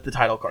with the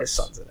title His cards.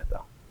 son's in it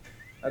though.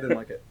 I didn't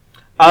like it.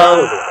 I Um,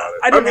 wasn't about it.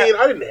 I I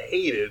didn't didn't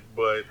hate it,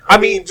 but I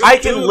mean, just I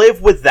can do-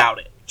 live without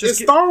it. It's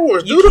Just Star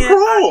Wars. You Do the can't-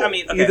 crawl. I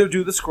mean, okay. Either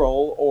do the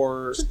scroll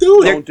or just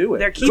do it. don't do it.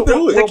 They're do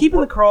keeping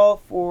it. the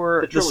crawl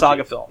for The the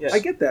saga trilogy. film. Yes. I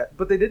get that,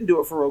 but they didn't do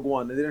it for Rogue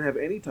One. They didn't have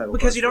any title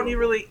Because cards you for don't need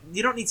Rogue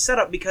you don't need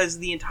setup because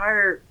the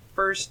entire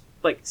first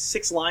like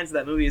 6 lines of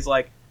that movie is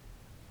like,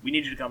 we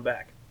need you to come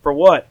back for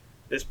what?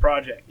 This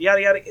project.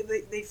 Yada yada.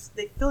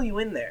 They fill you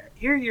in there.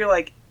 Here you're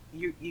like,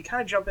 you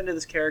kind of jump into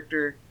this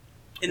character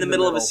in the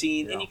middle of a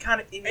scene, yeah. and you kind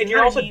of And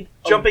you're also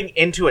jumping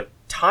into a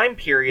time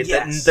period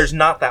that there's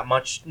not that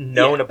much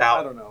known about.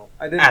 I don't know.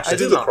 I didn't. After I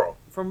the didn't crawl.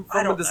 From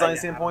I a don't- design I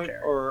standpoint don't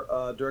care.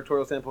 or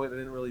directorial standpoint, I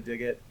didn't really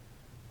dig it.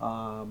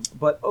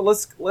 But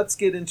let's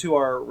get into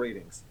our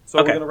ratings. So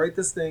Okay. we're gonna rate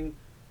this thing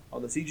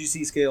on the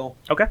CGC scale.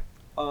 Okay.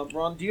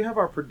 Ron, do you have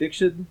our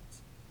prediction?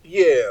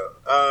 Yeah.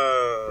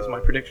 Is my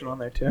prediction on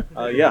there too?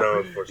 Yeah, No,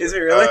 unfortunately. Is it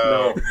really?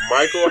 No.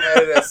 Michael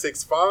had it at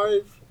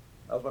 6.5.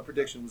 that was my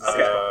prediction. Was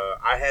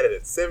I had it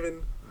at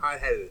 7. I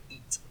had it at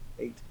 8.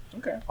 8.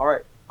 Okay. All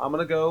right, I'll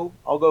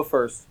go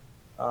first.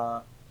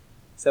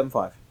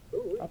 7.5,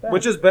 Ooh, Not bad.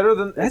 which is better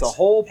than. It's a That's-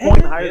 whole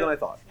point yeah. higher than I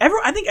thought.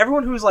 I think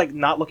everyone who was like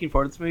not looking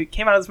forward to this movie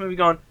came out of this movie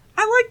going,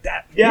 I like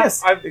that. Yeah,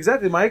 yes, I've-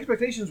 exactly. My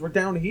expectations were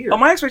down here. Oh,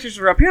 my expectations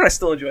were up here, and I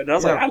still enjoyed it. And I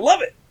was like, Yeah. I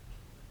love it.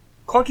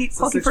 Clunky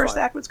So 6.5. first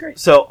act was great.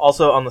 So,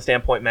 also on the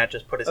standpoint, Matt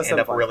just put his That's hand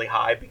up 7.5. really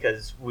high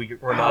because we're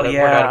Oh, not a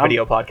yeah,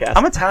 video podcast.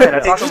 I'm Italian. I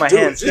Hey, talk with just my do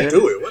hands. it. Just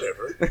dude. do it.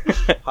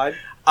 Whatever. Hyde?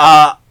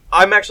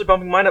 I'm actually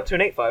bumping mine up to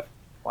an 8.5.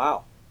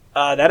 Wow.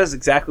 That is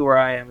exactly where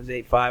I am. Is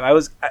 8.5. I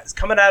was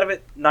coming out of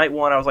it night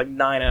one. I was like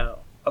 9.0.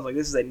 I was like,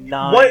 this is a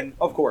 9. What?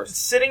 Of course.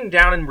 Sitting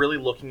down and really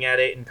looking at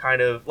it and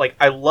kind of like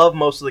I love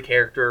most of the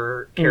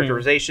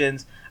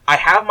characterizations. I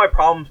have my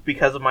problems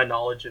because of my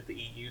knowledge of the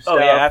EU stuff. Oh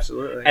yeah,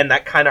 absolutely. And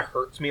that kind of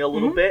hurts me a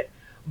little Mhm. bit.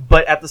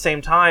 But at the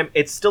same time,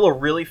 it's still a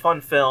really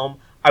fun film.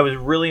 I was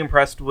really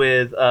impressed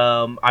with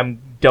not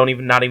even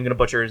going to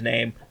butcher his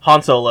name,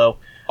 Han Solo.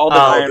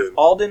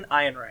 Alden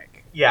Ehrenreich.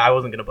 Yeah, I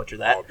wasn't going to butcher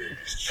that.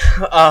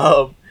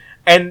 Alden.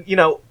 And you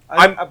know,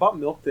 I bought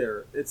milk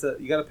there.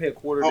 You got to pay a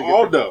quarter. To get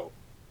Aldo.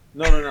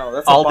 No.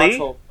 That's a Aldi? box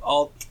whole-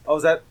 Ald. Oh,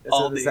 is that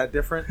Aldi.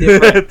 different?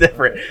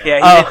 different.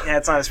 Yeah,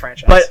 it's not his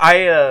franchise. But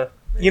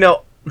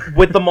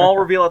with the mall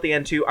reveal at the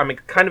end too, I'm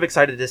kind of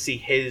excited to see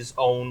his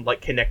own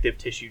like connective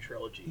tissue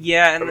trilogy.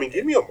 yeah, I and mean,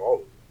 give me a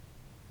Alden.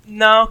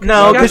 No,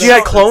 got because you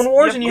had the- Clone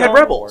Wars and you had Clone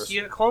Rebels. Wars.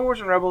 You had Clone Wars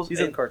and Rebels. He's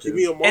and, in cartoons. Give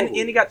me a Marvel. and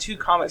you got 2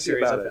 comic I see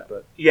series about of it, it.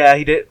 but Yeah,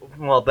 he did.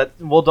 Well,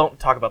 don't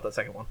talk about that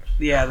second one.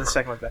 Yeah, the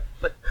second like that.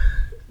 But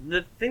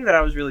the thing that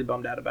I was really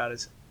bummed out about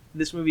is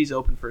this movie's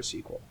open for a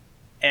sequel,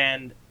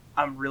 and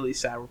I'm really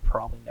sad we're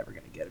probably never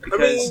going to get it I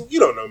because mean, you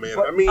don't know, man.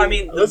 But- I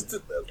mean, let's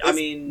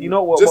you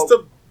know what? just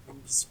to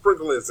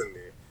sprinkle this in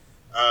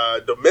there.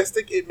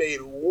 Domestic, it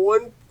made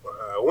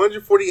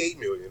 148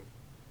 million,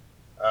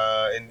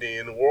 and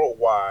then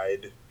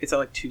worldwide, it's at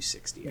like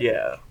 260.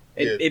 Yeah,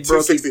 It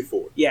broke.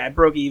 264. Yeah, it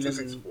broke even.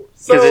 264.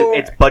 because So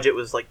its budget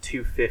was like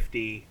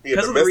 $250. yeah,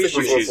 'cause of the domestic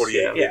was reshoots,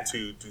 148 yeah. and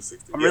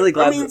 260. I'm really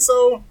glad I mean, that-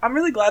 so I'm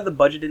really glad the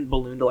budget didn't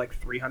balloon to like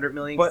 300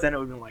 million. 'Cause But then it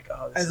would have been like,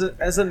 oh, this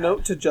as a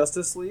note to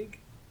Justice League,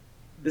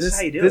 This is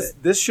how you do it.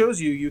 This shows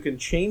you can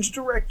change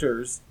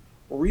directors,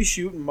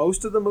 reshoot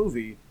most of the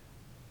movie,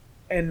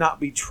 and not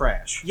be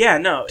trash. Yeah,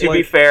 no. To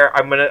be fair,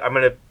 I'm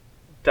gonna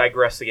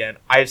digress again.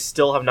 I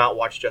still have not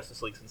watched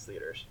Justice League since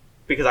theaters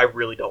because I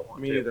really don't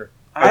want Me to. neither.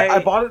 I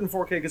bought it in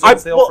 4K because it was I, on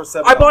sale well, for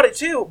 $7. I bought it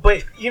too,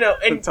 but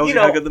and tells you you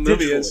know, how good the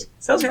movie is.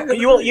 digitally. Tells you how good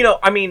the you movie is.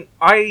 I mean,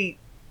 I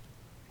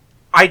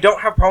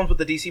don't have problems with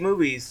the DC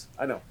movies,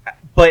 I know.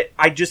 but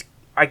I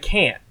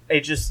can't.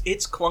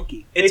 It's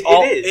clunky. It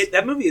is.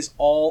 That movie is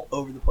all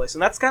over the place,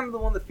 and that's kind of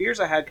one of the fears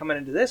I had coming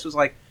into this was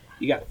like,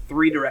 you got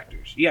 3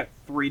 directors. You got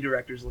 3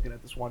 directors looking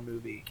at this one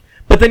movie.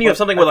 But then you have But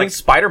something I with like think-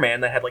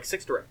 Spider-Man that had like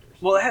 6 directors.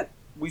 Well, it had.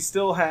 We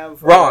still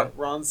have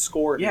Ron's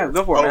score. Yeah, here.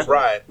 go for it, oh man.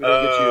 right. We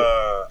don't get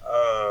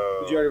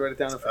you. Did you already write it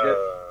down and forget?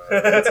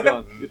 It's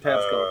gone. Your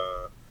tab's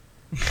gone.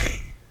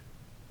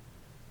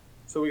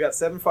 So we got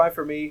 7.5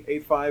 for me,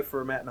 8.5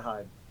 for Matt and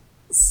Hyde.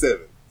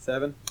 7.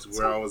 7. Is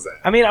where I was at.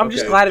 I mean, I'm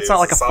just Okay. glad it's not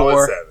like a It's a solid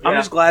 4. 7. I'm Yeah.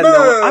 just glad.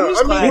 No, I'm just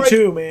I mean, glad. Me like-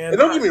 too, man. And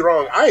don't get me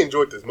wrong, I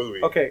enjoyed this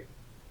movie. Okay,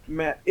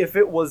 Matt, if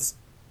it was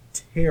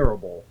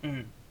terrible,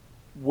 Mhm.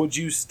 would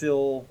you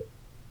still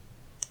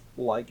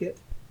like it?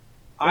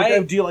 I-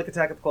 Do you like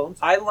Attack of the Clones?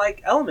 I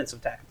like elements of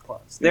Attack of the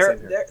Clones. Yeah, There,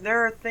 same here.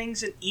 there are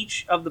things in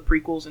each of the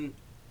prequels, and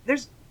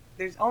there's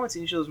elements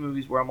in each of those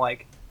movies where I'm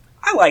like,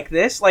 I like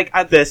this. Like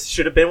This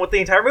should have been what the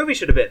entire movie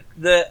should have been.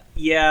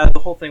 the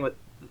whole thing with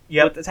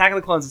Attack of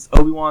the Clones is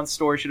Obi-Wan's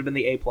story should have been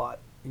the A plot,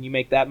 and you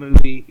make that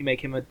movie, you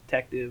make him a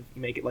detective,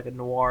 you make it like a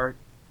noir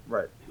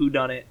Right.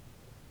 whodunit,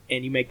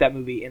 and you make that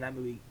movie, and that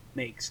movie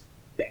makes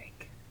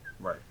bank.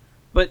 Right.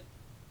 But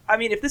I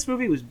mean, if this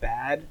movie was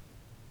bad,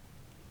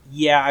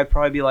 yeah, I'd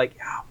probably be like,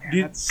 oh man,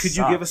 that Could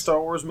you give a sucks. Star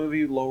Wars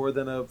movie lower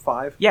than a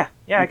 5? Yeah,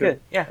 I You could.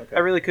 Yeah, Okay. I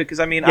really could. Because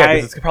I mean, Yeah,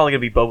 because it's probably gonna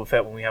be Boba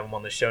Fett when we have him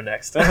on the show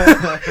next.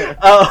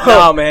 Oh,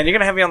 no, man, you're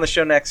gonna have me on the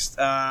show next.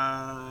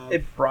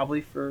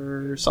 Probably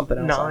for something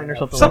else. 9 or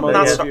something Something like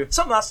not, that. Yeah.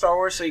 something not Star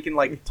Wars, so you can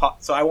like talk.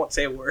 So I won't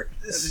say a word.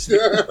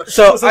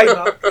 So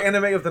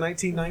Anime of the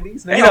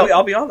 1990s. Hey, know-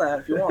 I'll be on that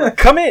if you want.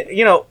 come in.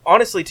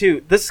 Honestly,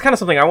 too. This is kind of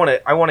something I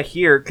want to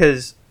hear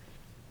because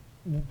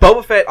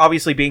Boba Fett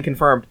obviously being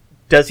confirmed.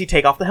 Does he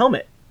take off the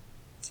helmet?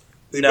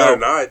 They No. better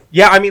not.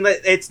 Yeah, I mean,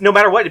 it's no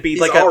matter what, it'd be He's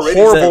like a already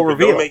horrible said, but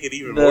reveal. Don't make it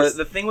even worse.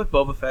 The thing with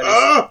Boba Fett is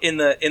Ah! in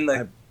the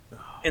Then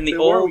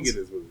old where are we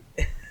getting this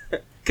movie?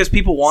 Because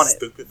people want it.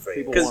 Stupid fans.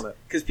 People Because want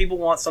it. people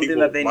want something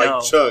People that they like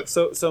know. Chuck.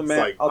 So Matt,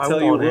 like, I'll I tell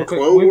you want real it. quick.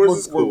 Clone Wars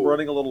is We're cool.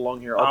 running a little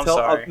long here. I'm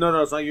sorry.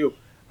 No, it's not you.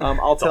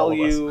 I'll It's tell all of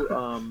us.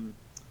 you.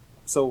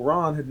 So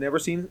Ron had never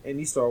seen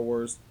any Star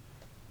Wars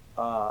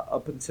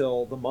up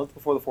until the month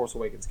before The Force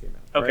Awakens came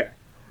out. Okay. Right?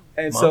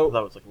 And Month? so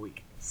That was like a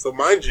week. So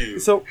mind you,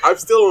 So- I've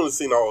still only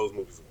seen all those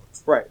movies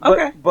once. right.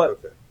 Okay. But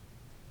Okay.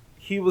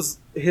 he was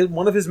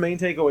one of his main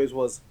takeaways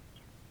was,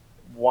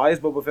 why is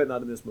Boba Fett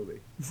not in this movie?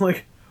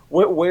 Like,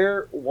 what?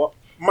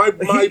 My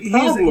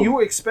problem. You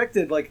were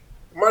expected like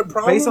my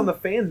problem. based on the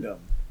fandom.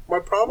 my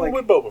problem like,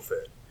 with Boba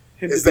Fett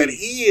him is to that be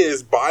he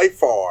is by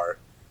far,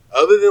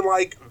 other than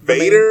like the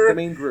Vader the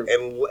main group.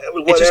 and whatever.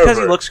 It's just because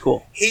he looks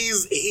cool.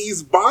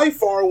 He's by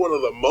far one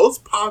of the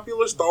most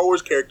popular Star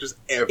Wars characters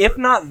ever. If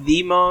not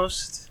the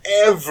most,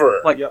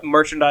 ever. like Yep.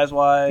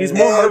 merchandise-wise. He's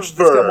more merch. He's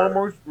got Ever.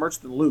 more merch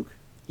than Luke.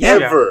 Yeah.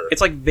 Ever.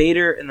 It's like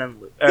Vader and then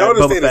Luke. Y'all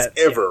understand Boba Fett.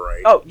 it's ever,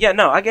 right? Oh, yeah,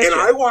 no, I get And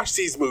you. I watch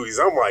these movies,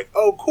 I'm like,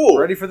 oh, cool.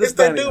 Ready for this It's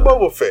that bounty dude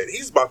hunter. Boba Fett.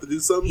 He's about to do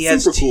something He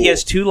has super cool. he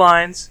has 2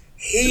 lines.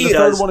 He The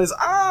does. third one is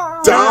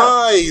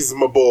dies,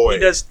 my boy.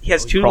 He has he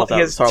two crawls out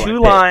he of has the Starlight 2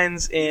 Pit.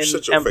 lines in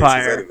Shut your face.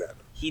 Empire.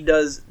 He's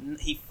that.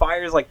 He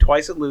fires like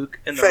twice at Luke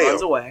and then Fail.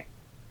 runs away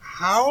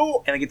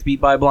How? and then gets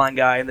beat by a blind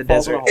guy in the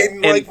Falls in desert. a hole.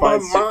 In like my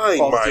falls mind,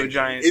 to a mind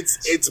giant you, it's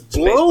space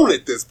blown bar.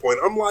 at this point.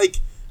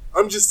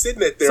 I'm just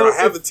sitting at there. So I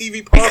have if- the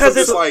TV paused. Because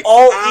I'm it's just like,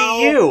 all how?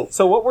 EU.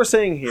 So what we're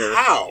saying here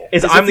How?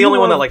 Is is I'm if the you only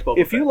one that love- likes Boba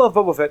If Fett. you love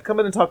Boba Fett, come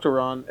in and talk to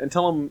Ron and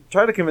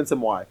try to convince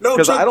him why. No,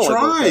 because Chuck I don't like Boba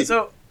tried. Fett.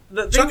 So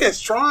the Chuck thing, has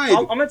tried.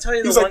 I'm gonna tell you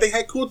He the was one, like, they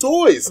had cool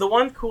toys. the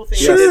one cool thing.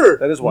 Sure. they did-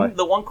 That is why.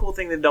 The one cool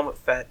thing they've done with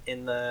Fett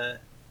in the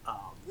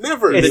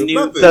Never. It's There's new-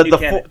 nothing. the new the,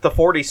 canon. the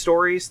 40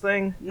 stories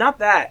thing. not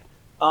that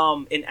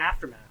in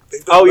Aftermath.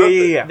 They've done Oh yeah, nothing.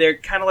 yeah, yeah. They're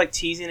kind of like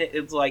teasing it.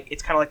 It's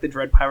kind of like the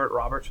Dread Pirate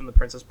Roberts from The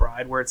Princess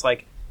Bride, where it's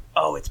like,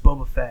 oh, it's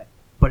Boba Fett,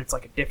 but it's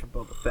like a different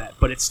Boba Fett,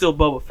 but it's still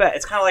Boba Fett.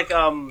 It's kind of like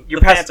Your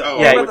the past- Phantom.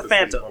 Oh, yeah, What I about the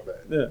went to Phantom?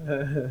 sleep,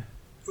 my bad.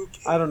 Who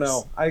cares? I don't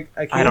know. I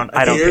can't. I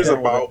don't Who cares get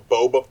on with it. about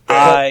Boba Fett?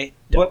 I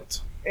don't.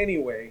 But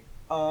anyway,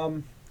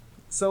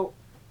 so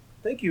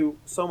thank you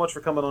so much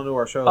for coming onto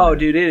our show. Oh, man.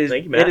 dude,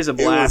 Thank you, Matt. it is a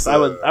blast.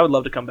 was, I would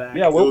love to come back.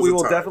 Yeah, It was we a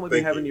will time. definitely be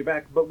Thank having you. you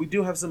back, but we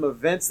do have some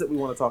events that we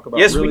want to talk about.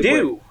 Yes, really we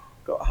do. quick.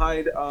 Go,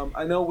 Hyde,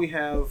 I know we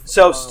have.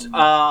 So,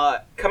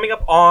 coming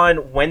up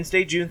on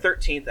Wednesday, June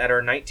 13th at our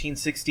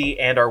 1960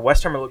 and our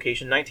Westheimer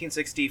location,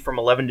 1960 from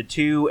 11 to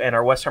 2 and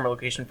our Westheimer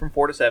location from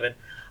 4 to 7,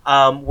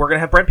 we're going to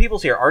have Brent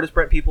Peoples here, artist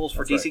Brent Peoples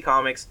for That's DC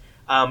Comics.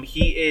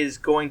 He is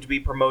going to be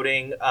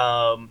promoting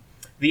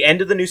the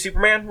end of the new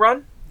Superman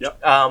run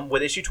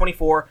with issue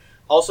 24.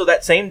 Also,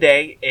 that same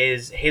day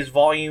is his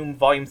volume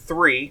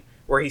 3,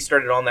 where he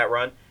started on that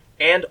run.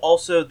 And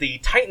also the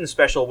Titans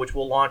special, which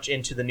will launch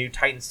into the new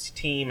Titans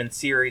team and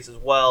series as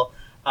well.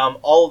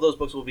 All of those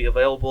books will be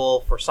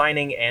available for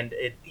signing, and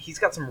he's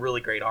got some really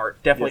great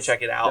art. Definitely Yes,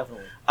 check it out.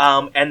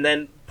 definitely. And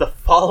then the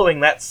following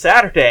that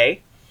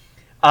Saturday,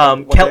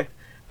 What day?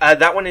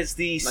 that one is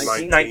the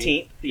 19th.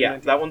 19th. Yeah,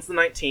 19th. that one's the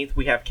 19th.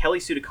 We have Kelly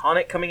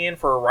Sudaconic coming in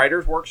for a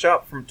writer's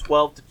workshop from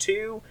 12 to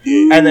 2,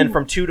 and then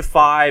from 2 to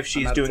 5,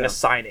 she's out of doing a town.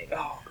 signing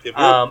If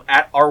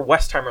at our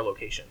Westheimer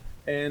location.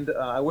 And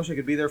I wish I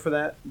could be there for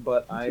that,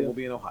 but I too. will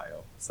be in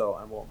Ohio, so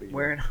I won't be.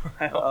 Where in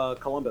Ohio?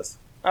 Columbus.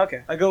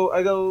 Okay. I go.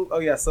 Oh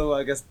yeah. So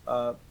I guess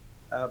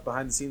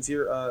behind the scenes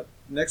here.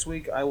 Next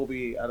week I will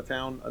be out of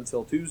town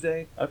until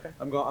Tuesday. Okay.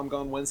 I'm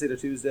gone Wednesday to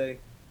Tuesday.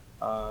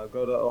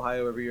 Go to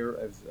Ohio every year.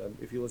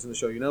 If you listen to the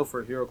show, you know,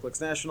 for HeroClix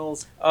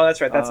Nationals. Oh,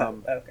 that's right. That's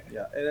okay.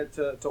 Yeah, and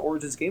to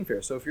Origins Game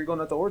Fair. So if you're going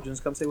out to Origins,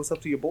 come say what's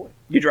up to your boy.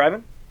 You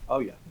driving? Oh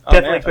yeah. Oh,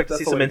 Definitely man, expect to that's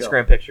see the some way to go.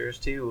 Instagram pictures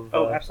too. Of,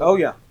 Oh, Oh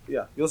absolutely.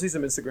 yeah. You'll see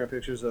some Instagram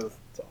pictures of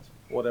That's awesome.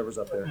 whatever's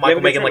up there. Michael You have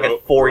a making good like a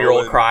trip. 4-year-old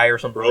Rolling- cry or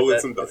something rolling like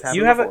that. some dice. It's happened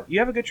You have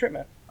before. a good trip,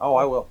 man. Oh,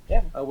 I will.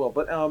 Yeah. I will.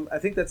 But I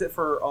think that's it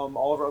for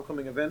all of our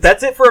upcoming events.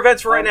 That's it for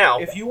events for right now.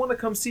 If you want to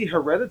come see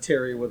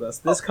Hereditary with us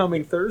this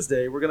coming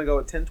Thursday, we're going to go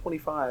at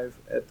 10:25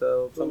 at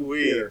some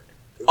Ooh-wee. theater.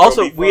 It's gonna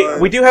Also, be we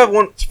fun. do have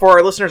one for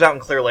our listeners out in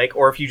Clear Lake,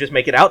 or if you just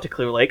make it out to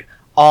Clear Lake,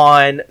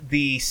 on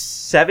the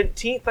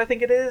 17th, I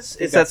think it is.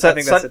 It's I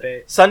think that's the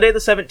date. Sunday the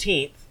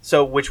 17th,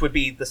 so which would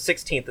be the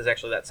 16th is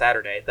actually that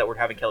Saturday that we're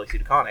having Kelly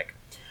Sudaconic.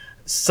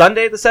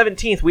 Sunday the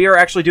 17th, we are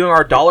actually doing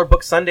our Dollar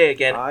Book Sunday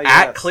again Ah, at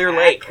yes. Clear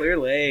Lake. Clear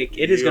Lake.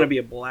 It is Yeah. going to be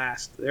a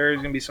blast. There is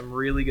going to be some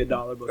really good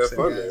dollar books. Have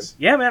there, fun, guys.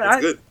 Yeah, man.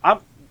 It's good.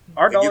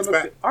 Our It dollar gets book,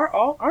 back.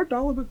 our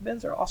dollar book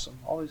bins are awesome.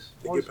 Always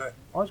They get back.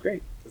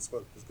 great. It's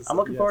fun. It's good I'm stuff.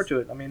 looking Yes. forward to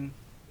it. I mean,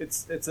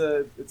 It's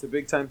a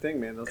big time thing,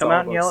 man. Those come dollar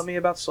out and yell books. at me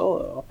about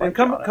Solo. And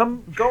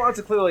come go out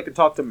to Clear Lake and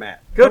talk to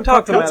Matt. Go Come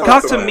talk to Matt. Matt.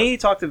 Talk to to Matt. me.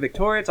 Talk to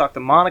Victoria. Talk to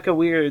Monica.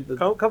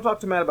 Come talk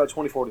to Matt about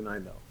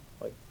 2049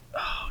 though.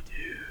 Oh,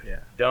 dude. Yeah.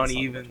 Don't That's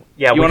even.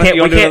 Yeah, You we wanna- can't.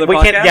 you We wanna do can't. another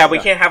We can't. podcast? Yeah, we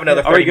can't have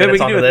another. Are we 30 good? We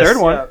minutes can do onto a this.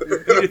 third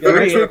one. Yeah,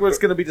 next week it's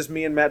going to be just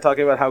me and Matt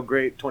talking about how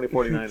great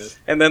 2049 is.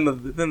 And then the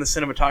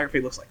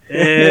cinematography looks like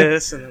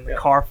this, and then the Yeah.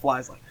 car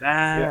flies like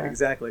that. Yeah,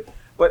 exactly.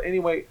 But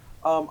anyway,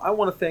 I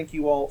want to thank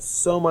you all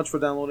so much for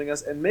downloading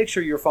us, and make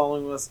sure you're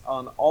following us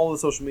on all the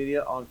social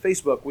media. On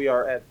Facebook, we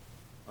are at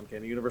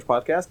Uncanny Universe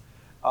Podcast.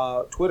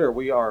 Twitter,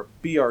 we are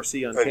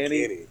BRC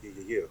Uncanny.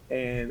 Yeah.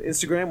 And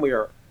Instagram, we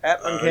are at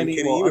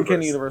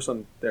Uncanny Universe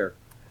on there.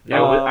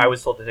 Yeah, I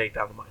was told to take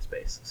down the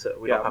MySpace, so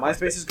we don't have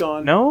MySpace is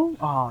gone. No?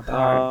 Oh,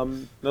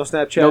 darn. No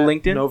Snapchat. No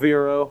LinkedIn? No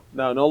Vero.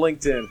 No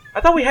LinkedIn. I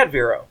thought we had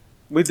Vero.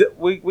 We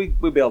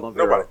bailed on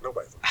Vero.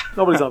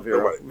 Nobody's on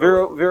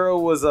Vero. Vero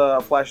was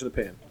a flash in the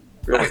pan.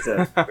 Vero was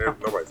dead.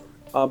 Nobody's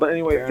on it. But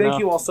anyway, Fair thank enough.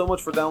 you all so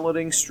much for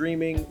downloading,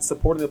 streaming,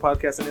 supporting the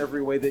podcast in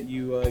every way that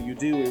you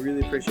do. We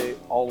really appreciate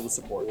all of the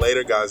support.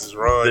 Later, guys. It's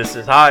Ron. This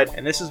is Hyde.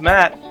 And this is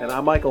Matt. And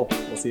I'm Michael.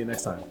 We'll see you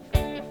next time.